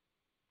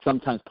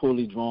 sometimes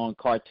poorly drawn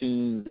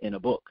cartoons in a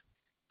book,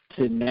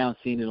 to now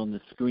seeing it on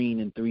the screen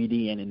in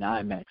 3D and in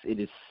IMAX. It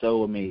is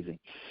so amazing.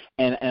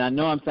 And I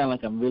know I'm sounding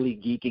like I'm really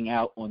geeking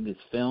out on this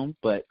film,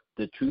 but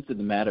the truth of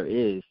the matter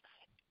is,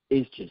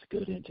 it's just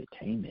good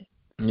entertainment.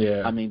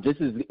 Yeah. I mean,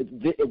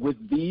 with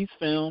these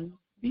films,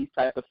 these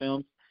type of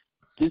films,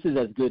 this is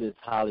as good as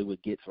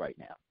Hollywood gets right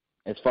now,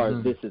 as far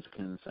as this is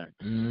concerned.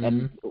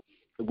 And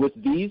with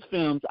these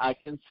films, I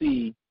can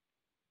see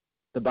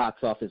the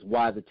box office,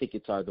 why the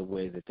tickets are the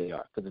way that they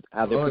are, because it's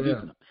how they're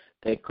producing them.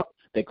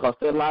 They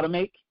cost a lot to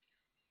make,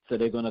 so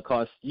they're going to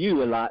cost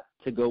you a lot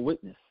to go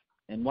witness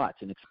and watch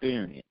and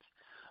experience.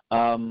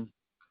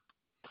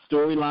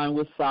 Storyline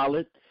was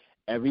solid.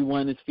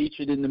 Everyone is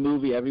featured in the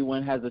movie.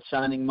 Everyone has a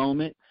shining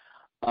moment.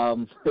 I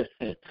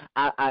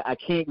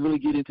can't really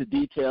get into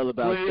detail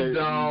about. Please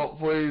don't.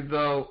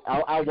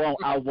 I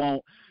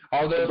won't.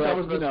 Although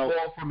someone's been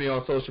spoiled for me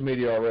on social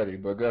media already,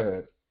 but go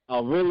ahead.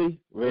 Oh, really?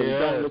 Really? Yeah.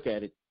 Don't look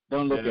at it.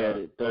 Don't look at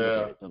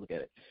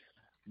it.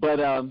 But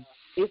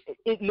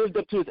it lived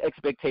up to its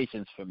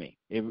expectations for me.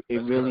 It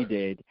really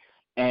did.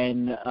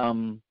 And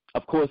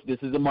of course, this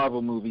is a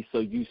Marvel movie, so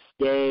you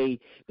stay.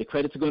 The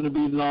credits are going to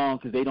be long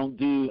because they don't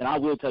do. And I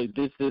will tell you,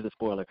 this is a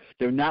spoiler.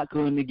 They're not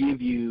going to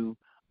give you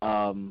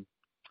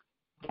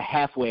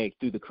halfway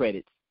through the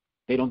credits.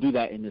 They don't do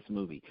that in this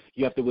movie.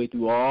 You have to wait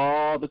through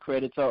all the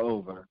credits are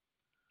over,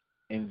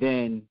 and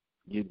then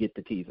you get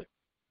the teaser.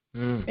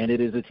 And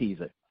it is a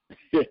teaser.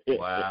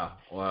 Wow.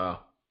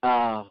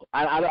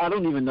 I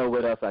don't even know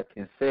what else I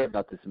can say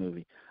about this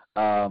movie.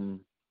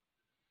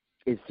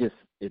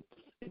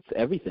 It's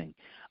everything.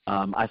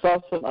 I saw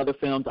some other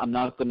films. I'm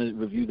not going to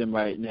review them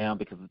right now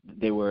because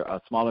they were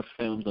smaller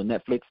films on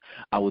Netflix.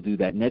 I will do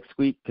that next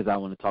week because I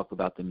want to talk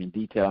about them in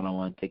detail. I don't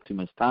want to take too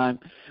much time.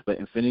 But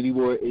Infinity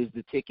War is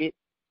the ticket.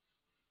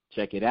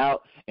 Check it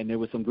out. And there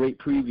were some great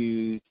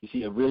previews. You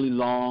see a really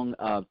long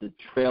the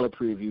trailer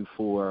preview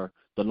for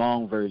the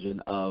long version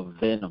of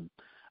Venom,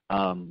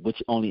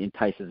 which only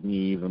entices me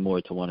even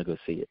more to want to go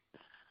see it.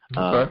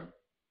 Okay.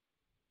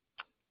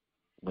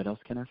 What else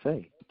can I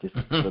say? Just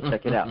go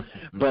check it out.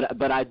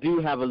 But I do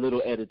have a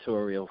little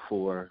editorial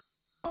for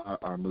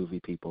our movie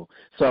people.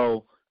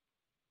 So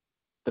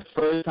the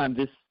first time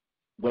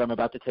what I'm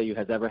about to tell you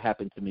has ever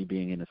happened to me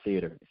being in a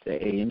theater. It's an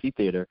AMC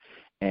theater,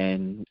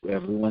 and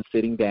everyone's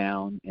sitting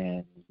down, and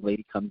a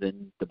lady comes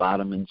in the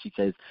bottom, and she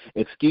says,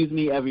 "Excuse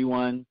me,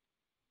 everyone.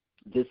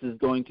 This is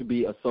going to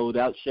be a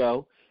sold-out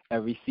show.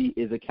 Every seat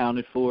is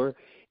accounted for.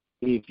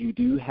 If you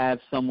do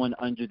have someone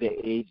under the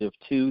age of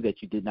 2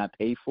 that you did not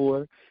pay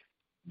for,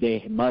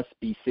 they must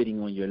be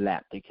sitting on your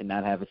lap. They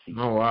cannot have a seat."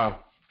 Oh,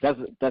 wow.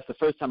 That's the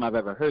first time I've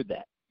ever heard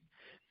that,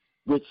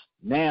 which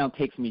now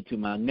takes me to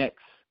my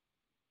next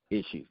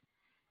issue.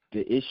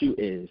 The issue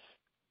is,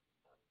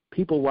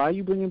 people, why are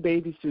you bringing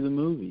babies to the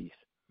movies?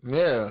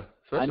 Yeah.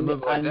 I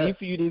need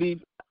for you to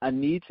leave.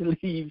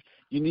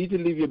 You need to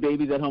leave your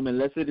babies at home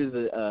unless it is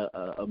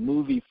a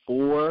movie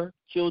for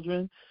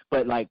children.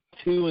 But like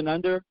 2 and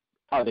under,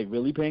 are they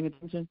really paying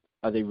attention?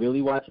 Are they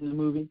really watching the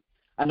movie?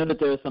 I know that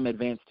there are some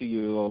advanced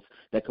 2-year-olds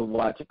that could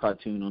watch a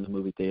cartoon on the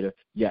movie theater.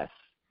 Yes,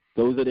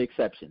 those are the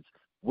exceptions.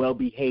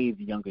 Well-behaved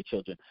younger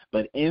children.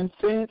 But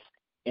infants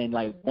and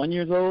like 1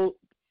 year old,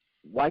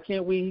 why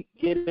can't we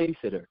get a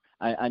babysitter?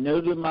 I know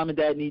that mom and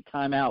dad need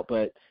time out,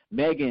 but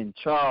Megan,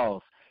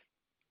 Charles,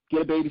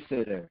 get a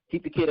babysitter.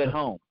 Keep the kid at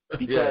home.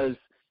 Because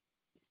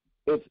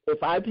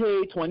if I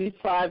pay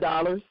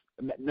 $25,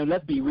 no,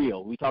 let's be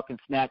real. We're talking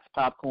snacks,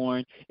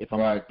 popcorn. If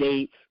I'm on a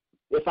date,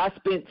 if I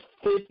spent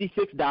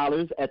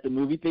 $56 at the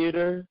movie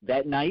theater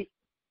that night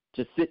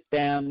to sit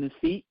down in the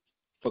seat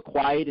for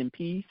quiet and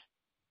peace,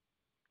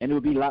 and it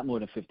would be a lot more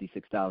than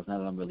 $56 now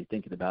that I'm really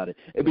thinking about it.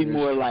 It'd be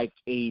more like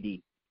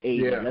 $80.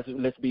 Yeah.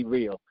 Let's be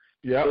real.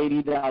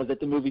 $80 at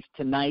the movies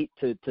tonight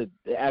to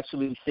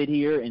actually sit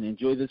here and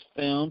enjoy this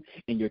film,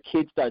 and your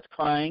kid starts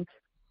crying,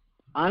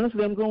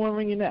 honestly, I'm going to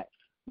wring your neck.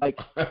 Like,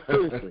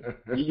 seriously,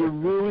 you're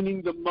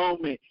ruining the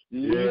moment.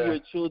 Leave your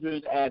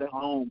children at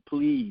home,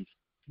 please.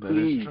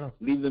 Please,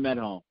 leave them at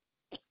home.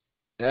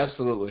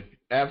 Absolutely.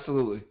 But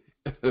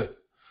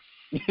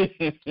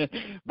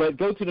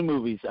go to the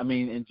movies. I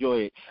mean,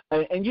 enjoy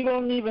it. And you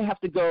don't even have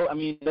to go, I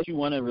mean, unless you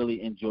want to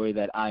really enjoy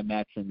that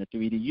IMAX and the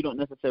 3D, you don't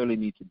necessarily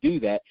need to do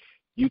that.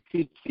 You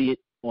could see it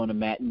on a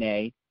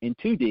matinee in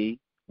 2D,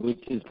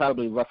 which is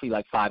probably roughly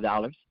like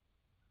 $5.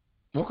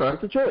 Okay.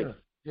 It's a choice.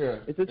 Yeah.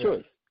 It's a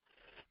choice.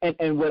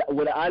 And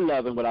what I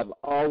love and what I've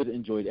always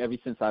enjoyed ever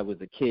since I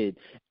was a kid,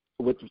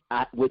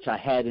 which I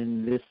had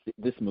in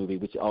this movie,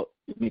 which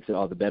makes it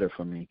all the better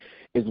for me,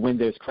 is when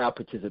there's crowd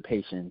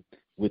participation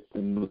with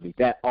the movie.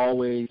 That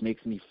always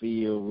makes me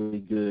feel really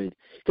good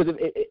because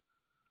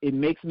it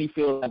makes me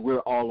feel like we're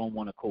all on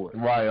one accord.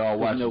 Right, all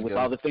watching with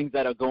all the things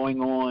that are going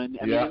on.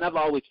 I mean, and I've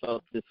always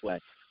felt this way.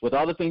 With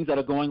all the things that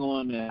are going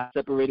on and how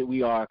separated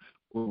we are,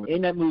 when we're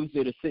in that movie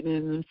theater, sitting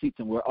in the seats,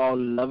 and we're all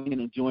loving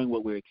and enjoying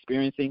what we're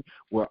experiencing,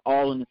 we're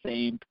all on the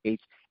same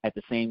page at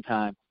the same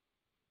time.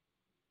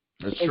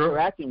 That's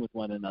interacting with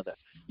one another.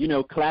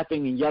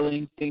 Clapping and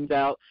yelling things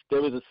out.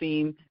 There was a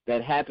scene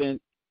that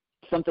happened,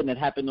 something that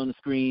happened on the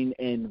screen,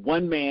 and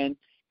one man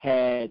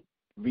had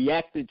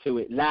reacted to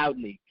it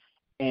loudly,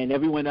 and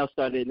everyone else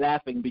started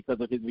laughing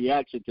because of his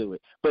reaction to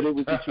it. But it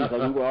was the truth.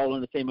 Like, we were all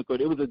on the same accord.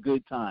 It was a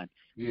good time.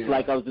 Yeah. It's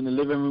like I was in the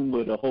living room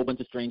with a whole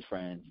bunch of strange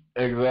friends.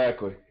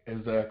 Exactly.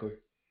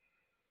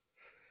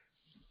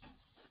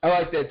 I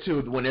like that,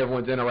 too, when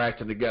everyone's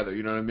interacting together.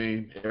 You know what I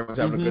mean? Everyone's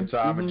having a good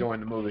time, enjoying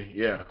the movie.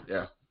 Yeah.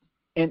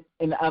 And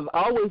I've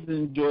always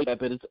enjoyed that,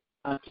 but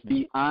to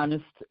be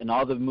honest, in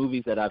all the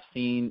movies that I've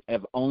seen,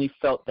 I've only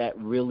felt that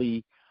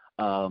really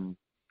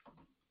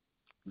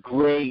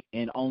great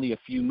in only a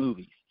few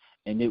movies.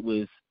 And it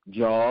was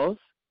Jaws,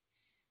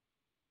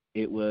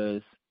 it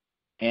was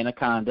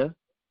Anaconda,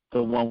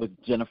 the one with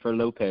Jennifer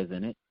Lopez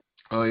in it.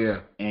 Oh, yeah.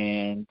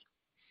 And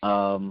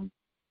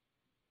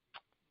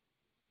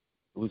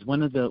it was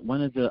one of the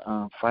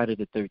Friday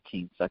the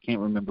 13th. I can't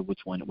remember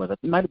which one it was.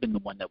 It might have been the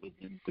one that was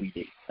in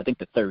 3D. I think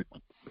the third one.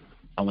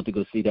 I went to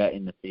go see that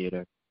in the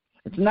theater.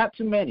 It's not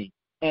too many.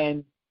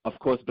 And, of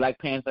course, Black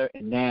Panther,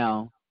 and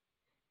now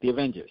the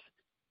Avengers.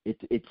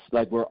 It's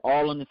like we're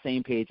all on the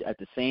same page at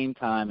the same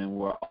time, and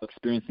we're all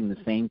experiencing the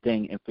same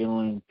thing and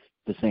feeling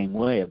the same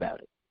way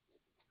about it.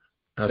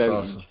 That's very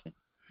awesome. Interesting.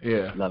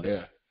 Yeah. Love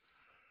it.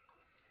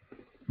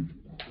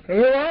 All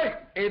right.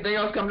 Anything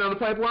else coming down the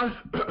pipeline?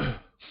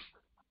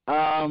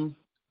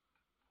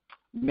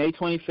 May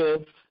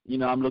 25th,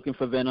 I'm looking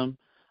for Venom.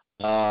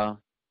 Tom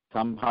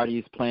Hardy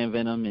is playing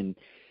Venom, and,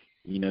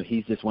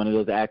 he's just one of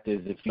those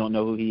actors. If you don't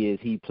know who he is,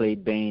 he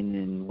played Bane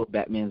in What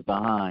Batman's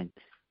Behind.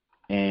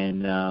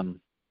 And,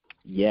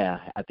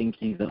 I think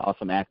he's an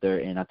awesome actor,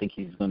 and I think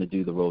he's going to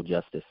do the role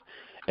justice.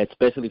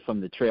 Especially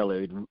from the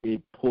trailer,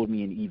 it pulled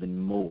me in even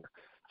more.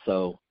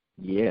 So,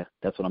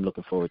 that's what I'm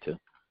looking forward to.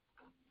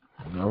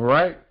 All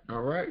right.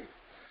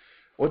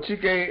 Well,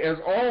 Chike, as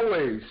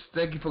always,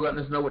 thank you for letting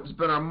us know what to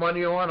spend our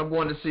money on. I'm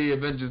going to see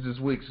Avengers this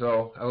week,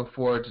 so I look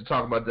forward to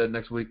talking about that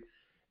next week.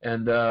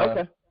 And,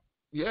 okay.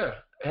 Yeah,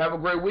 have a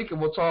great week,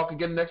 and we'll talk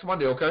again next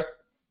Monday, okay?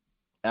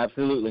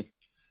 Absolutely.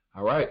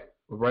 All right.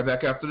 We'll be right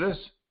back after this.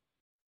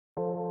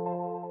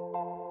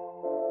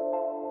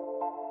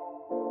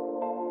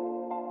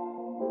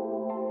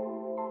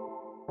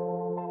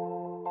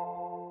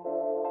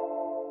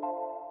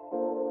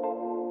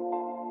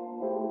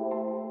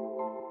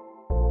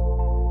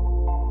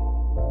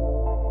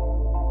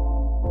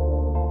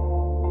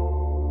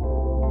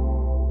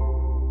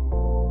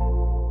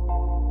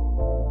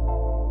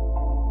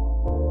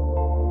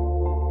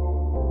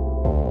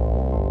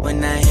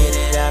 When I hit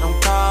it, I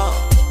don't call.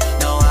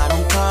 No, I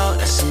don't call.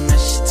 That's a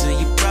message to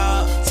your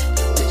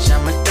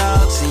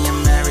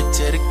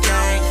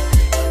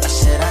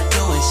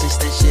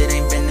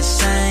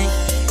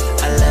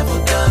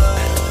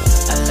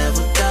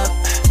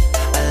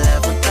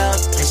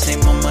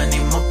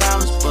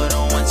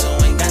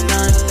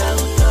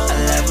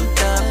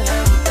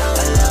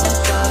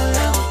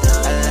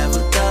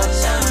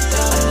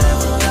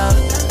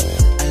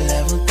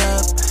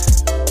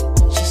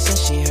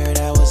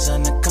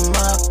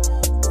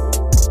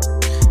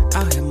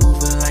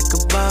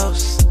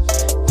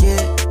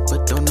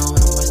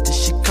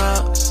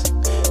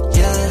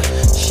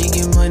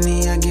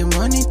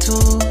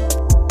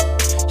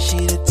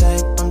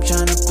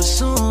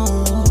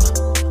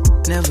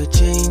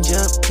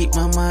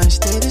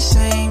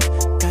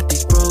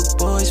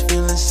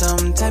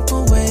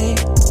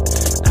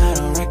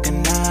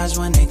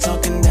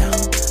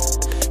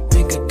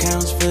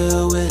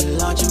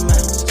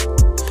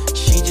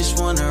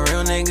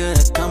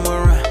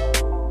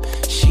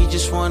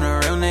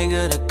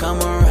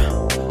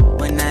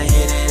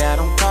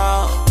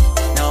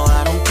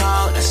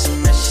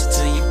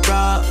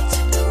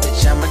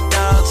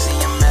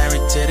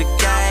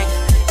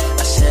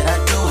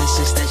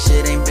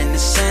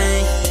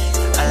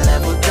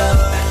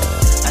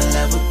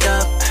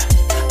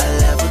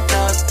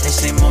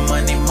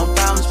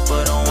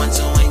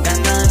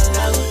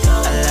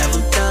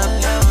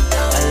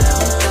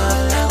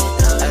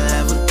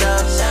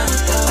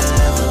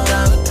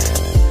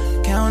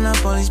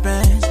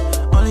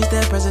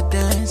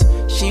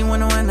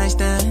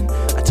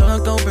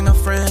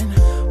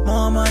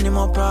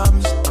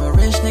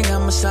rich nigga,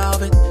 I'ma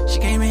solve it. She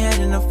came in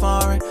heading to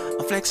foreign.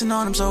 I'm flexing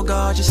on them so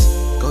gorgeous.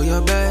 Go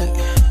your bag,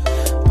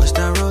 what's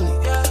that rolling?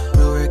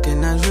 Real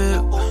recognize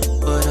real,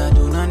 but I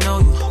do not know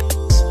you.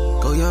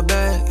 Go your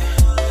bag,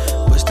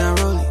 what's that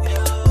rolling?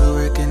 Real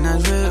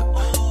recognize real,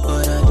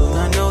 but I do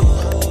not know you.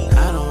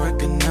 I don't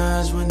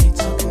recognize when they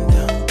talking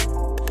down.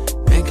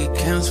 Bank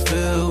accounts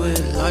filled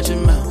with large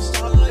amounts.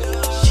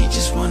 She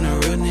just want a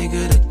real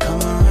nigga to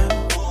come around.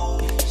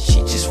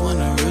 She just want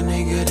a real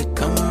nigga to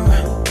come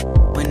around.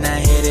 When I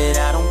hit it,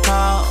 I don't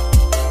call.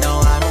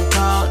 No, I don't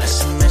call.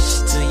 That's a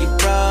message to your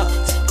bro.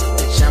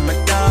 Bitch, I'm a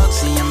dog.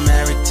 See, I'm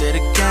married to the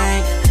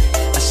gang.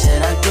 I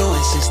said I do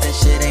it since that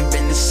shit ain't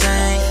been the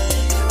same.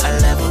 I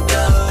leveled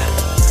up.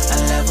 I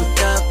leveled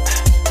up.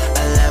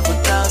 I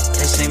leveled up.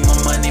 They say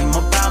more money,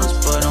 more problems,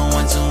 but on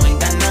ones who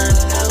ain't got none.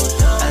 I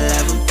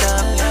leveled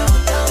up. I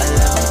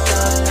leveled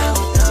up.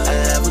 I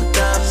leveled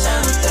up.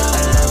 I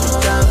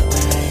leveled up.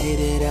 When I hit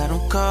it, I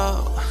don't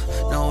call.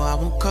 No, I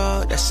won't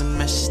call. That's a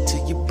message to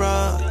your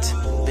broad.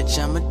 Bitch,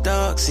 I'm a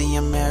dog. See,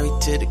 I'm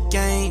married to the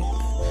game.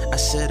 I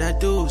said I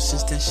do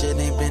since that shit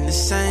ain't been the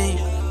same.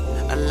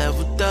 I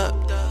leveled up.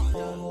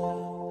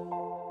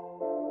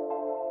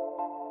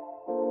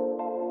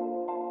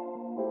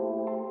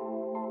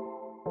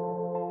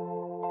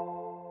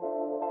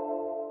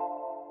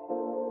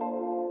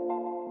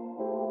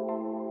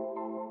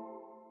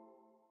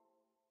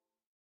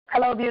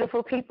 Hello,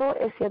 beautiful people.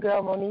 It's your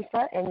girl,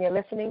 Monisa, and you're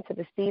listening to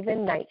The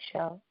Steven Knight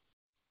Show.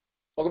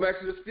 Welcome back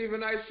to The Steven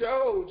Knight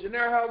Show.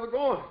 Janelle, how's it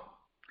going?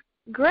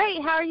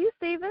 Great. How are you,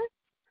 Steven?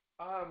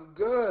 I'm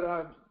good.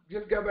 I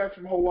just got back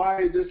from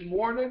Hawaii this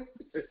morning,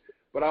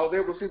 but I was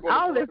able to sleep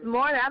on the plane. This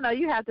morning. I know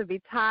you have to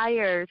be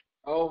tired.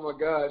 Oh, my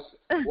gosh.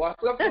 Well,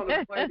 I slept on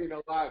the plane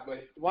a lot,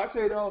 but when I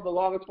say, though, the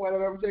longest flight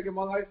I've ever taken in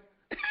my life.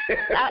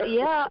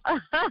 Yeah.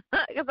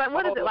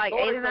 What is it, like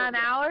 8 or 9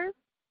 hours?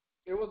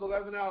 It was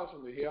 11 hours for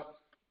me, yeah.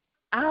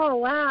 Oh,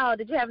 wow.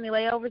 Did you have any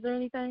layovers or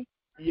anything?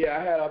 Yeah,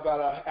 I had about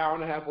an hour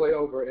and a half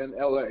layover in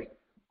L.A.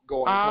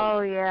 going home.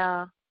 Oh,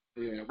 yeah.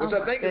 Yeah, which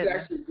I think is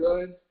actually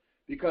good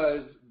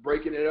because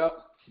breaking it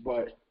up,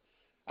 but,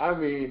 I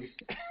mean,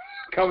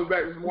 coming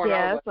back this morning,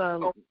 yeah, I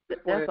was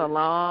that's a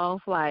long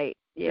flight.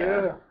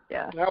 Yeah.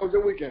 How was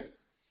your weekend?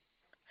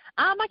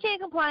 I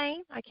can't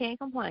complain.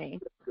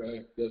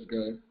 That's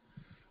good.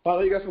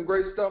 Well, you got some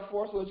great stuff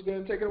for us, so let's go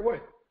ahead and take it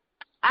away.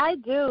 I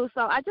do.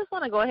 So I just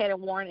want to go ahead and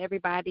warn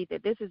everybody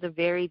that this is a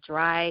very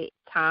dry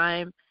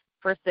time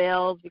for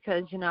sales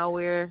because,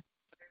 we're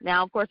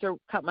now, of course,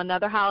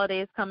 another holiday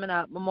is coming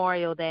up,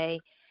 Memorial Day,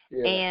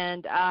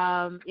 and,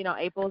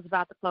 April's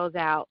about to close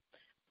out.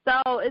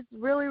 So it's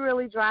really,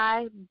 really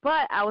dry,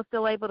 but I was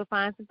still able to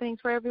find some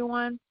things for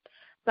everyone.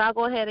 So I'll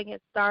go ahead and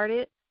get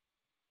started.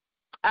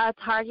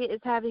 Target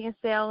is having a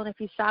sale, and if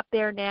you shop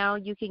there now,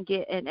 you can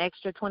get an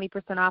extra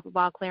 20% off of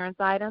all clearance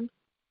items.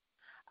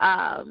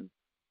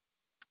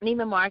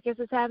 Neiman Marcus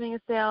is having a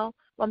sale.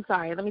 Well, I'm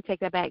sorry, let me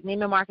take that back.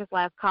 Neiman Marcus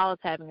Last Call is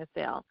having a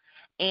sale.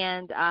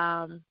 And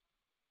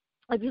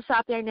if you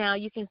shop there now,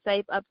 you can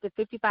save up to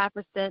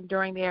 55%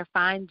 during their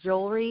fine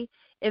jewelry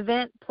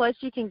event. Plus,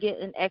 you can get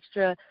an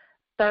extra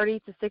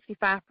 30 to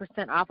 65%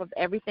 off of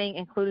everything,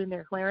 including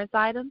their clearance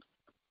items.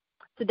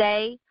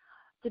 Today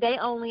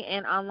only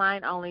and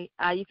online only,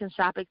 you can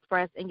shop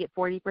Express and get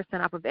 40%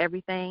 off of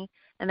everything,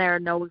 and there are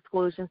no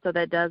exclusions, so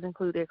that does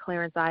include their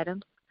clearance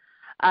items.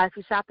 If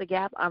you shop the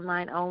Gap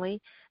online only,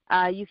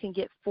 you can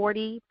get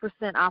 40%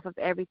 off of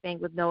everything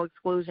with no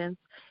exclusions.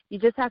 You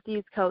just have to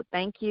use code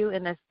THANKYOU,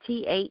 and that's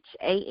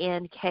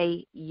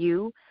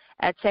THANKU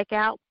at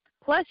checkout.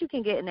 Plus, you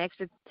can get an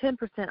extra 10%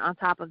 on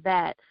top of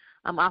that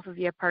off of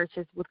your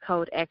purchase with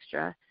code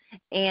EXTRA.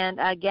 And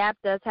Gap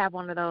does have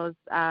one of those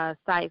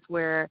sites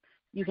where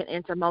you can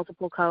enter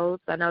multiple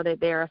codes. I know that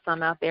there are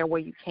some out there where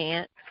you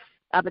can't,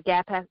 but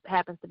Gap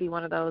happens to be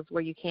one of those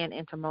where you can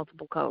enter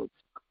multiple codes.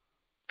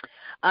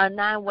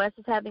 Nine West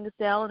is having a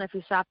sale, and if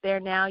you shop there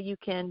now, you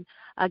can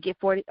get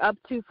up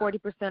to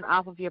 40%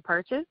 off of your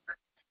purchase.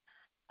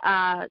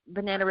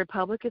 Banana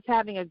Republic is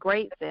having a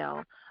great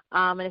sale,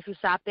 and if you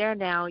shop there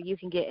now, you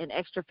can get an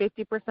extra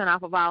 50%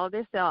 off of all of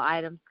their sale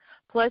items.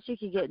 Plus, you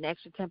can get an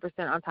extra 10%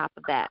 on top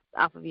of that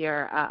off of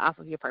your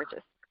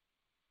purchase.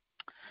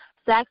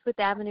 Saks Fifth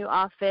Avenue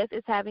off Fifth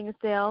is having a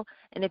sale,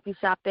 and if you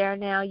shop there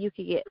now, you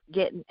can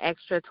get an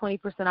extra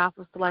 20% off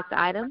of select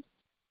items.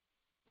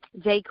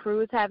 J.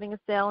 Crew is having a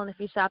sale, and if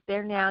you shop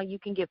there now, you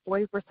can get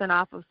 40%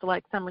 off of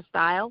select summer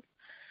styles.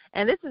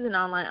 And this is an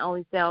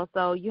online-only sale,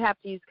 so you have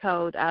to use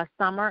code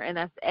SUMMER, and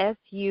that's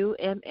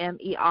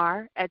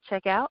SUMMER at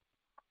checkout.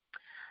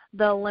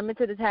 The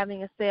Limited is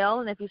having a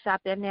sale, and if you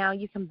shop there now,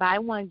 you can buy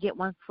one, get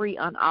one free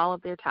on all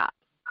of their tops.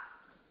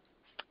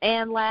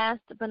 And last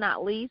but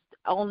not least,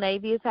 Old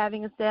Navy is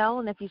having a sale,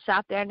 and if you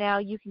shop there now,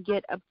 you can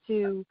get up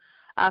to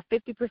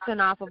 50%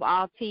 off of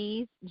all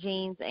tees,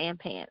 jeans, and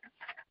pants.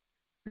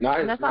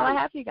 Nice. And that's all I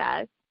have for you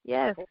guys.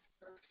 Yes.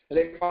 And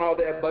they can find all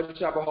that at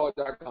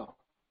budgetshopaholic.com.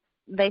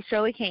 They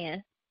surely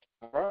can.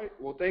 All right.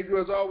 Well, thank you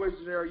as always,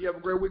 Janelle. You have a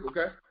great week,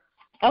 okay?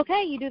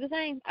 Okay, you do the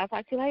same. I'll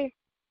talk to you later.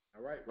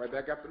 All right. Right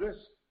back after this.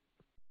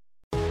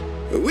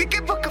 We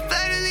can book a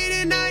flight and leave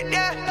tonight,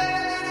 yeah.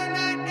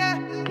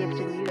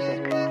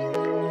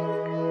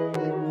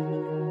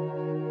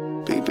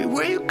 Baby,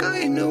 where you go?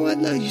 You know I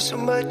love you so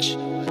much.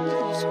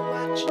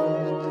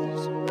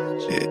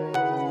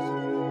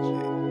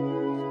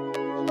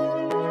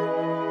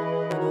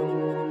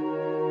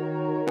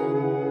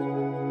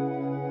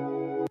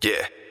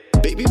 Yeah.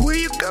 Baby, where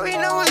you go? You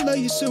know I love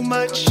you so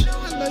much.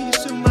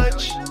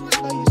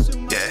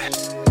 Yeah.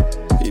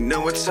 You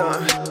know what's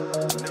on?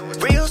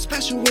 Real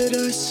special with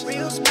us.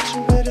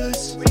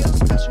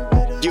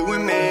 You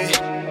and me,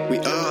 we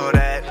all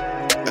that.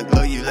 I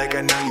love you like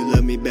I know you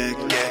love me back,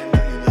 yeah.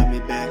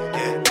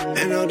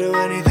 And I'll do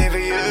anything for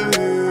you,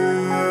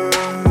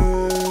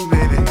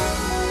 baby.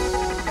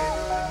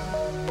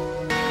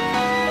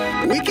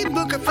 We can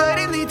book a flight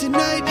and leave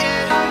tonight,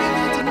 yeah.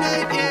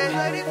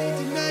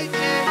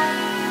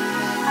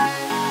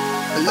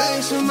 I love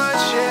you so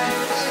much, yeah.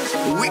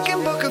 We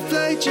can book a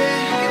flight,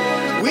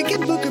 yeah. We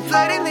can book a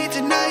flight and leave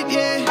tonight,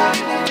 yeah.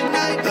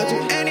 I'll do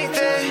anything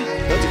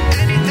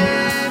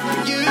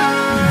for you,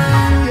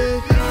 yeah.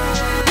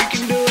 We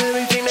can do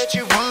everything that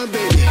you want,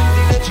 baby.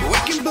 We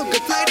can book a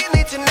flight and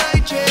leave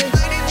tonight, yeah.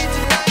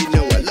 You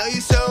know I love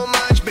you so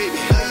much, baby.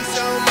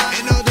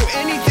 And I'll do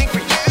anything for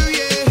you,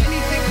 yeah.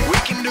 We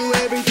can do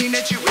everything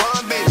that you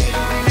want, baby.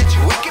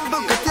 We can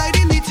book a flight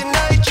and leave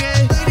tonight,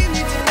 yeah.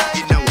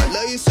 You know I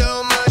love you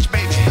so much,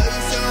 baby.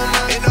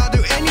 And I'll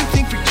do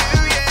anything for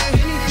you, yeah.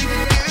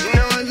 You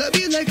know I love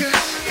you like a,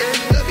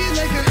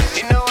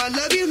 you know I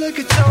love you like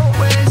it's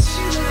always.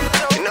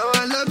 You know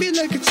I love you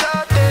like it's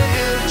all day.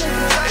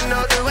 And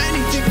I'll do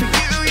anything for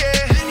you,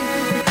 yeah.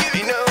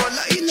 You know I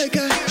love you like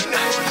a,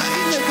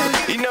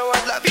 you know I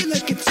love you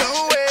like it's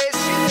always.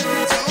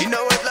 You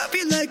know I love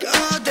you like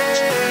all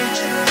day.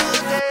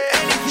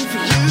 Anything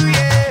for you,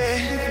 yeah.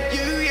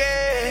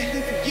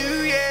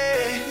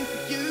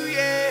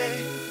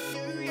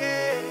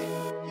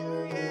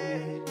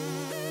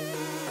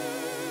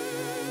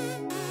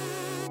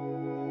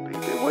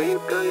 Baby, where you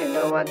go? You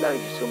know I love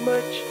you so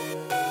much.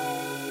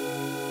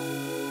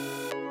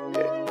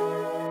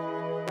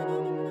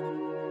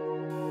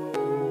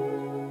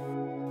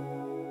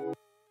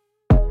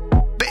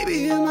 Baby,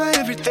 you're my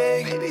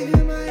everything.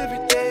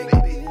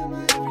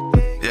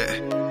 Yeah.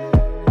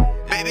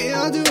 Baby,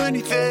 I'll do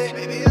anything.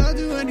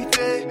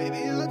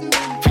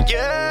 For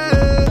you.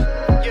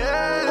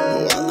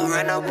 Oh, I'll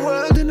run the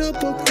world and I'll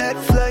book that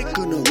flight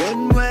on a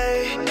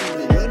one-way.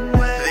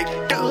 They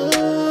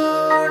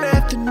don't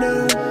have to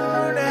know.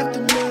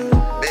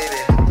 Baby.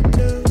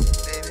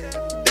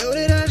 Know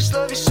that I just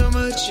love you so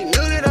much. You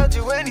know that I'll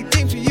do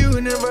anything for you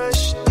in a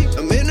rush.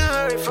 I'm in a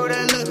hurry for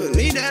that love. I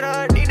need that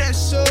heart, need that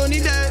soul,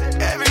 need that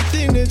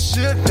everything that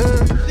should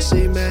have.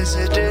 Same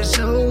message as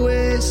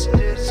always.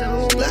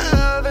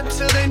 Love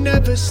until they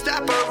never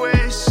stop our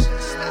ways.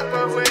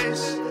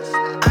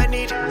 I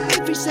need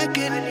every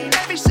second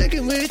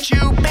with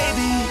you,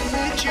 baby.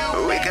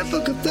 We can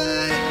book a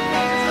flight.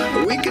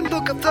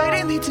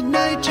 And leave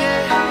tonight,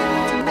 yeah.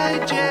 You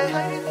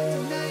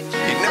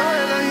know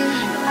I love you.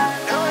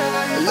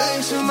 I love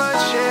you so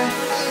much, yeah.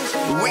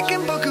 We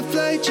can book a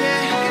flight,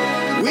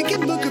 yeah. We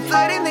can book a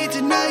flight and leave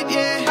tonight,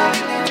 yeah.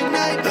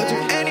 I'll do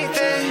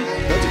anything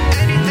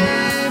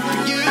for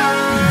you,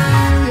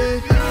 yeah.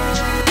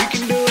 We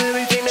can do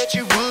everything that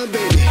you want,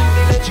 baby.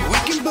 We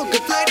can book a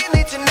flight and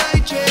leave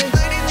tonight, yeah.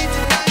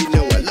 You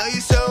know I love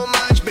you so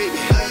much, baby.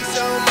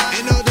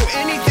 And I'll do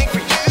anything for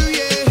you,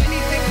 yeah.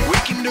 We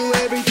can do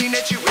everything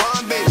that you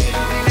want, baby.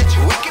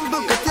 We can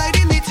book a flight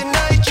and leave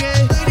tonight,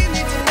 yeah.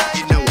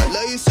 You know I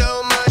love you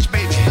so much,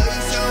 baby.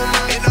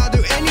 And I'll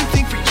do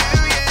anything for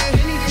you, yeah.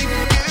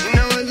 You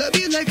know I love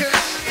you like a,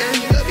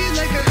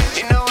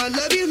 you know I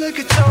love you like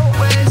it's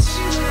always.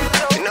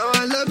 You know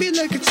I love you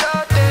like it's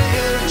all day.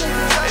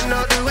 And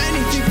I'll do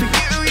anything for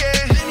you,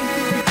 yeah.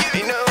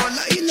 You know I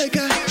love you like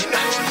a,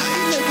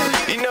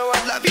 you know I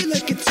love you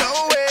like it's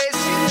always.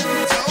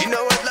 You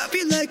know I love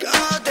you like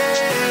all day.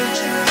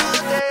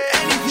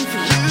 Anything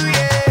for you,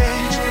 yeah.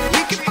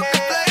 We can book a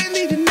flight and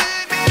leave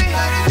tonight,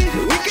 baby.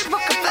 We can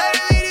book a flight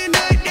and leave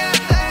tonight, yeah.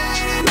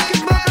 We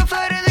can book a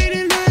flight and leave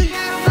tonight.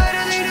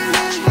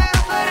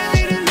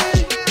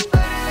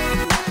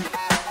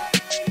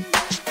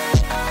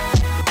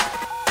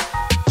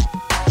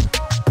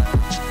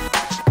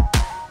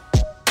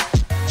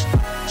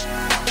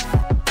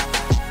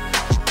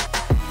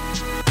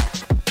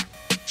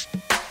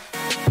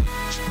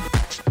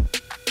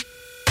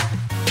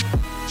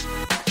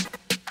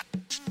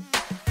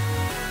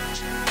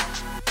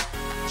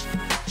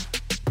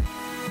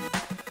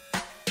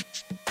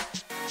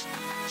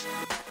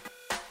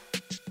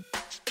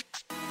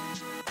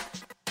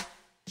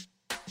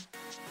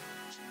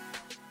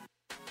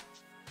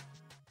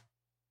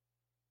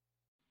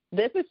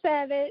 This is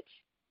Savage.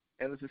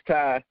 And this is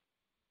Ty.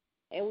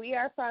 And we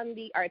are from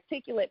the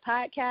Articulate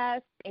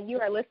Podcast, and you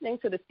are listening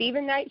to The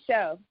Stephen Knight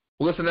Show.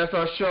 Listen, that's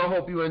our show.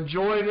 Hope you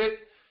enjoyed it.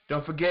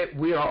 Don't forget,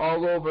 we are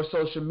all over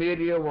social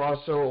media. We're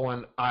also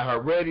on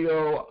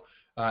iHeartRadio,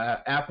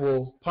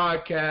 Apple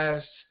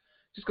Podcasts.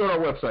 Just go to our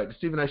website,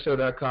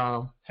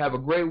 thestephenknightshow.com. Have a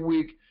great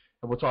week,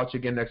 and we'll talk to you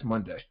again next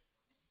Monday.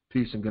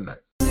 Peace and good night.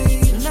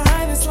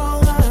 Tonight is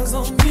all eyes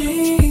on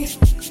me.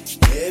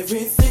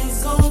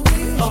 Everything's gonna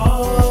be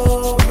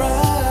alright.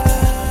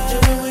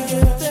 And when we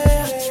get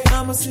there,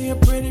 I'ma see a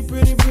pretty,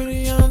 pretty, pretty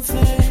young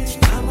thing.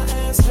 I'ma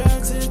ask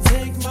her to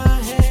take my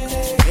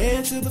hand,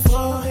 head to the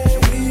floor,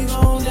 and we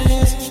gon'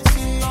 dance.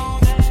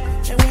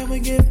 And when we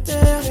get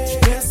there,